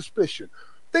cause or suspicion.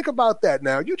 Think about that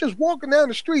now. You're just walking down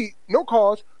the street, no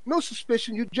cause, no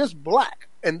suspicion, you're just black,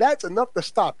 and that's enough to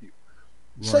stop you.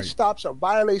 Right. Such stops are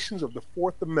violations of the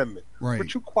Fourth Amendment,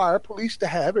 which require police to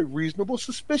have a reasonable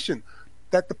suspicion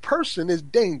that the person is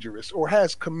dangerous or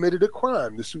has committed a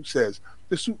crime, the suit says.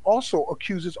 The suit also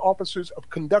accuses officers of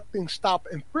conducting stop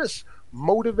and frisk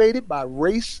motivated by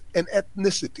race and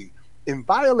ethnicity in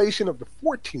violation of the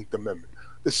 14th Amendment.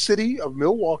 The city of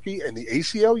Milwaukee and the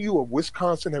ACLU of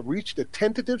Wisconsin have reached a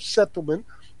tentative settlement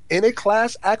in a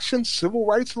class action civil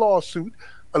rights lawsuit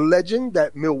alleging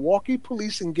that Milwaukee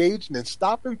police engaged in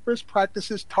stop and frisk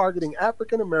practices targeting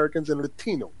African Americans and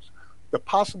Latinos. The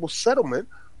possible settlement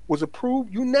was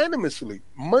approved unanimously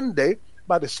Monday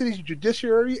by the city's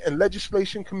Judiciary and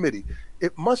Legislation Committee.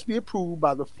 It must be approved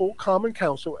by the full Common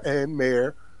Council and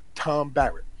Mayor Tom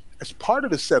Barrett. As part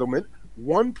of the settlement,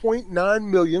 $1.9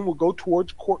 million will go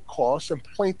towards court costs and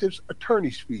plaintiffs'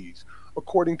 attorney's fees,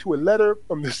 according to a letter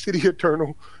from the city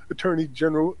attorney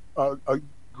general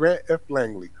Grant F.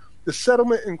 Langley. The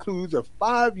settlement includes a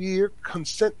 5-year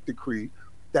consent decree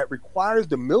that requires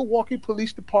the Milwaukee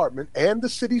Police Department and the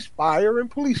city's Fire and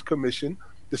Police Commission,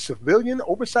 the Civilian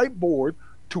Oversight Board,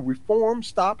 to reform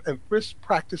stop and frisk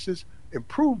practices,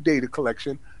 improve data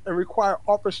collection, and require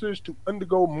officers to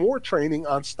undergo more training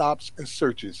on stops and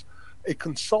searches. A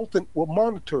consultant will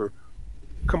monitor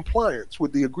compliance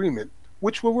with the agreement,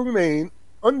 which will remain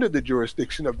under the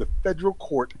jurisdiction of the federal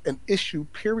court and issue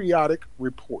periodic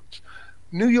reports.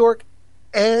 New York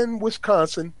and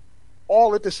Wisconsin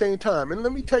all at the same time. And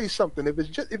let me tell you something.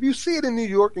 If you see it in New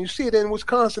York and you see it in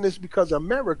Wisconsin, it's because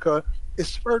America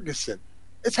is Ferguson.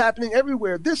 It's happening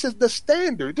everywhere. This is the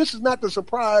standard. This is not the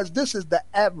surprise. This is the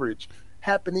average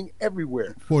happening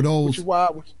everywhere. For those, which is why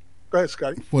go ahead,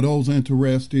 Scotty. For those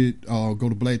interested, go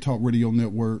to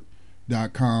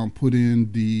BlackTalkRadioNetwork.com. Put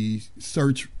in the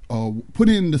search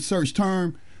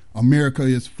term America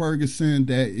is Ferguson.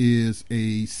 That is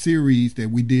a series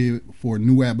that we did for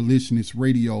New Abolitionist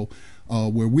Radio,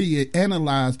 where we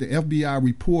analyzed the FBI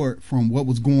report from what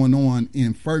was going on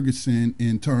in Ferguson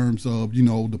in terms of,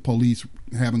 the police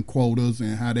having quotas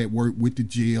and how that worked with the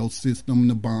jail system,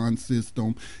 the bond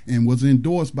system, and was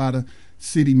endorsed by the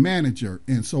city manager.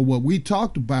 And so what we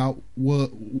talked about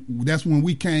that's when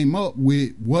we came up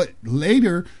with what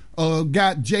later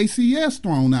got JCS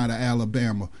thrown out of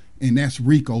Alabama, and that's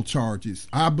RICO charges.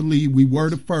 I believe we were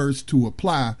the first to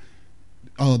apply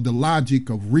the logic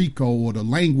of RICO or the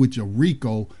language of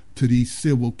RICO to these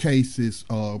civil cases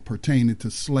pertaining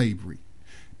to slavery.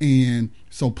 And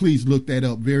so please look that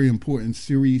up. Very important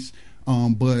series.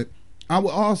 But I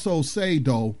would also say,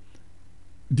 though,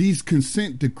 these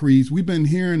consent decrees, we've been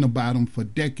hearing about them for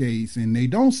decades, and they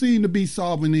don't seem to be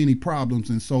solving any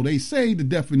problems. And so they say the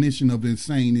definition of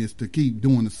insane is to keep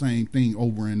doing the same thing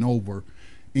over and over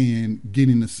and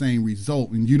getting the same result,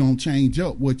 and you don't change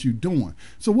up what you're doing.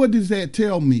 So what does that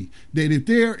tell me? That if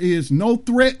there is no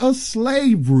threat of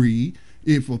slavery,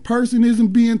 if a person isn't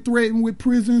being threatened with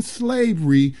prison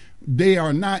slavery, they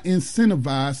are not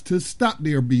incentivized to stop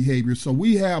their behavior. So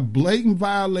we have blatant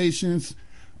violations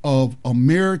of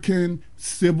American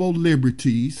civil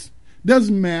liberties.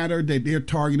 Doesn't matter that they're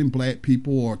targeting black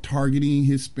people or targeting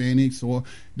Hispanics, or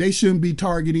they shouldn't be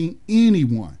targeting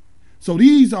anyone. So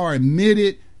these are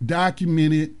admitted,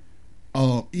 documented,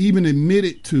 even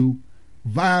admitted to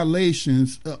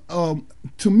violations,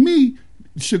 to me,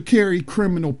 should carry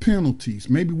criminal penalties.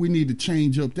 Maybe we need to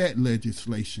change up that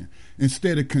legislation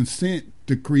instead of consent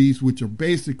decrees, which are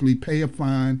basically pay a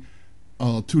fine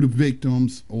to the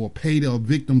victims or pay the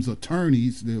victims'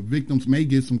 attorneys. The victims may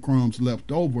get some crumbs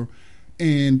left over,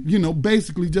 and,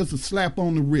 basically just a slap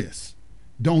on the wrist.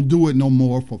 Don't do it no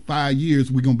more. For 5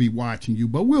 years, we're going to be watching you,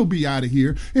 but we'll be out of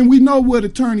here. And we know what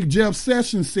Attorney Jeff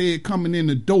Sessions said coming in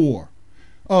the door.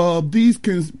 These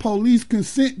police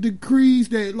consent decrees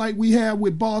that, like we have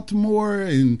with Baltimore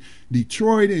and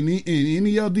Detroit and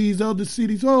any of these other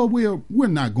cities, we're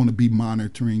not going to be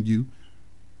monitoring you,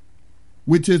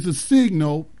 which is a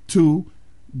signal to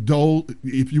those,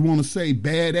 if you want to say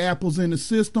bad apples in the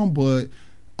system, but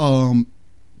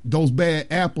those bad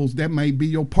apples, that may be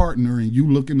your partner and you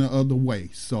looking the other way.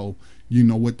 So you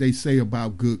know what they say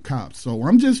about good cops. So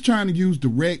I'm just trying to use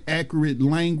direct, accurate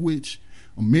language.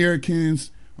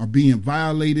 Americans are being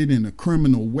violated in a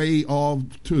criminal way, all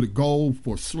to the goal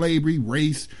for slavery,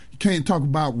 race. You can't talk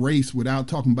about race without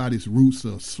talking about its roots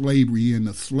of slavery and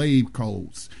the slave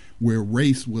codes, where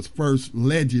race was first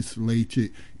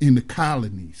legislated in the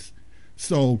colonies.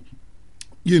 So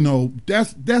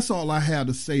that's all I have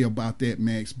to say about that,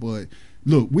 Max. But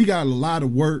look, we got a lot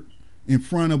of work in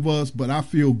front of us, but I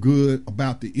feel good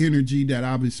about the energy that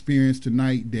I've experienced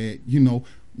tonight, that,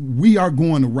 we are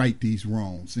going to right these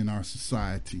wrongs in our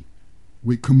society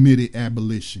with committed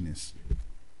abolitionists.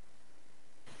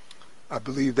 I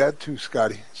believe that too,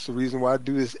 Scotty. It's the reason why I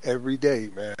do this every day,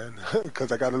 man,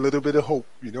 because I got a little bit of hope.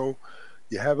 You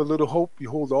have a little hope,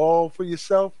 you hold all for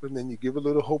yourself, and then you give a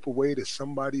little hope away to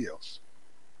somebody else.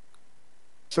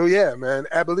 So yeah, man,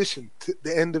 abolition,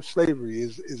 the end of slavery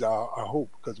is our hope,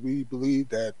 because we believe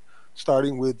that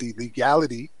starting with the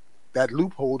legality, that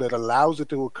loophole that allows it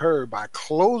to occur, by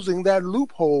closing that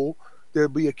loophole, there'll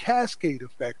be a cascade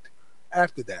effect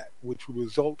after that, which will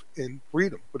result in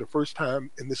freedom for the first time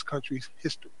in this country's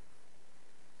history.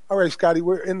 All right, Scotty,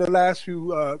 we're in the last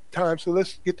few times, so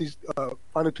let's get these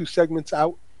final two segments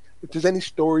out. If there's any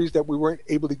stories that we weren't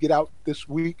able to get out this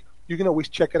week, you can always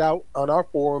check it out on our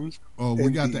forums. Oh, we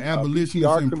got the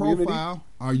abolitionist in profile.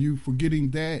 Are you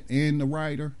forgetting that and the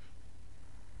writer?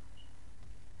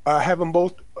 I have them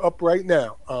both up right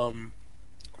now,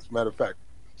 as a matter of fact.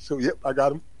 So, yep, I got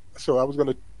them. So I was going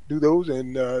to do those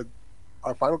and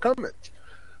our final comments.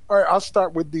 All right, I'll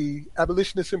start with the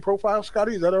abolitionist in profile.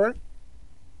 Scotty, is that all right?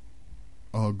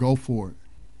 Go for it.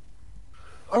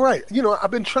 All right.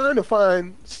 I've been trying to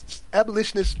find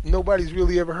abolitionists nobody's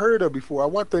really ever heard of before. I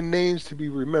want their names to be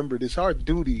remembered. It's our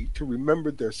duty to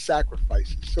remember their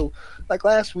sacrifices. So, like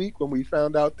last week when we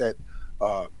found out that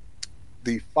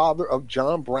the father of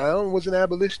John Brown was an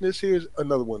abolitionist, here's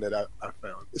another one that I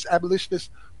found. It's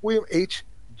abolitionist William H.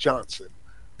 Johnson.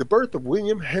 The birth of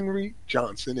William Henry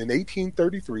Johnson in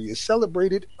 1833 is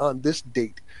celebrated on this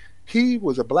date. He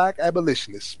was a black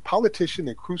abolitionist, politician,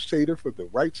 and crusader for the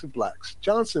rights of blacks.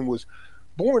 Johnson was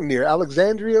born near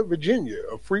Alexandria, Virginia,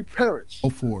 of free parents. Go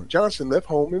for it. Johnson left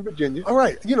home in Virginia. All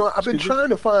right. I've been trying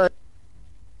to find...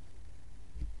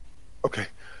 Okay.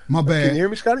 My bad. Can you hear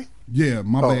me, Scotty? Yeah,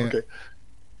 my bad. Okay.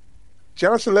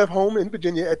 Johnson left home in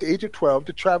Virginia at the age of 12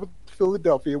 to travel to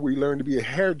Philadelphia, where he learned to be a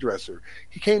hairdresser.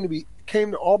 He came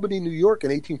to Albany, New York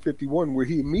in 1851, where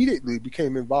he immediately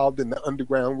became involved in the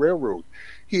Underground Railroad.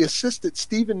 He assisted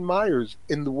Stephen Myers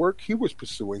in the work he was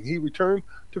pursuing. He returned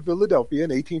to Philadelphia in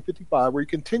 1855, where he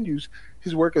continues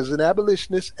his work as an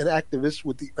abolitionist and activist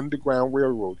with the Underground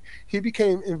Railroad. He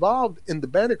became involved in the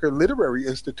Banneker Literary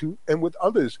Institute and with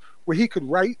others, where he could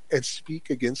write and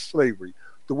speak against slavery.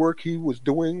 The work he was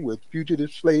doing with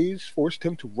fugitive slaves forced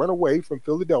him to run away from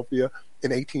Philadelphia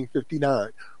in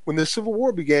 1859. When the Civil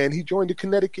War began, he joined the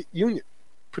Connecticut Union,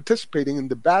 participating in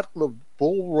the Battle of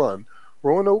Bull Run,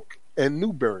 Roanoke, and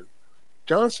New Bern.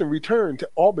 Johnson returned to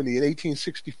Albany in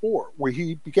 1864, where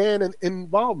he began an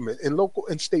involvement in local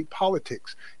and state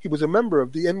politics. He was a member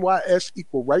of the NYS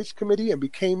Equal Rights Committee and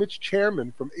became its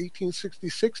chairman from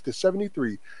 1866 to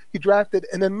 73. He drafted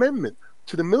an amendment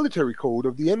to the military code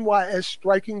of the NYS,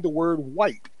 striking the word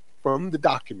white from the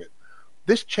document.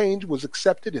 This change was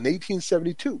accepted in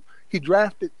 1872. He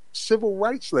drafted civil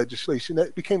rights legislation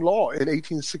that became law in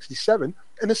 1867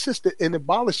 and assisted in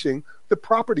abolishing the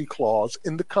property clause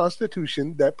in the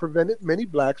Constitution that prevented many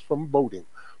blacks from voting.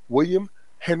 William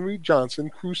Henry Johnson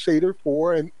crusaded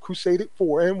for and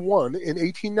won in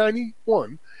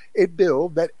 1891 a bill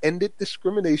that ended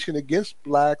discrimination against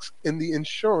blacks in the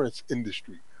insurance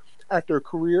industry. After a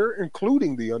career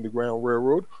including the Underground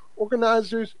Railroad,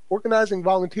 organizing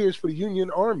volunteers for the Union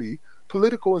Army,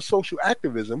 political and social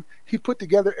activism, he put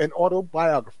together an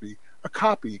autobiography. A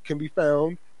copy can be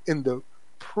found in the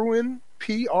Pruyn,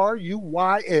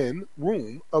 P-R-U-Y-N,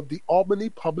 room of the Albany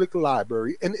Public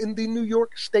Library and in the New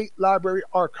York State Library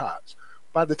archives.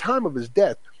 By the time of his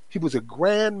death, he was a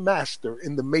Grand Master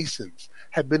in the Masons,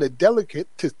 had been a delegate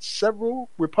to several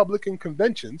Republican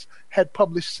conventions, had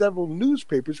published several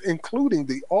newspapers, including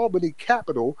the Albany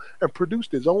Capital, and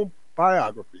produced his own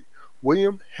biography.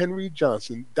 William Henry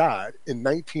Johnson died in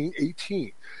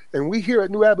 1918. And we here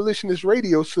at New Abolitionist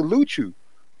Radio salute you,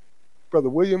 Brother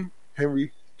William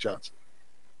Henry Johnson.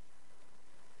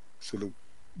 Salute.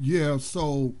 Yeah,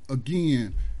 so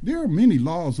again, there are many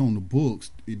laws on the books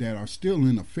that are still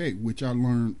in effect, which I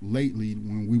learned lately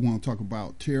when we want to talk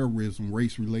about terrorism,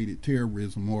 race-related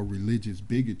terrorism, or religious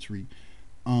bigotry.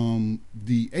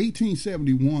 The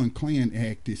 1871 Klan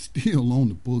Act is still on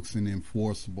the books and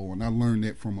enforceable, and I learned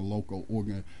that from a local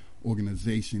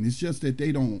organization. It's just that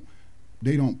they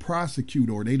don't prosecute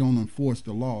or they don't enforce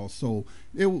the law. So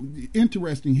it was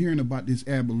interesting hearing about this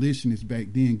abolitionist back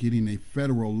then getting a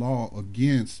federal law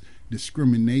against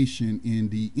discrimination in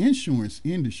the insurance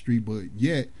industry, but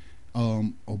yet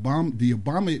the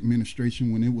Obama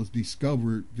administration, when it was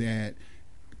discovered that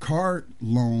car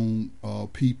loan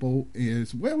people,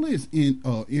 as well as in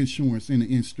insurance in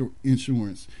the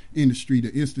insurance industry,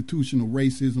 the institutional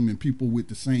racism and people with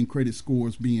the same credit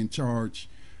scores being charged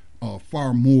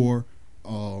far more,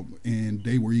 and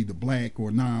they were either black or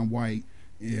non-white,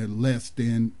 and less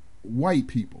than white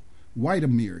people, white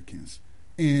Americans.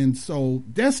 And so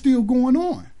that's still going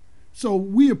on. So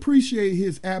we appreciate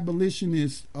his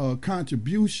abolitionist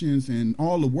contributions and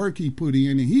all the work he put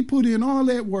in. And he put in all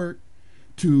that work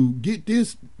to get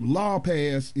this law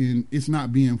passed, and it's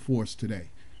not being enforced today.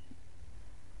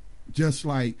 Just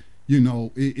like,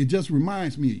 it just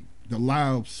reminds me the lie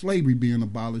of slavery being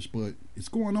abolished, but it's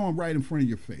going on right in front of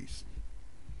your face.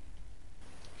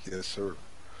 Yes, sir.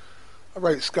 All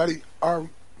right, Scotty, our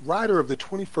rider of the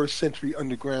 21st Century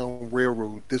Underground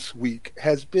Railroad this week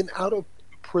has been out of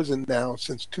prison now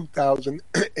since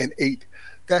 2008.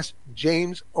 That's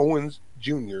James Owens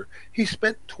Jr. He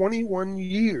spent 21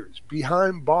 years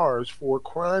behind bars for a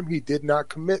crime he did not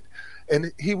commit,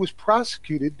 and he was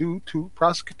prosecuted due to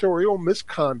prosecutorial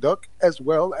misconduct as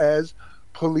well as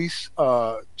police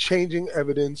changing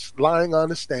evidence, lying on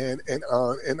the stand, and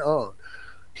on and on.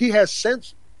 He has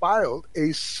since filed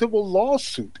a civil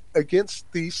lawsuit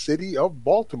against the city of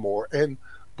Baltimore, and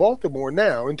Baltimore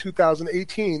now in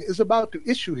 2018 is about to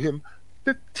issue him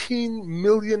 $15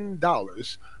 million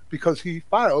because he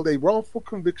filed a wrongful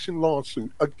conviction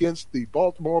lawsuit against the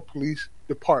Baltimore Police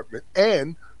Department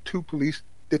and 2 police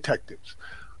detectives.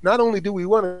 Not only do we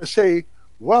want to say,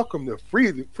 welcome to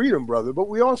freedom, brother, but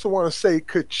we also want to say,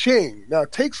 ka-ching. Now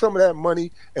take some of that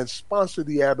money and sponsor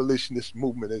the abolitionist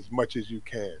movement as much as you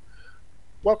can.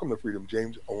 Welcome to freedom,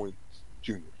 James Owens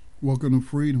Jr. Welcome to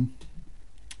freedom.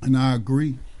 And I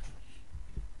agree.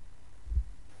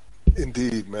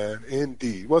 Indeed, man.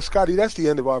 Indeed. Well, Scotty, that's the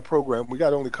end of our program. We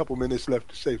got only a couple minutes left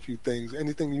to say a few things.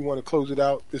 Anything you want to close it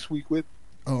out this week with?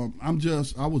 I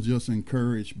was just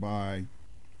encouraged by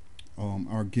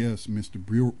our guest,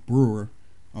 Mr. Brewer,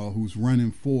 who's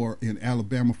running in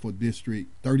Alabama for District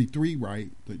 33, right?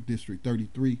 District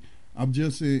 33. I'm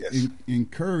just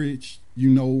encouraged,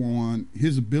 on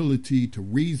his ability to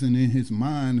reason in his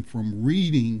mind from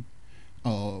reading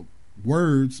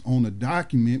words on a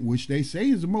document, which they say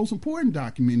is the most important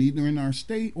document, either in our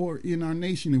state or in our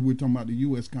nation, if we're talking about the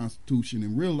U.S. Constitution,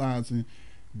 and realizing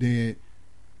that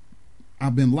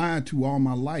I've been lied to all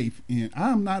my life, and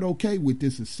I'm not okay with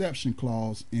this exception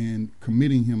clause and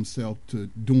committing himself to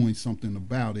doing something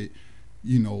about it,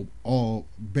 all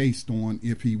based on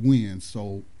if he wins.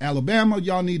 So Alabama,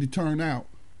 y'all need to turn out.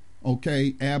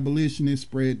 Okay, abolitionists,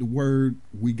 spread the word.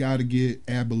 We got to get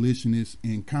abolitionists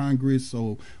in Congress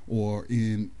or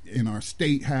in our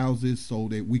state houses so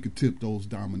that we could tip those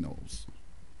dominoes.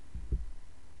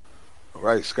 All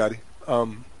right, Scotty.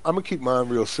 I'm going to keep mine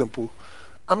real simple.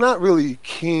 I'm not really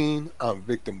keen on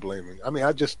victim blaming. I mean,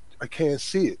 I can't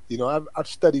see it. I've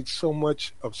studied so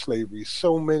much of slavery,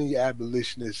 so many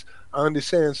abolitionists. I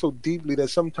understand so deeply that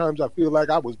sometimes I feel like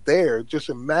I was there just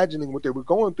imagining what they were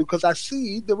going through because I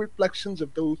see the reflections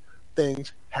of those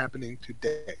things happening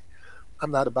today.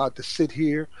 I'm not about to sit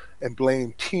here and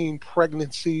blame teen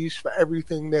pregnancies for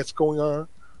everything that's going on.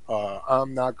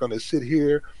 I'm not going to sit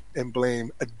here and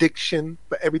blame addiction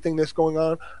for everything that's going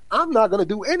on. I'm not going to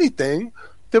do anything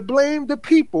to blame the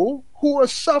people who are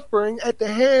suffering at the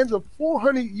hands of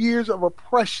 400 years of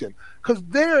oppression, because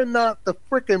they're not the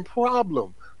freaking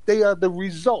problem. They are the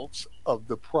results of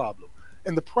the problem.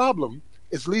 And the problem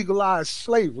is legalized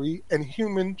slavery and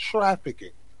human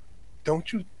trafficking.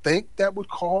 Don't you think that would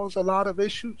cause a lot of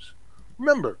issues?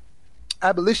 Remember,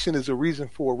 abolition is a reason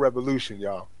for a revolution,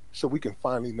 y'all, so we can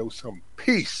finally know some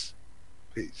peace.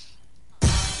 Peace.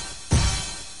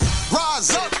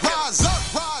 Rise up, rise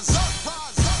up, rise up,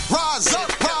 rise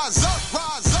up, rise up, rise up,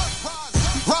 rise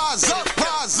up, rise up,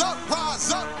 rise up,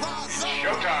 rise up, rise up.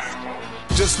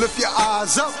 Showtime. Just lift your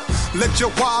eyes up, let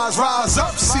your wise rise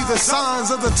up. See the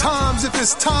signs of the times. If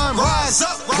it's time, rise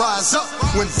up, rise up.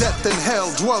 When death and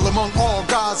hell dwell among all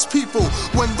God's people,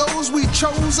 when those we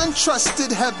chose and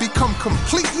trusted have become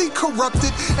completely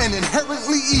corrupted and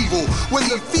inherently evil, when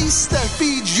the feast that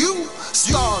feeds you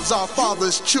starves our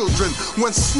father's children, when